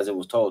them, as it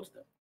was told to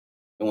them.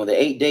 And when the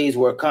 8 days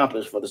were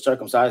accomplished for the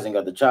circumcising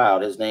of the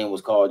child, his name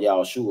was called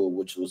Yahushua,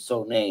 which was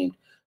so named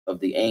of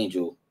the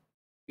angel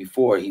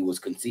before he was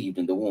conceived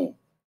in the womb.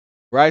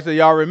 Right? So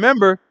y'all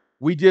remember,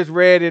 we just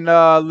read in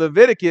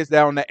Leviticus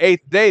that on the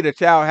 8th day, the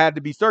child had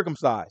to be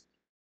circumcised.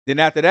 Then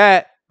after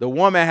that, the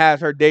woman has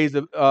her days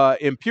of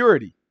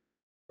impurity.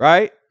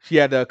 Right? She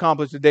had to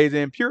accomplish the days of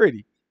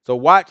impurity. So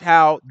watch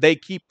how they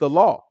keep the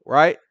law.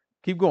 Right?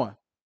 Keep going.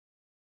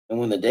 And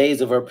when the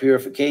days of her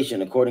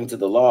purification, according to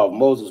the law of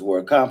Moses, were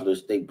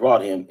accomplished, they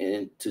brought him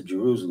into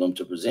Jerusalem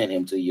to present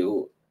him to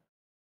Yahuwah.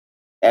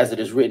 As it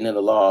is written in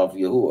the law of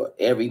Yahuwah,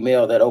 every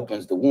male that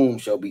opens the womb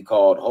shall be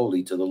called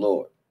holy to the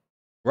Lord.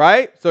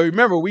 Right? So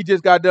remember, we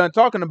just got done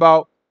talking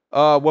about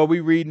what we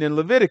reading in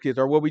Leviticus,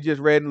 or what we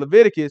just read in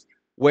Leviticus,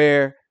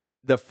 where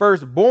the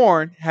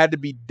firstborn had to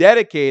be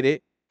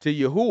dedicated to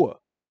Yahuwah.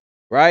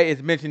 Right?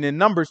 It's mentioned in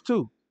Numbers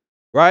too.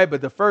 Right?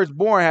 But the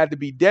firstborn had to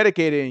be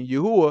dedicated in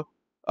Yahuwah,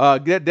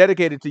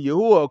 dedicated to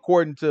Yahuwah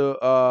according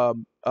to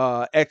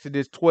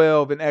Exodus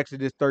 12 and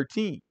Exodus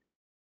 13.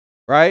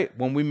 Right?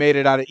 When we made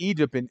it out of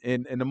Egypt,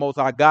 and the Most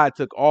High God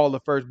took all the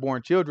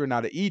firstborn children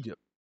out of Egypt,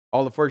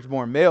 all the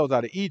firstborn males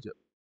out of Egypt.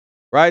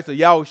 Right? So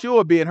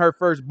Yahushua being her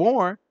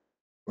firstborn,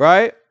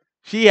 right?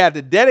 She had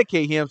to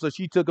dedicate him, so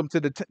she took him to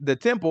the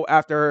temple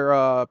after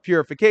her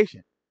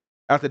purification,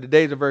 after the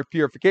days of her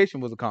purification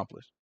was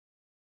accomplished.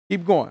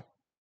 Keep going.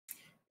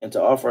 And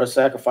to offer a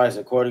sacrifice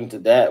according to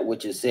that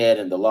which is said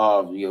in the law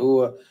of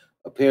Yahuwah,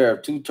 a pair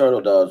of 2 turtle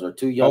doves or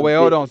 2 young Oh, wait,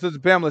 hold on. pigeons. Sister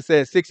Pamela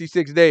said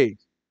 66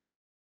 days.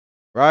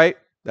 Right?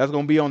 That's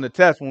gonna be on the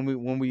test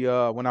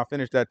when I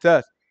finish that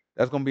test.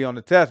 That's gonna be on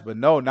the test. But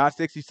no, not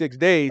 66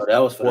 days. Oh, that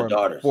was for the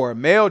daughters. For a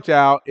male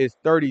child, it's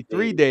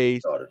 33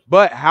 days. Daughters.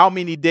 But how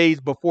many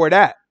days before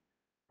that?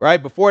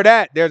 Right? Before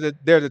that, there's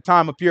a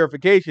time of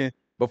purification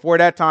before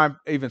that time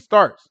even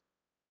starts.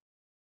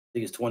 I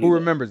think it's 20 Who days.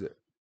 remembers it?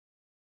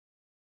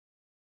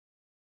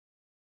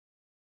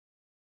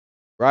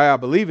 Right? I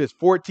believe it's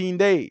 14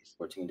 days.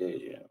 14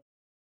 days, yeah.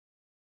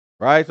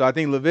 Right? So I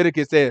think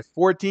Leviticus says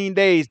 14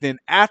 days. Then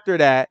after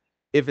that,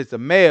 if it's a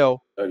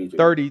male,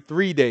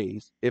 33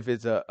 days. If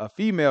it's a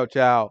female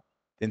child,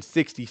 then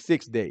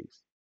 66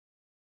 days.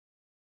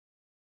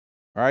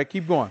 All right,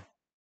 keep going.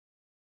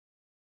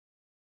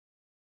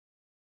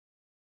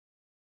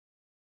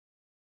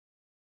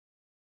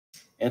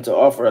 And to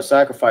offer a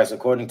sacrifice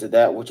according to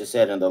that which is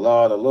said in the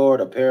law of the Lord,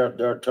 a pair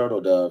of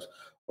turtle doves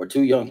or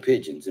 2 young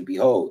pigeons. And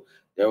behold,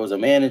 there was a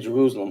man in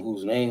Jerusalem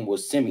whose name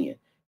was Simeon,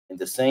 and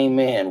the same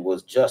man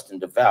was just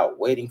and devout,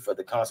 waiting for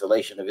the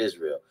consolation of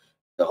Israel.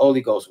 The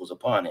Holy Ghost was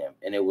upon him,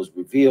 and it was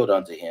revealed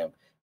unto him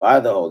by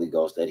the Holy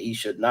Ghost that he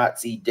should not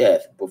see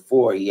death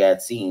before he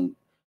had seen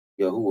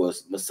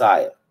Yahuwah's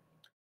Messiah.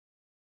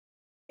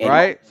 And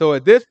right? So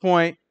at this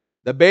point,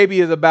 the baby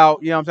is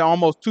about,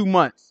 almost 2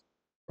 months.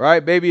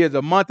 Right? Baby is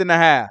a month and a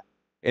half.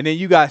 And then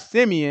you got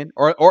Simeon,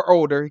 or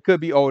older, he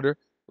could be older,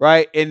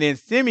 right? And then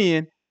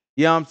Simeon,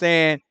 you know what I'm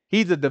saying,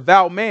 he's a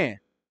devout man.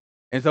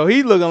 And so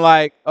he's looking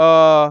like, you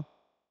know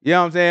what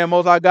I'm saying,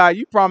 Most High God,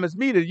 you promised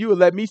me that you would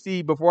let me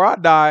see before I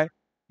die,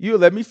 you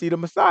would let me see the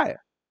Messiah.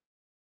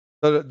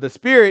 So the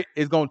Spirit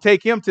is going to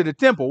take him to the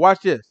temple.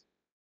 Watch this.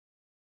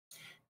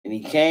 And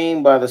he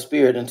came by the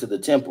Spirit into the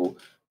temple,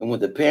 and when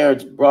the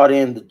parents brought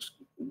in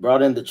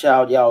the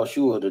child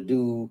Yahushua to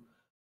do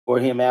for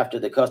him after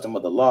the custom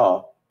of the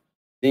law,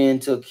 then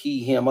took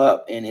he him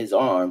up in his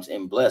arms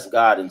and blessed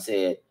God and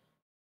said,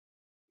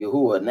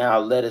 Yahuwah, now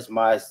let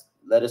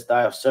us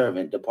thy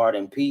servant depart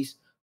in peace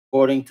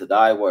according to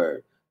thy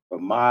word. For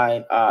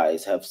mine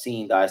eyes have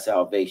seen thy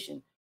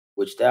salvation,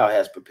 which thou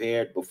hast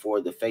prepared before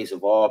the face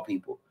of all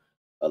people,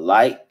 a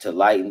light to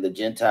lighten the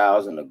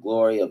Gentiles and the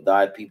glory of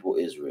thy people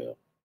Israel.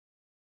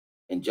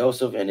 And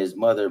Joseph and his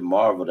mother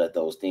marveled at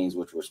those things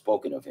which were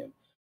spoken of him.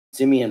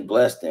 Simeon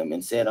blessed them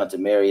and said unto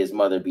Mary his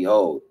mother,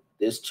 Behold,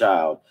 this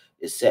child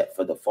is set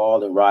for the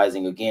fall and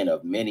rising again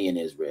of many in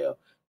Israel,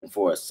 and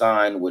for a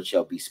sign which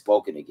shall be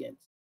spoken against.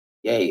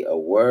 Yea,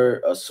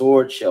 a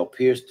sword shall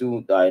pierce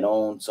through thine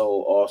own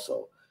soul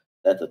also,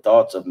 that the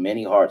thoughts of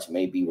many hearts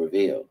may be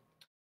revealed.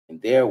 And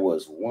there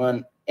was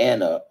one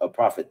Anna, a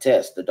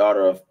prophetess, the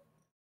daughter of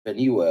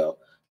Phanuel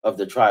of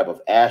the tribe of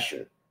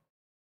Asher.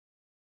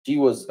 She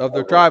was Of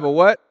the tribe of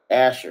what?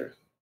 Asher.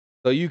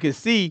 So you can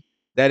see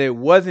that it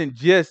wasn't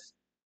just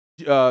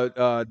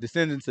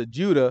descendants of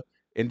Judah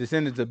and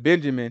descendants of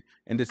Benjamin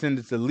and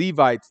descendants of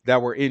Levites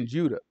that were in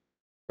Judah,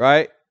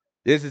 right?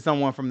 This is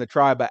someone from the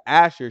tribe of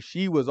Asher.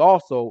 She was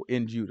also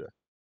in Judah,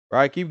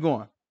 right? Keep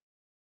going.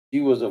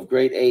 She was of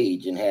great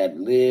age and had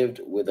lived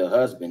with a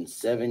husband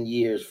 7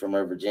 years from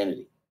her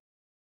virginity.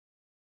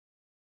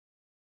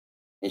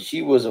 And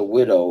she was a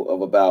widow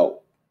of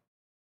about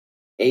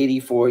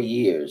 84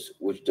 years,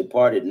 which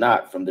departed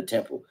not from the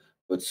temple,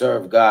 but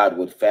served God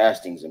with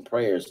fastings and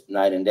prayers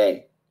night and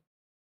day.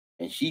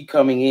 And she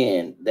coming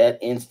in that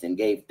instant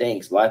gave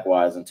thanks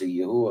likewise unto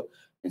Yahuwah,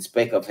 and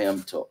spake of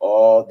him to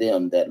all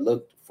them that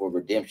looked for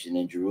redemption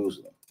in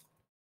Jerusalem.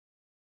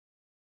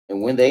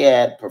 And when they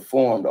had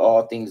performed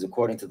all things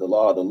according to the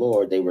law of the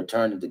Lord, they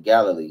returned into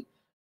Galilee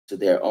to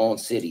their own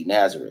city,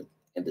 Nazareth.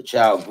 And the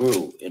child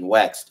grew and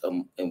waxed.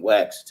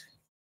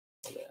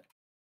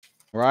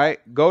 Right?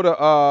 Go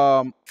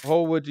to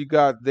what you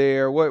got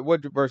there.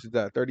 What verse is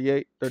that?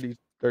 38, 30,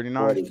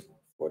 39?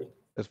 40.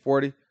 That's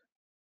 40.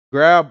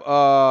 Grab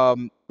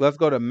let's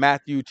go to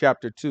Matthew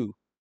chapter 2.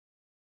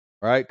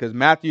 Right? Because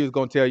Matthew is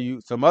going to tell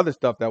you some other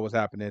stuff that was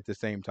happening at the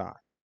same time.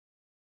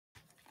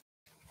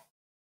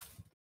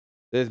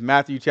 This is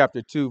Matthew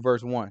chapter 2,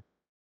 verse 1.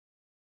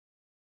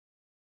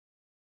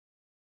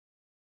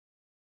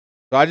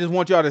 So I just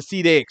want y'all to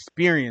see their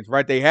experience,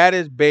 right? They had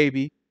his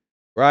baby,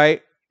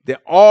 right?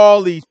 That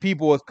all these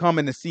people was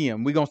coming to see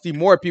him. We're gonna see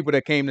more people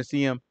that came to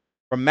see him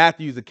from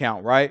Matthew's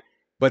account, right?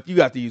 But you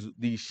got these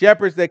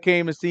shepherds that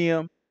came to see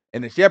him,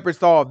 and the shepherds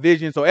saw a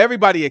vision. So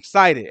everybody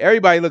excited,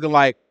 everybody looking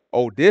like,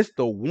 oh, this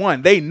the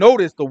one. They know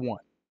this the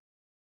one,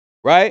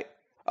 right?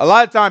 A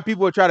lot of times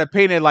people are trying to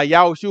paint it like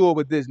Yahushua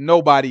was this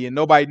nobody and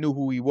nobody knew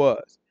who he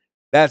was.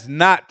 That's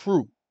not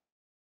true,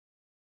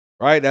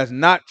 right? That's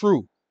not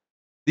true.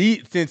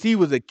 Since he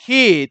was a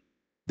kid,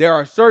 there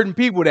are certain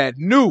people that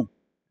knew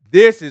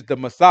this is the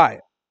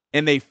Messiah,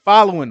 and they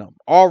following him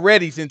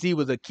already since he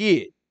was a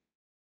kid,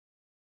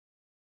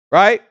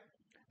 right?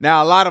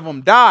 Now, a lot of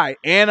them died.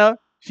 Anna,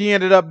 she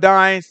ended up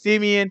dying.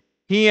 Simeon,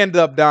 he ended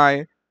up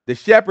dying. The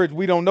shepherds,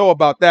 we don't know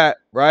about that,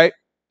 right?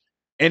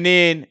 And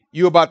then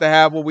you about to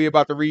have what we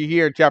about to read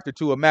here in chapter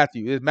 2 of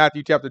Matthew. It's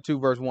Matthew chapter 2,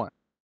 verse 1.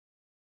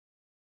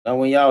 Now,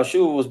 when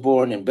Yahushua was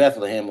born in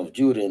Bethlehem of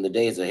Judah in the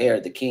days of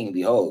Herod the king,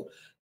 behold,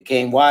 there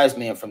came wise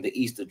men from the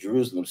east of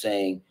Jerusalem,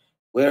 saying,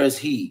 Where is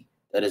he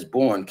that is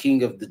born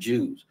King of the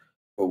Jews?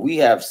 For we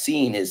have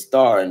seen his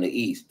star in the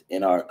east,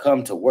 and are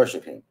come to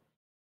worship him.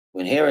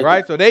 When Herod,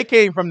 right? So they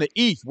came from the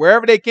east.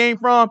 Wherever they came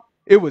from,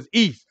 it was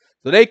east.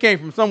 So they came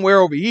from somewhere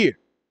over here.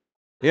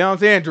 You know what I'm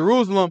saying?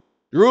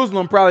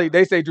 Jerusalem probably,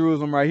 they say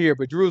Jerusalem right here,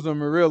 but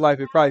Jerusalem in real life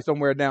is probably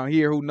somewhere down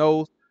here. Who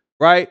knows?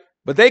 Right?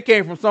 But they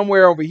came from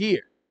somewhere over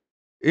here.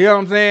 You know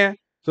what I'm saying?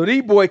 So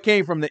these boys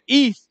came from the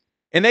east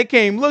and they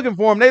came looking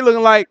for him. They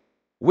looking like,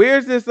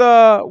 where's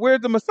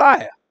the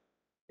Messiah?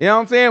 You know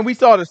what I'm saying? We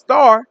saw the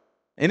star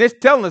and it's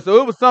telling us.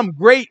 So it was some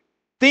great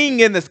thing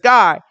in the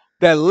sky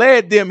that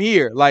led them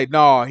here. Like,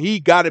 no, he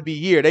got to be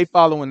here. They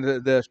following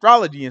the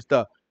astrology and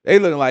stuff. They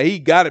looking like he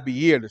got to be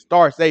here. The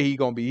star say he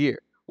going to be here.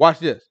 Watch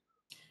this.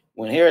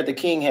 when Herod the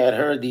king had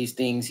heard these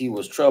things, he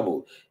was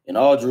troubled, and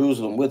all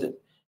Jerusalem with him.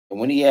 And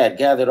when he had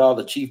gathered all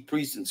the chief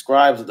priests and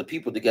scribes of the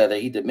people together,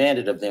 he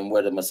demanded of them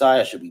where the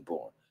Messiah should be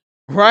born.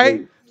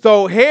 Right?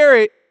 So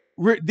Herod,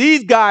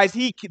 these guys,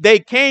 they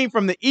came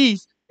from the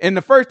east, and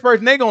the first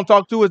person they gonna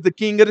talk to is the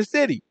king of the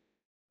city.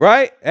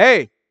 Right?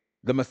 Hey,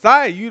 the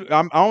Messiah,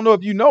 I don't know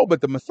if you know,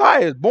 but the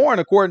Messiah is born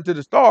according to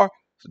the star.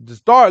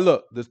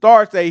 The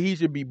star say he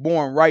should be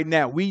born right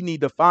now. We need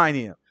to find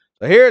him.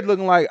 So Herod's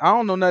looking like, I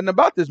don't know nothing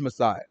about this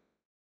Messiah.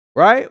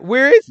 Right?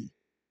 Where is he?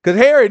 Because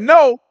Herod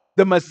know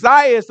the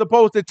Messiah is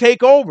supposed to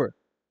take over.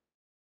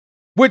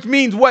 Which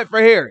means what for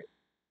Herod?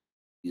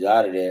 He's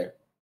out of there.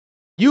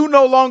 You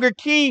no longer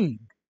king.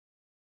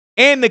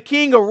 And the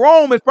king of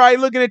Rome is probably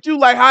looking at you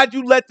like, how'd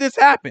you let this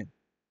happen?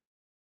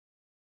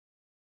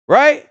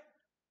 Right?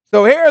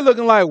 So Herod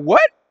looking like,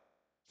 what?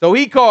 So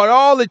he called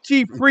all the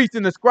chief priests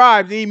and the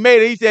scribes, and he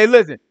made it. He said,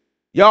 listen,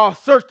 y'all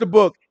search the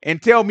book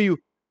and tell me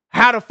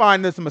how to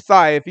find this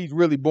Messiah if he's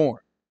really born.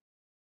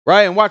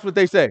 Right? And watch what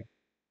they say.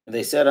 And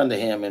they said unto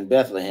him, in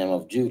Bethlehem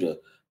of Judah,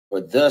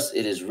 for thus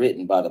it is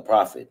written by the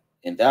prophet,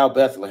 and thou,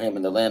 Bethlehem,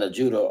 in the land of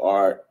Judah,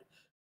 art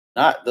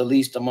not the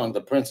least among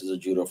the princes of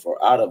Judah,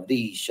 for out of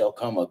thee shall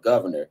come a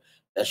governor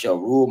that shall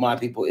rule my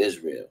people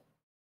Israel.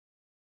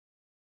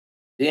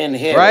 Then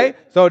Herod, right?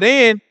 So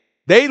then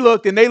they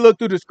looked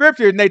through the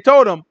scriptures and they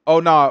told him, oh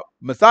no,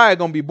 Messiah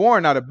gonna be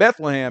born out of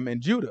Bethlehem in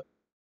Judah.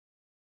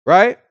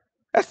 Right?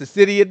 That's the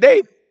city of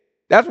David.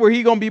 That's where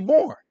he gonna be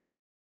born.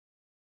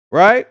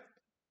 Right?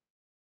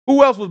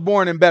 Who else was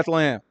born in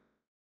Bethlehem?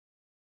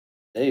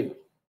 David.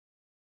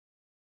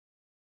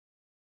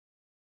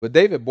 Was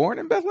David born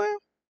in Bethlehem?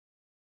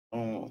 I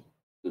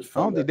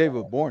don't think David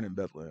was born in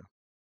Bethlehem.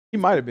 He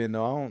might have been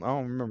though. I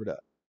don't remember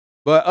that.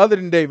 But other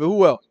than David,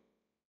 who else?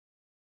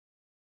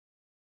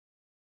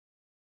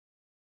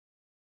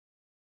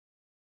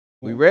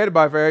 We read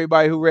about it for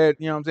everybody who read,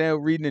 you know what I'm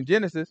saying, reading in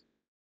Genesis.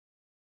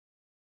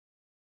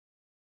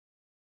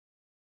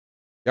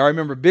 Y'all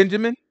remember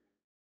Benjamin?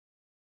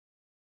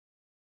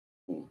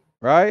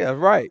 Right? That's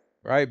right.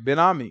 Right?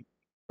 Ben-Ami.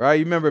 Right?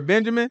 You remember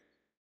Benjamin?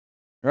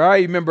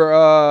 Right? You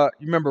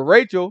remember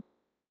Rachel?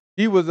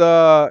 She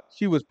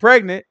was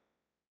pregnant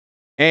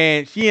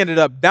and she ended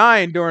up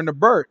dying during the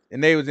birth,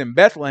 and they was in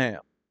Bethlehem.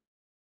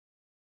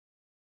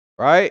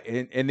 Right?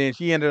 And then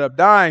she ended up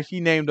dying. She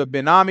named her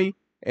Ben-Ami,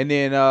 and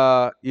then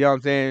you know what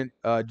I'm saying,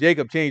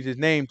 Jacob changed his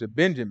name to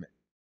Benjamin,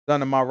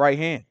 son of my right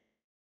hand.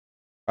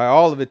 Right?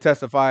 All of it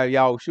testify of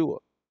Yahushua.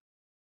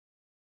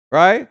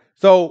 Right?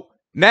 So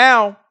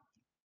now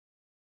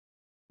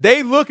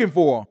they looking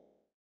for him.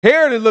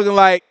 Herod is looking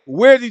like,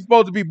 where's he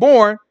supposed to be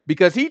born?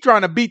 Because he's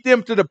trying to beat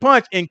them to the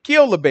punch and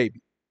kill the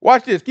baby.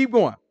 Watch this. Keep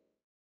going.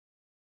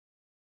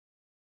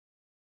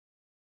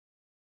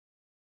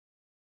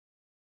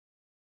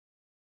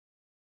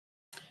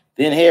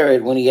 Then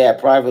Herod, when he had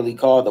privately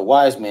called the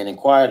wise men,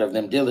 inquired of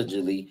them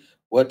diligently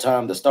what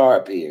time the star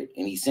appeared.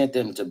 And he sent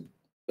them to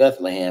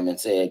Bethlehem and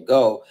said,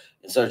 go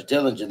and search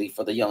diligently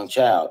for the young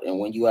child. And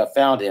when you have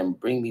found him,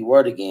 bring me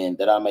word again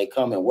that I may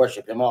come and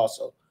worship him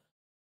also.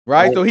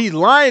 Right? So he's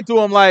lying to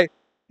him like,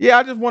 yeah,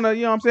 I just want to,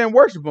 you know what I'm saying,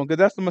 worship him because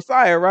that's the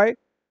Messiah, right?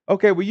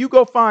 Okay, well, you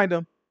go find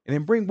him and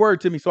then bring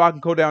word to me so I can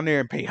go down there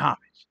and pay homage.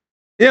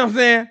 You know what I'm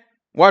saying?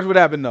 Watch what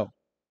happened, though.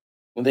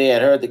 When they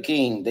had heard the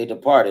king, they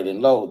departed,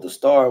 and lo, the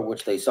star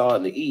which they saw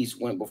in the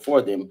east went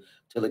before them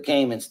till it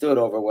came and stood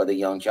over where the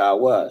young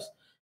child was.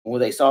 And when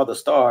they saw the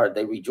star,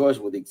 they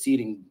rejoiced with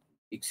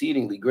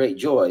exceedingly great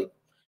joy.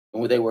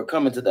 And when they were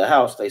coming to the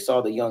house, they saw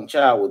the young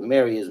child with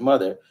Mary his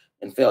mother,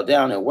 and fell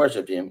down and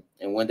worshipped him.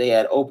 And when they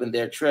had opened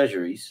their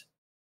treasuries,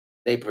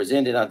 they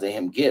presented unto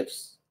him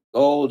gifts,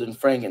 gold and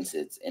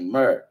frankincense and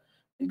myrrh.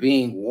 And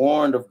being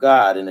warned of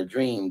God in a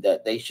dream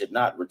that they should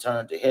not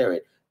return to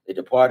Herod, they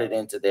departed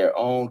into their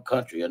own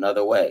country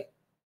another way.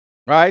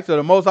 Right? So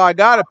the Most High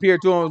God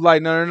appeared to him and was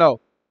like,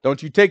 no.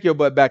 Don't you take your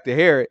butt back to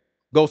Herod.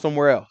 Go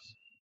somewhere else.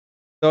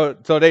 So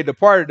they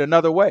departed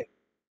another way.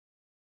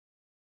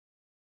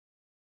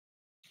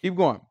 Keep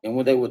going. And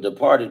when they were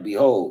departed,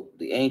 behold,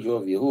 the angel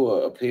of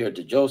Yahuwah appeared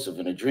to Joseph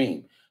in a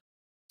dream,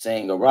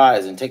 saying,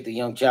 arise and take the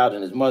young child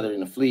and his mother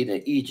and flee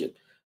to Egypt,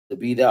 to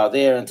be thou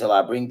there until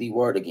I bring thee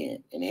word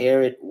again. And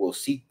Herod will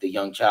seek the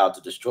young child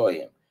to destroy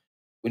him.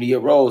 When he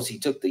arose, he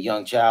took the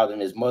young child and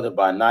his mother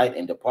by night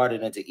and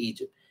departed into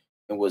Egypt,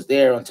 and was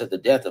there until the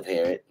death of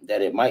Herod,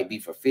 that it might be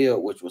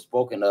fulfilled which was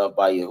spoken of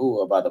by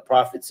Yahuwah by the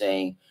prophet,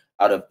 saying,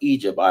 out of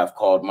Egypt I have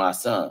called my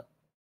son.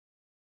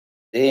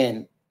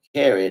 Then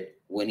Herod,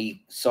 when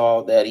he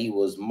saw that he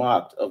was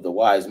mocked of the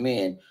wise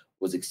men,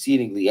 was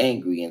exceedingly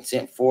angry, and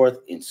sent forth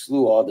and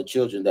slew all the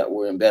children that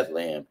were in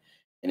Bethlehem.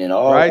 And in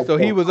all right, so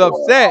he was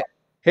upset.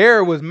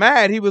 Herod was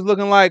mad. He was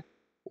looking like,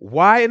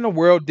 why in the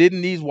world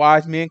didn't these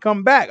wise men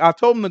come back? I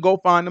told them to go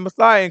find the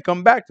Messiah and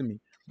come back to me,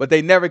 but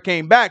they never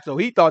came back. So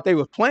he thought they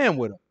was playing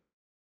with him.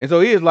 And so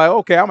he was like,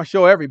 okay, I'm going to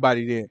show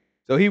everybody then.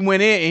 So he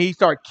went in and he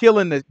started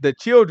killing the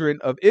children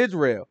of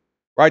Israel,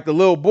 right? The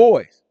little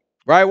boys,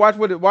 right? Watch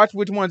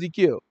which ones he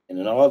killed. And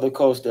in all the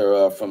coast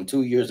thereof, from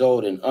 2 years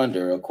old and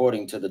under,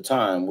 according to the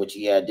time which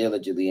he had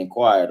diligently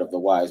inquired of the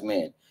wise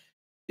men.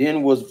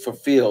 Then was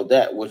fulfilled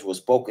that which was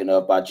spoken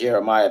of by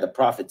Jeremiah the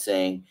prophet,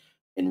 saying,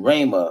 in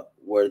Ramah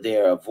were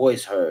there a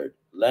voice heard,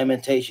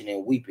 lamentation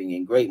and weeping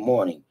and great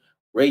mourning,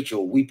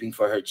 Rachel weeping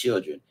for her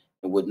children,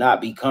 and would not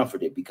be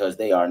comforted because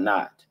they are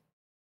not.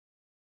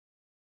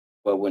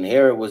 But when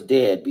Herod was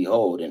dead,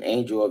 behold, an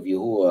angel of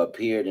Yahuwah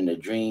appeared in a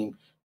dream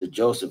to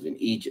Joseph in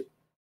Egypt,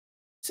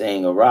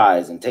 saying,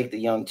 arise and take the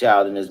young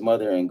child and his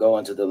mother and go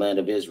into the land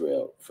of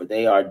Israel, for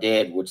they are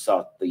dead which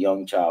sought the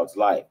young child's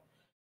life.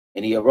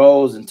 And he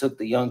arose and took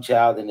the young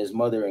child and his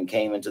mother and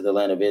came into the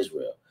land of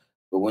Israel.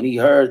 But when he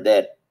heard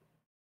that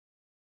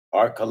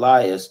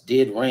Archelaus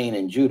did reign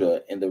in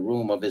Judah in the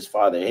room of his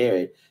father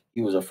Herod,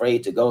 he was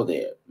afraid to go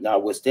there.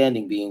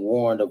 Notwithstanding being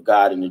warned of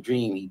God in a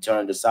dream, he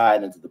turned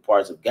aside into the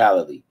parts of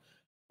Galilee.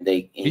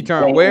 He He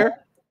turned came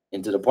where?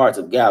 into the parts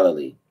of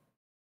Galilee.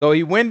 So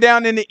he went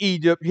down into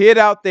Egypt, hid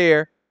out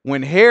there.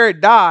 When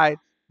Herod died,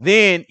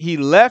 then he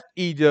left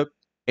Egypt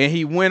and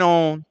he went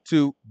on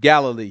to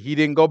Galilee. He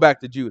didn't go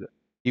back to Judah.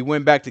 He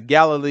went back to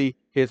Galilee,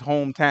 his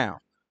hometown.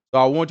 So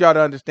I want y'all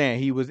to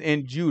understand, he was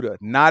in Judah,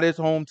 not his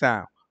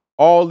hometown.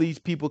 All these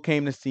people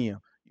came to see him.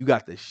 You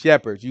got the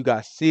shepherds, you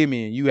got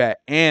Simeon, you had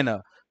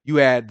Anna, you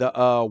had the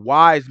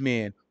wise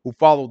men who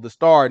followed the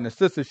star. And the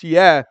sister she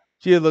asked,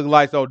 she looked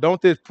like, so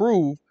don't this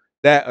prove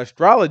that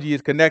astrology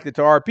is connected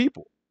to our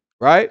people,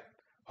 right?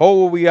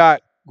 Hold what we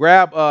got.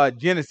 Grab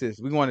Genesis.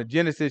 We want to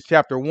Genesis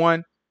chapter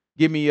 1.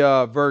 Give me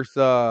verse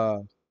I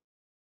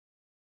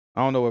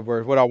don't know what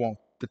verse. What I want.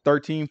 The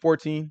 13,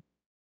 14.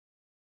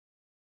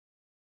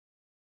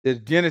 It's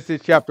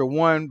Genesis chapter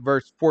 1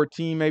 verse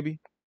 14 maybe.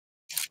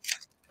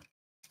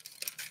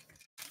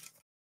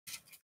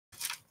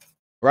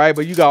 Right?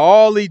 But you got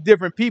all these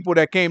different people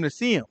that came to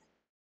see him,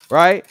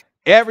 right?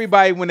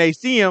 Everybody when they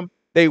see him,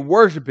 they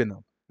worshiping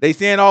him. They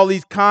saying all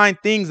these kind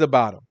things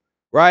about him,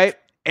 right?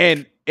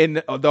 And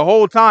the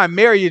whole time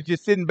Mary is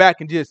just sitting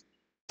back and just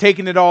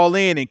taking it all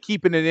in and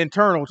keeping it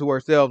internal to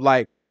herself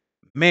like,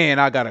 man,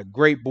 I got a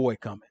great boy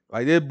coming.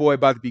 Like this boy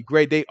about to be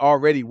great. They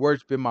already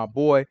worshiping my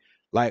boy.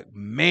 Like,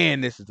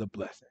 man, this is a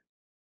blessing.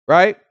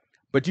 Right?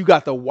 But you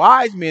got the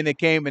wise men that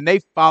came and they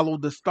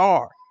followed the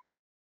star.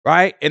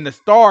 Right? And the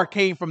star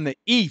came from the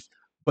east,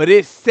 but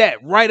it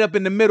set right up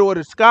in the middle of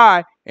the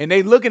sky. And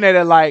they looking at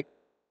it like,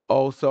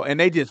 oh, so, and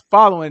they just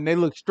following. And they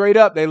look straight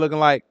up. They looking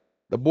like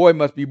the boy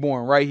must be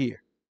born right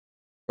here.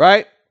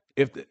 Right?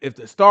 If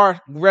the star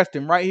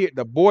resting right here,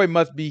 the boy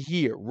must be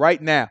here right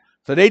now.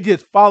 So they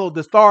just followed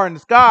the star in the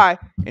sky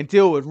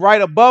until it was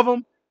right above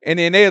them, and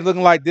then they was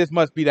looking like this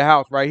must be the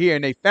house right here,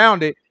 and they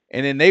found it,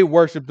 and then they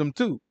worshipped them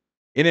too.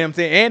 You know what I'm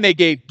saying? And they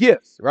gave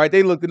gifts, right?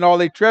 They looked at all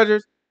their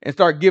treasures and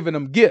start giving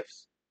them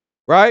gifts,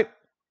 right?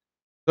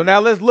 So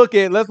now let's look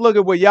at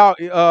what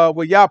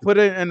y'all put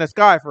in the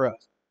sky for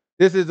us.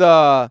 This is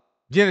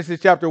Genesis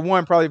chapter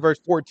 1, probably verse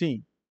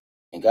 14.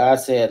 And God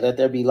said, let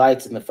there be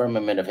lights in the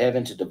firmament of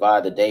heaven to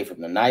divide the day from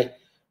the night,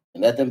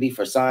 and let them be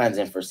for signs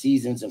and for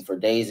seasons and for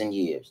days and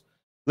years.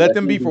 Let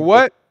them be for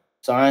what?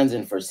 Signs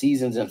and for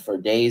seasons and for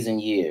days and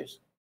years.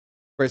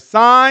 For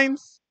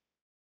signs,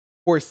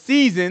 for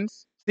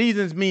seasons.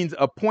 Seasons means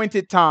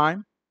appointed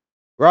time,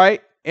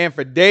 right? And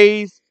for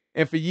days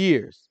and for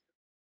years.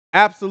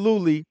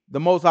 Absolutely,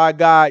 the Most High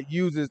God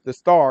uses the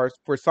stars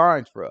for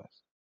signs for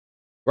us,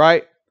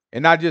 right?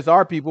 And not just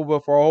our people,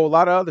 but for a whole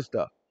lot of other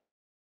stuff.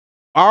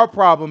 Our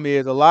problem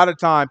is a lot of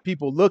time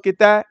people look at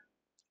that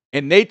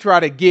and they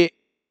try to get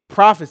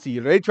prophecy,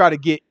 or they try to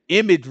get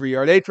imagery,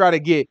 or they try to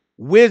get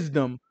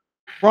wisdom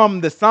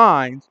from the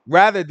signs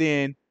rather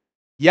than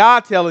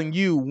Yah telling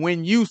you,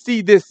 when you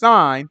see this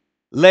sign,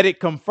 let it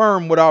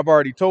confirm what I've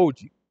already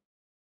told you.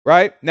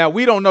 Right? Now,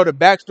 we don't know the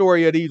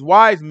backstory of these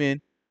wise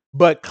men,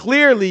 but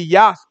clearly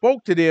Yah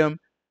spoke to them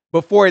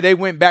before they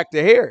went back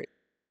to Herod.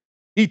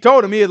 He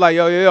told them, he was like,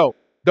 yo,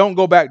 don't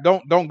go back,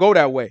 don't go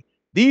that way.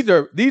 These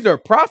are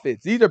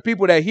prophets. These are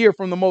people that hear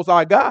from the Most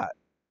High God.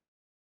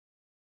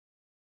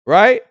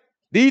 Right?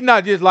 These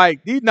not just like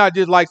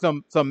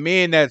some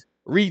men that's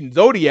reading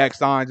zodiac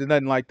signs and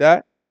nothing like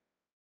that.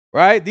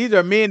 Right? These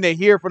are men that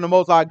hear from the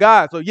Most High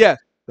God. So yes,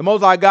 the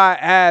Most High God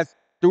has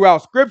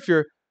throughout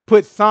Scripture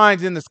put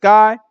signs in the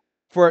sky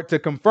to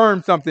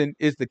confirm something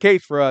is the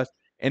case for us,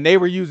 and they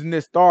were using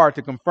this star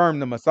to confirm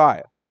the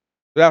Messiah.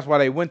 So that's why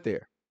they went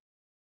there.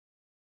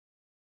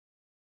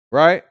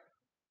 Right?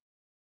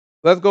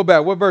 Let's go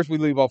back. What verse we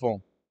leave off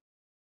on?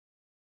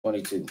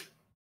 22.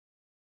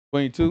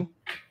 22.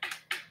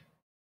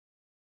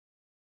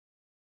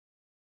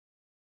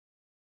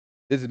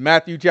 This is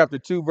Matthew chapter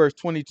 2, verse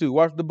 22.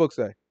 Watch what the book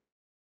say.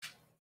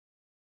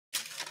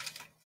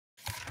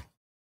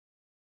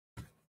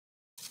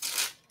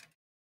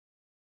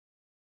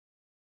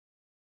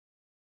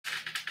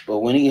 But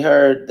when he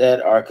heard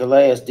that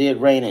Archelaus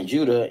did reign in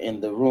Judah in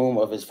the room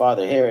of his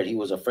father Herod, he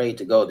was afraid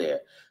to go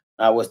there.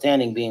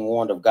 Notwithstanding being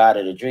warned of God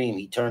in a dream,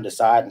 he turned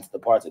aside into the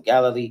parts of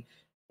Galilee,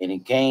 and he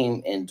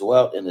came and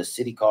dwelt in the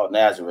city called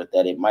Nazareth,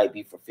 that it might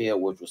be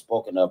fulfilled which was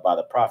spoken of by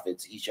the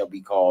prophets, he shall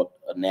be called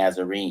a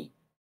Nazarene.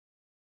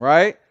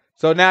 Right?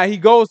 So now he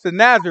goes to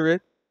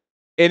Nazareth,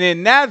 and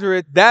in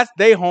Nazareth, that's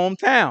their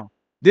hometown.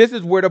 This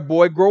is where the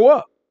boy grew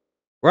up.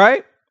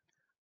 Right?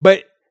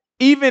 But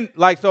even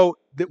like, so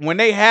when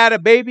they had a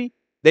baby,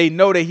 they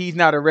know that he's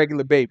not a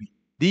regular baby.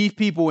 These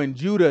people in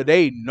Judah,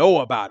 they know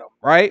about him,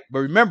 right? But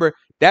remember,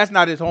 that's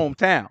not his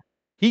hometown.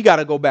 He got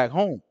to go back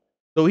home.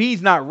 So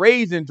he's not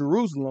raised in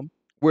Jerusalem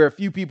where a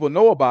few people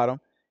know about him.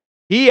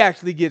 He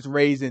actually gets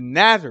raised in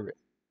Nazareth,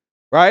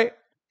 right?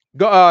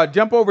 Go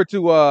jump over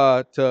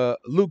to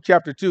Luke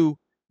chapter 2.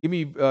 Give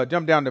me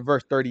jump down to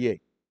verse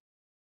 38.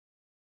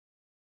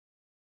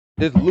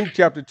 This is Luke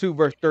chapter 2,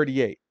 verse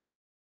 38.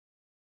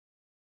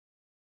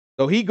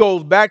 So he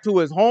goes back to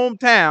his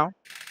hometown,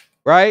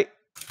 right?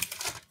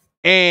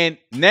 And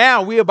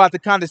now we're about to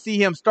kind of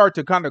see him start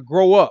to kind of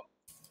grow up,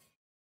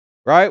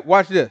 right?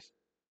 Watch this.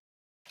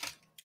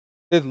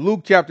 It's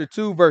Luke chapter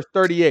 2, verse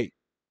 38.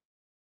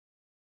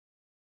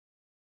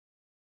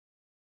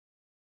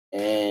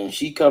 And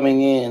she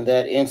coming in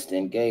that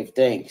instant gave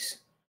thanks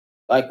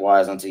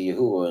likewise unto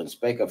Yahuwah, and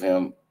spake of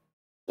him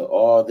to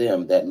all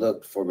them that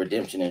looked for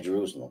redemption in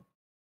Jerusalem.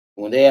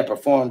 When they had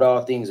performed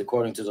all things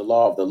according to the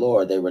law of the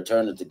Lord, they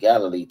returned into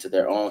Galilee to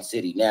their own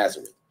city,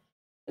 Nazareth.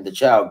 And the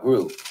child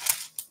grew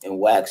and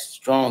waxed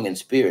strong in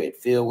spirit,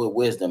 filled with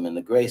wisdom, and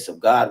the grace of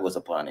God was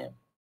upon him.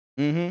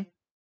 Mm-hmm.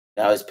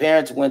 Now his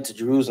parents went to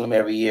Jerusalem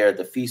every year at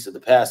the feast of the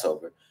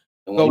Passover.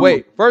 And So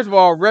wait, first of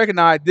all,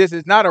 recognize this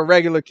is not a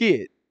regular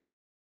kid.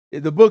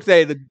 The book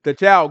says the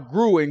child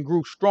grew and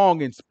grew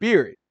strong in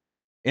spirit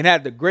and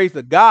had the grace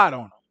of God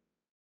on him.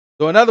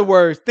 So in other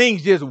words,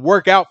 things just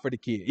work out for the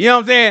kid. You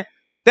know what I'm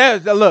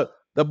saying? Look,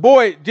 the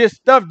boy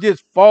stuff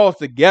just falls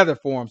together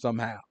for him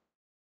somehow.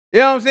 You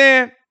know what I'm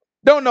saying?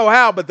 Don't know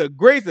how, but the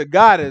grace of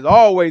God is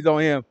always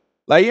on him.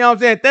 Like, you know what I'm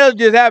saying? Things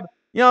just happen.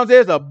 You know what I'm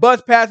saying? It's a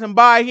bus passing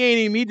by.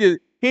 He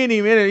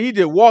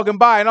just walking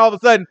by, and all of a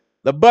sudden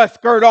the bus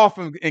skirt off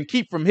and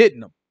keep from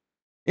hitting him.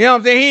 You know what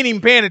I'm saying? He ain't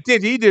even paying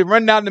attention. He just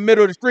running down the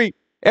middle of the street.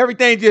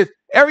 Everything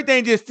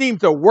just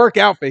seems to work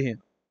out for him.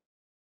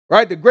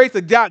 Right? The grace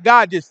of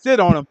God just sit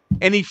on him,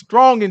 and he's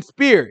strong in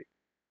spirit.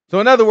 So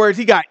in other words,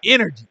 he got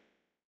energy.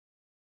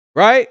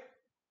 Right?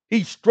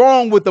 He's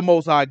strong with the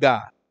Most High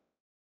God.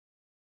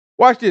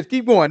 Watch this.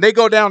 Keep going. They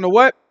go down to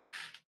what?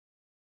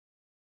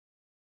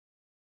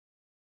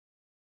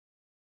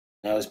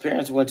 Now his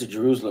parents went to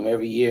Jerusalem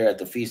every year at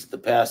the feast of the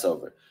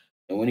Passover.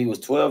 And when he was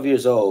 12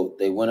 years old,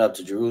 they went up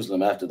to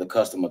Jerusalem after the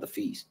custom of the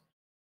feast.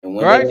 And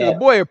when Right? So the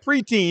boy a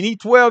preteen. He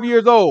 12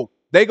 years old.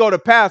 They go to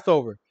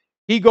Passover.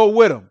 He go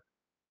with them.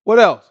 What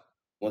else?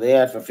 When they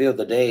had fulfilled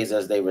the days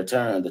as they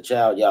returned, the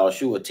child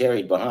Yahushua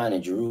tarried behind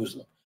in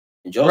Jerusalem.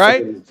 And Joseph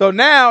right? So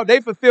now they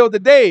fulfilled the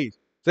days.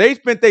 So they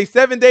spent their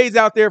 7 days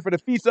out there for the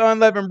Feast of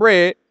Unleavened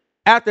Bread.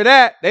 After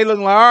that, they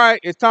looking like, all right,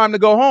 it's time to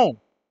go home,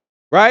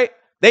 right?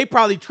 They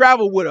probably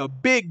traveled with a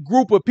big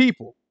group of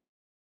people.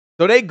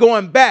 So they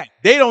going back.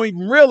 They don't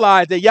even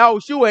realize that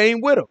Yahushua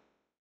ain't with them.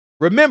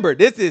 Remember,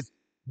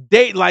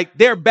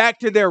 they're back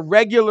to their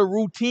regular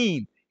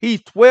routine.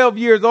 He's 12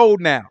 years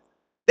old now.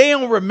 They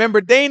don't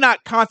remember. They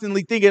not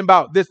constantly thinking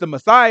about this the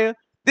Messiah.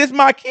 This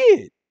my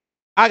kid.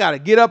 I got to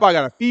get up. I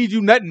got to feed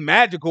you. Nothing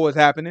magical is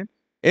happening.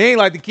 It ain't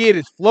like the kid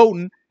is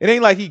floating. It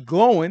ain't like he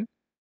glowing,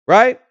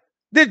 right?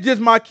 This is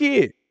just my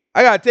kid.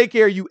 I got to take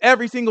care of you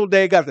every single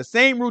day. Got the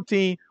same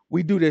routine.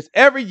 We do this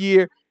every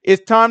year.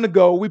 It's time to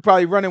go. We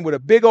probably running with a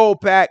big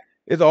old pack.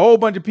 There's a whole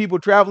bunch of people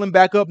traveling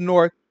back up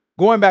north,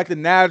 going back to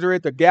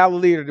Nazareth or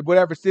Galilee or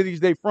whatever cities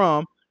they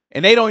from,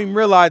 and they don't even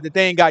realize that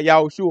they ain't got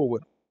Yahushua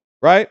with them,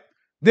 right?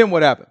 Then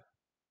what happened?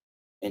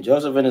 And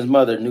Joseph and his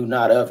mother knew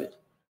not of it.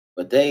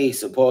 But they,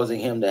 supposing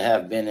him to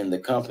have been in the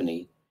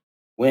company,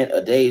 went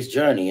a day's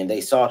journey, and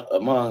they sought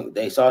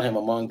him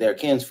among their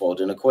kinsfolk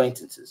and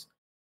acquaintances.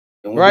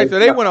 And right, so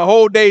they went a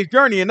whole day's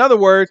journey. In other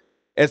words,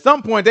 at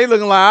some point they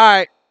looking like, all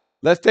right,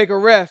 let's take a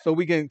rest so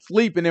we can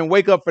sleep and then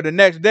wake up for the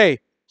next day.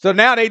 So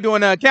now they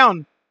doing the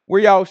accounting.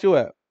 Where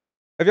Yahushua at?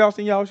 Have y'all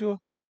seen Yahushua?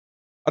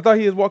 I thought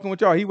he was walking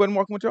with y'all. He wasn't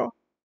walking with y'all.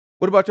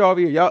 What about y'all over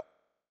here?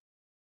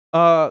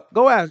 Y'all,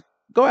 go ask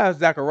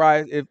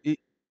Zacharias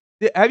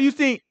have you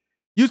seen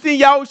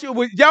Yahushua?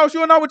 Was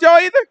Yahushua not with y'all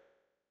either?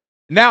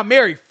 Now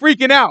Mary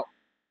freaking out.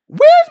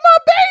 Where's my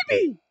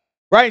baby?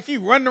 Right? She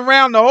running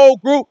around the whole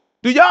group.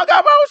 Do y'all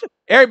got motion?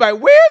 Everybody,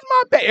 where's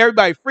my baby?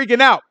 Everybody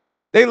freaking out.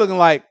 They looking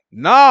like,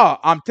 nah,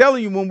 I'm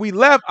telling you, when we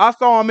left, I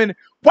saw him in.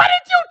 Why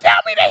didn't you tell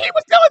me that he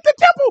was still at the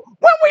temple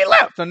when we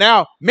left? So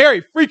now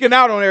Mary freaking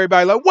out on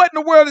everybody, like, what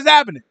in the world is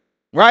happening?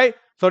 Right?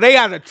 So they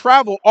had to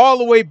travel all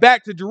the way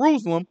back to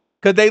Jerusalem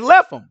because they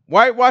left him.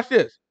 Right? Watch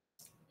this.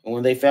 And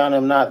when they found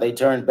him not, they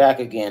turned back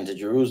again to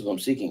Jerusalem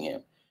seeking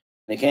him.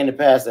 And it came to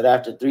pass that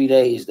after 3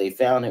 days, they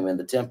found him in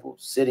the temple,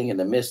 sitting in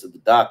the midst of the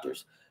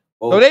doctors.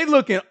 So they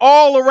looking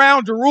all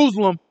around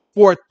Jerusalem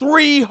for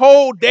 3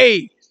 whole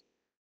days.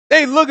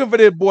 They looking for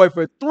this boy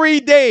for 3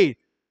 days.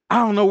 I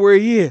don't know where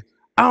he is.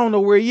 I don't know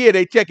where he is.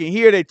 They checking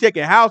here. They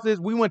checking houses.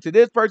 We went to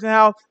this person's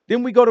house.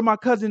 Then we go to my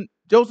cousin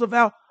Joseph's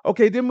house.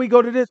 Okay, then we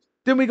go to this.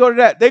 Then we go to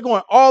that. They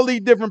going all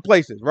these different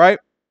places, right?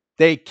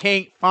 They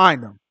can't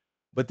find them.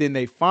 But then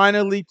they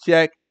finally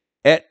check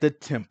at the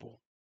temple.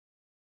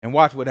 And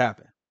watch what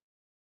happened.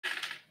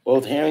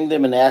 Both hearing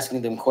them and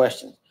asking them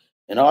questions.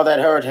 And all that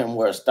heard him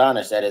were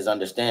astonished at his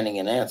understanding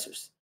and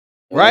answers.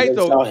 And right?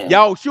 So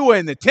Yahushua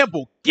in the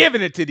temple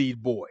giving it to these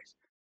boys.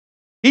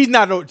 He's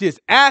not just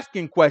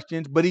asking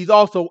questions, but he's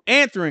also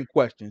answering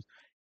questions.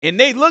 And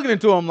they looking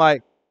into him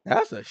like,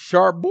 that's a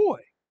sharp boy.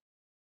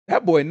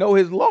 That boy know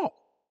his law.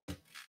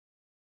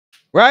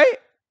 Right?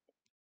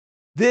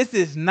 This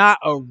is not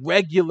a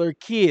regular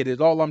kid,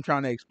 is all I'm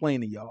trying to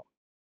explain to y'all.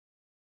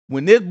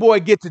 When this boy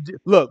gets to,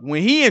 look,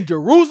 when he in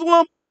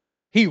Jerusalem,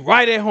 he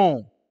right at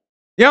home.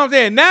 You know what I'm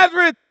saying?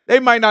 Nazareth, they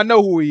might not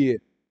know who he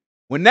is.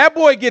 When that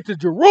boy gets to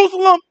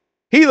Jerusalem,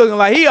 He looking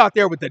like he out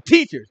there with the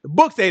teachers. The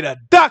book say the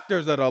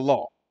doctors of the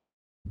law.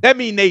 That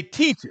mean they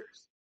teachers.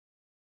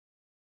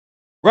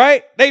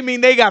 Right? They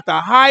mean they got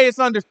the highest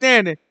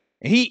understanding.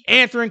 And he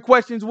answering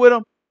questions with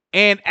them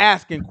and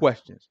asking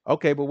questions.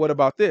 Okay, but what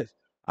about this?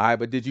 All right,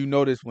 but did you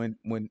notice when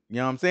you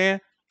know what I'm saying?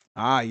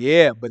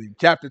 Yeah, but in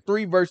chapter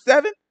 3, verse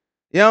 7,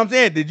 you know what I'm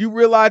saying? Did you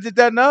realize it,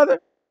 that, and the other?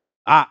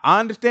 I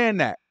understand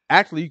that.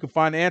 Actually, you can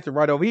find the answer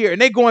right over here.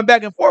 And they going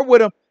back and forth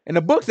with him. And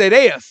the book say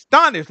they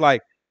astonished,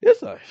 like,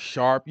 this a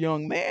sharp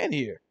young man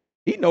here.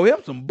 He know him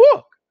some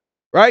book.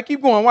 Right?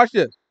 Keep going. Watch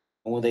this.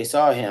 And when they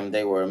saw him,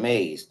 they were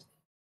amazed.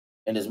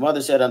 And his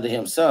mother said unto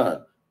him,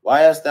 Son,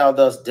 why hast thou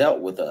thus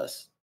dealt with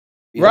us?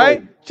 Behold,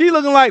 right? She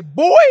looking like,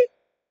 boy,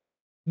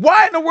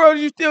 why in the world are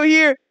you still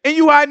here and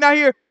you hiding out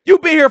here? You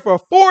been here for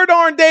 4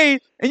 darn days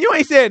and you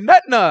ain't said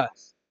nothing to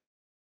us.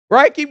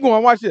 Right? Keep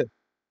going. Watch this.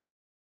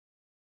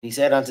 He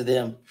said unto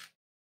them,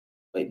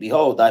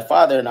 Behold, thy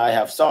father and I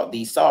have sought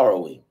thee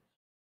sorrowing.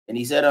 And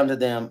he said unto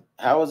them,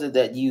 How is it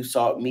that you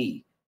sought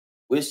me?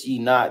 Wist ye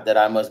not that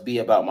I must be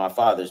about my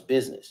father's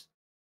business?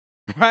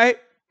 Right?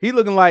 He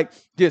looking like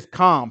just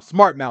calm,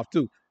 smart mouth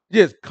too.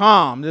 Just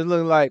calm. Just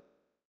looking like,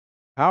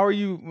 how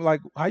you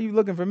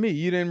looking for me?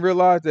 You didn't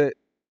realize that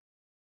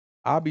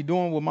I'll be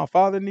doing what my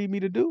father need me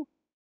to do?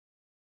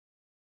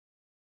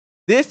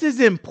 This is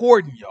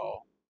important,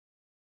 y'all,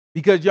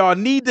 because y'all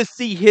need to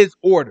see his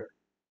order,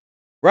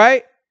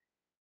 right?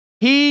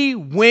 He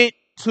went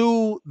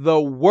to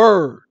the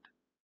word.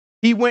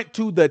 He went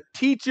to the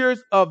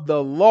teachers of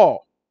the law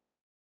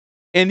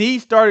and he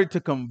started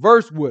to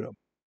converse with them,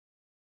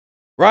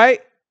 right?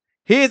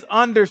 His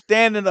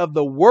understanding of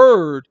the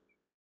word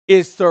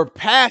is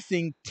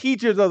surpassing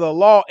teachers of the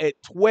law at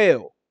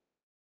 12.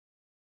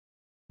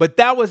 But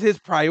that was his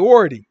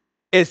priority.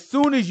 As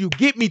soon as you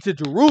get me to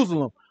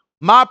Jerusalem,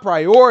 my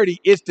priority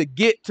is to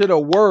get to the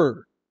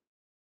word.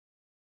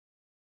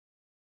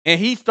 And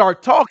he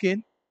start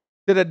talking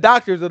to the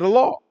doctors of the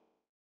law,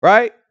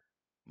 right?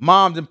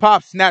 Moms and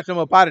pops snatch him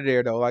up out of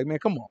there, though. Like, man,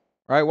 come on,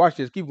 right? Watch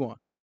this. Keep going.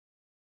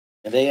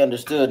 And they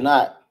understood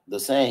not the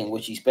saying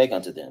which he spake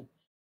unto them.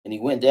 And he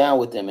went down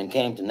with them and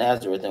came to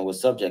Nazareth and was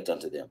subject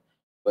unto them.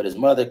 But his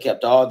mother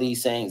kept all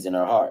these sayings in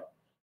her heart.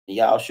 And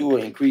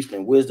Yahushua increased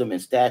in wisdom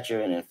and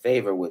stature and in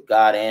favor with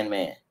God and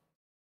man.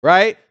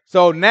 Right?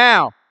 So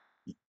now,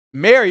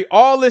 Mary,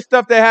 all this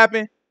stuff that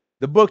happened,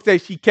 the book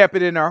says she kept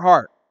it in her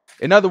heart.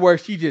 In other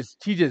words, she just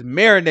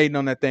marinating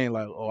on that thing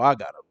like, oh, I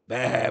got a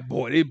bad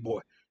boy.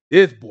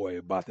 This boy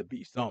about to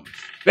be something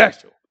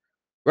special.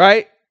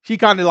 Right? She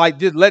kind of like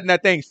just letting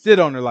that thing sit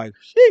on her like,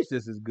 sheesh,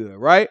 this is good,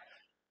 right?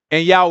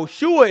 And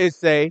Yahushua is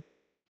saying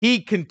he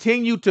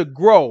continued to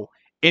grow.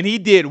 And he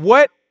did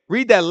what?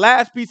 Read that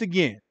last piece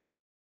again.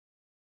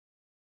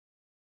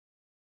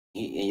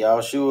 And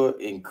Yahushua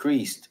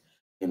increased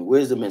in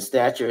wisdom and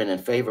stature and in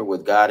favor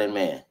with God and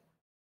man.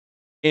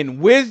 In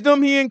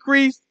wisdom he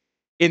increased,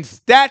 in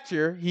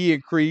stature he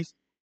increased,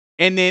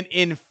 and then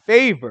in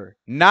favor,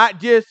 not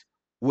just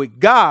with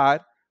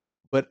God,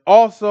 but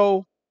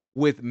also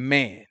with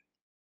man.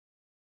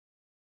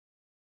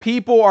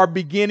 People are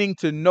beginning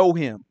to know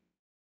him,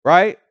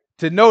 right?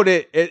 To know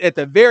that at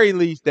the very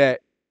least that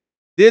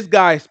this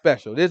guy is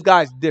special. This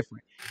guy's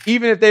different.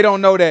 Even if they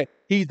don't know that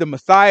he's the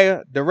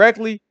Messiah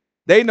directly,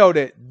 they know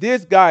that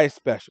this guy is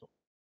special,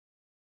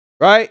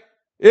 right?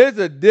 It's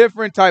a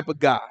different type of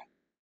guy,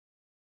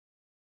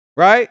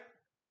 right?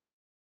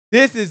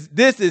 This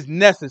is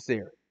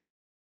necessary.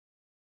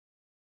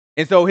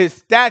 And so his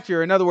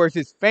stature, in other words,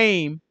 his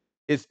fame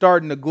is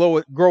starting to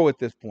grow at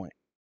this point,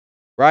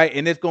 right?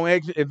 And it's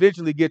going to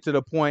eventually get to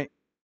the point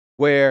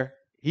where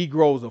he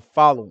grows a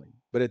following.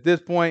 But at this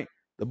point,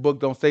 the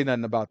book don't say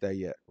nothing about that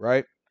yet,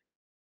 right?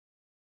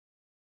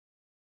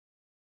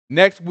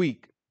 Next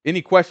week,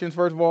 any questions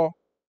first of all?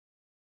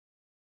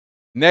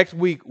 Next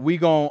week we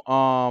gonna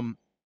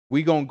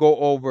go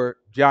over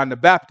John the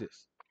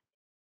Baptist,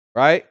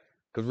 right?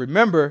 Because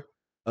remember,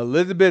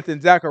 Elizabeth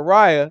and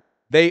Zechariah,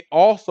 they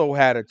also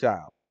had a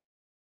child,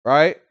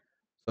 right?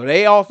 So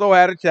they also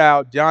had a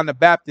child, John the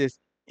Baptist,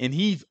 and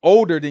he's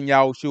older than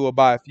Yahushua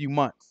by a few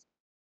months,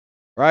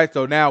 right?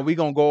 So now we're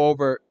going to go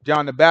over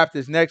John the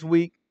Baptist next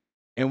week,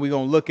 and we're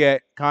going to look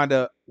at kind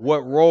of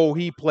what role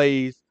he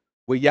plays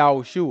with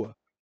Yahushua.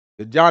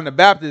 Because John the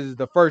Baptist is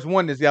the first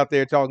one that's out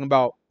there talking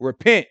about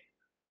repent.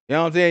 You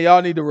know what I'm saying?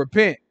 Y'all need to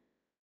repent.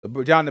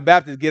 But John the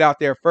Baptist get out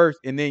there first,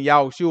 and then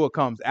Yahushua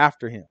comes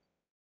after him,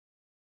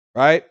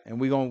 right?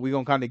 And we're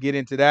gonna kind of get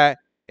into that,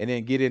 and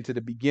then get into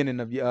the beginning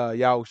of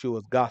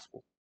Yahushua's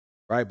gospel.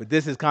 Right? But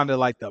this is kind of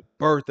like the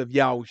birth of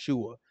Yahushua. You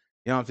know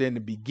what I'm saying? The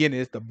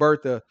beginning, it's the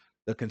birth of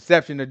the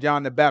conception of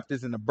John the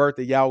Baptist and the birth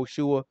of Yahushua.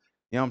 You know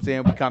what I'm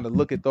saying? We kind of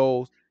look at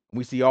those and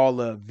we see all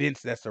the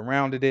events that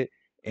surrounded it.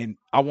 And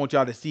I want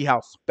y'all to see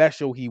how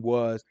special he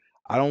was.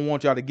 I don't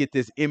want y'all to get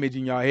this image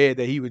in your head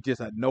that he was just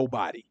a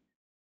nobody.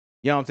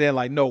 You know what I'm saying?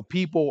 Like, no,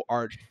 people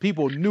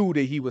knew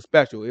that he was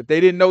special. If they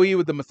didn't know he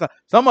was the Messiah,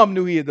 some of them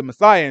knew he was the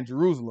Messiah in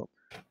Jerusalem.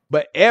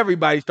 But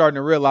everybody's starting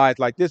to realize,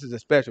 like, this is a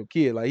special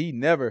kid. Like,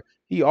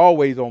 he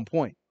always on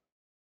point.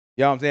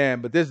 You know what I'm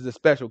saying? But this is a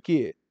special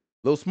kid.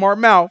 Little smart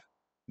mouth,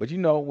 but you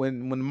know,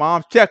 when the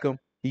moms check him,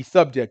 he's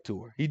subject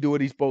to her. He do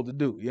what he's supposed to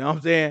do. You know what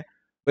I'm saying?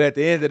 But at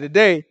the end of the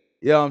day,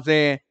 you know what I'm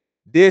saying?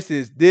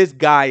 This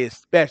guy is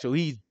special.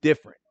 He's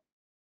different.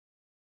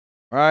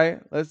 All right.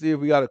 Let's see if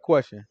we got a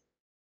question.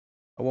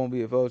 I won't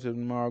be at fellowship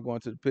tomorrow. Going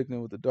to the picnic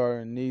with the daughter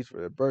and niece for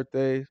their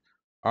birthdays.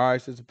 All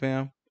right, Sister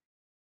Pam.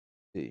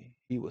 See,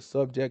 he was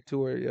subject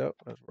to her. Yep,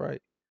 that's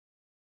right.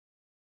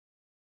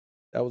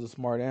 That was a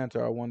smart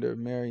answer. I wonder if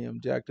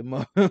Miriam jacked him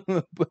up.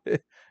 But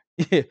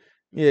yeah,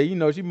 yeah, you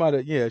know, she might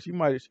have. Yeah, she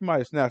might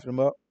have snatched him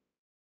up.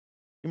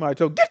 She might have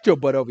told, "Get your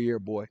butt over here,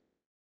 boy."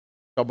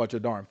 Talk about your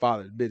darn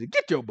father's business.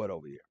 Get your butt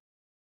over here.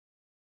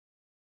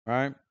 All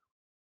right.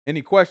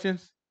 Any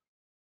questions?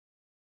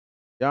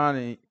 John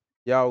and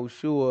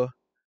Yahushua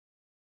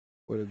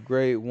with a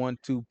great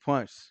 1-2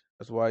 punch.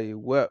 That's why he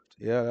wept.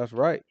 Yeah, that's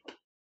right.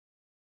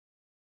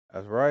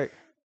 That's right.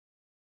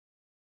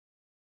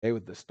 They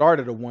was the start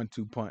of the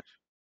 1-2 punch.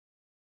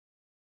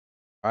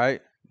 All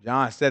right.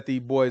 John set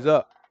these boys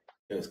up.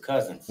 It was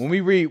cousins. When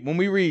we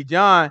read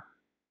John,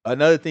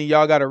 another thing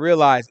y'all got to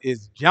realize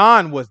is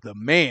John was the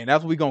man.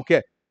 That's what we gonna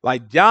catch.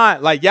 Like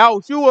John, like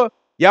Yahushua,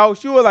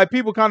 like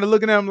people kind of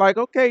looking at him like,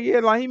 okay, yeah,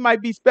 like he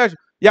might be special.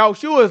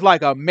 Yahushua is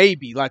like a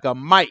maybe, like a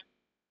might.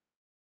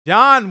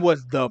 John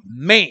was the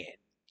man.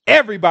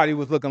 Everybody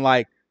was looking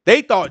like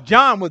they thought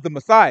John was the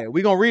Messiah.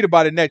 We're gonna read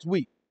about it next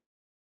week.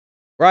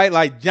 Right?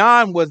 Like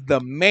John was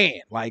the man,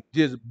 like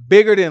just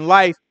bigger than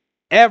life.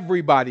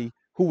 Everybody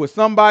who was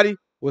somebody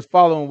was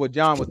following what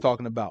John was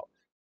talking about.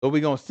 So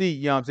we're going to see,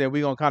 you know what I'm saying?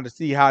 We're going to kind of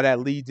see how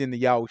that leads into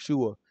Yahushua. You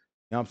know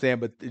what I'm saying?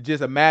 But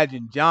just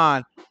imagine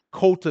John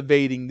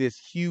cultivating this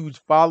huge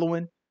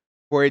following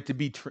for it to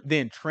be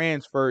then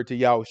transferred to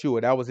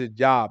Yahushua. That was his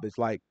job. It's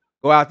like,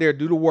 go out there,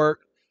 do the work,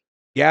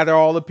 gather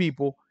all the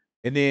people,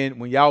 and then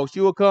when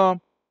Yahushua come,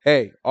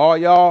 hey, all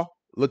y'all,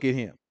 look at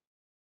him.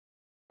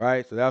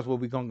 Right? So that's what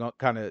we're going to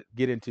kind of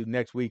get into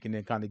next week and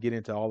then kind of get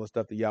into all the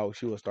stuff that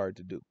Yahushua started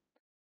to do.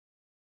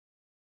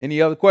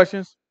 Any other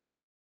questions?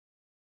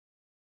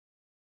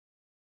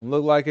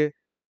 Look like it.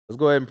 Let's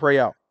go ahead and pray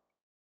out.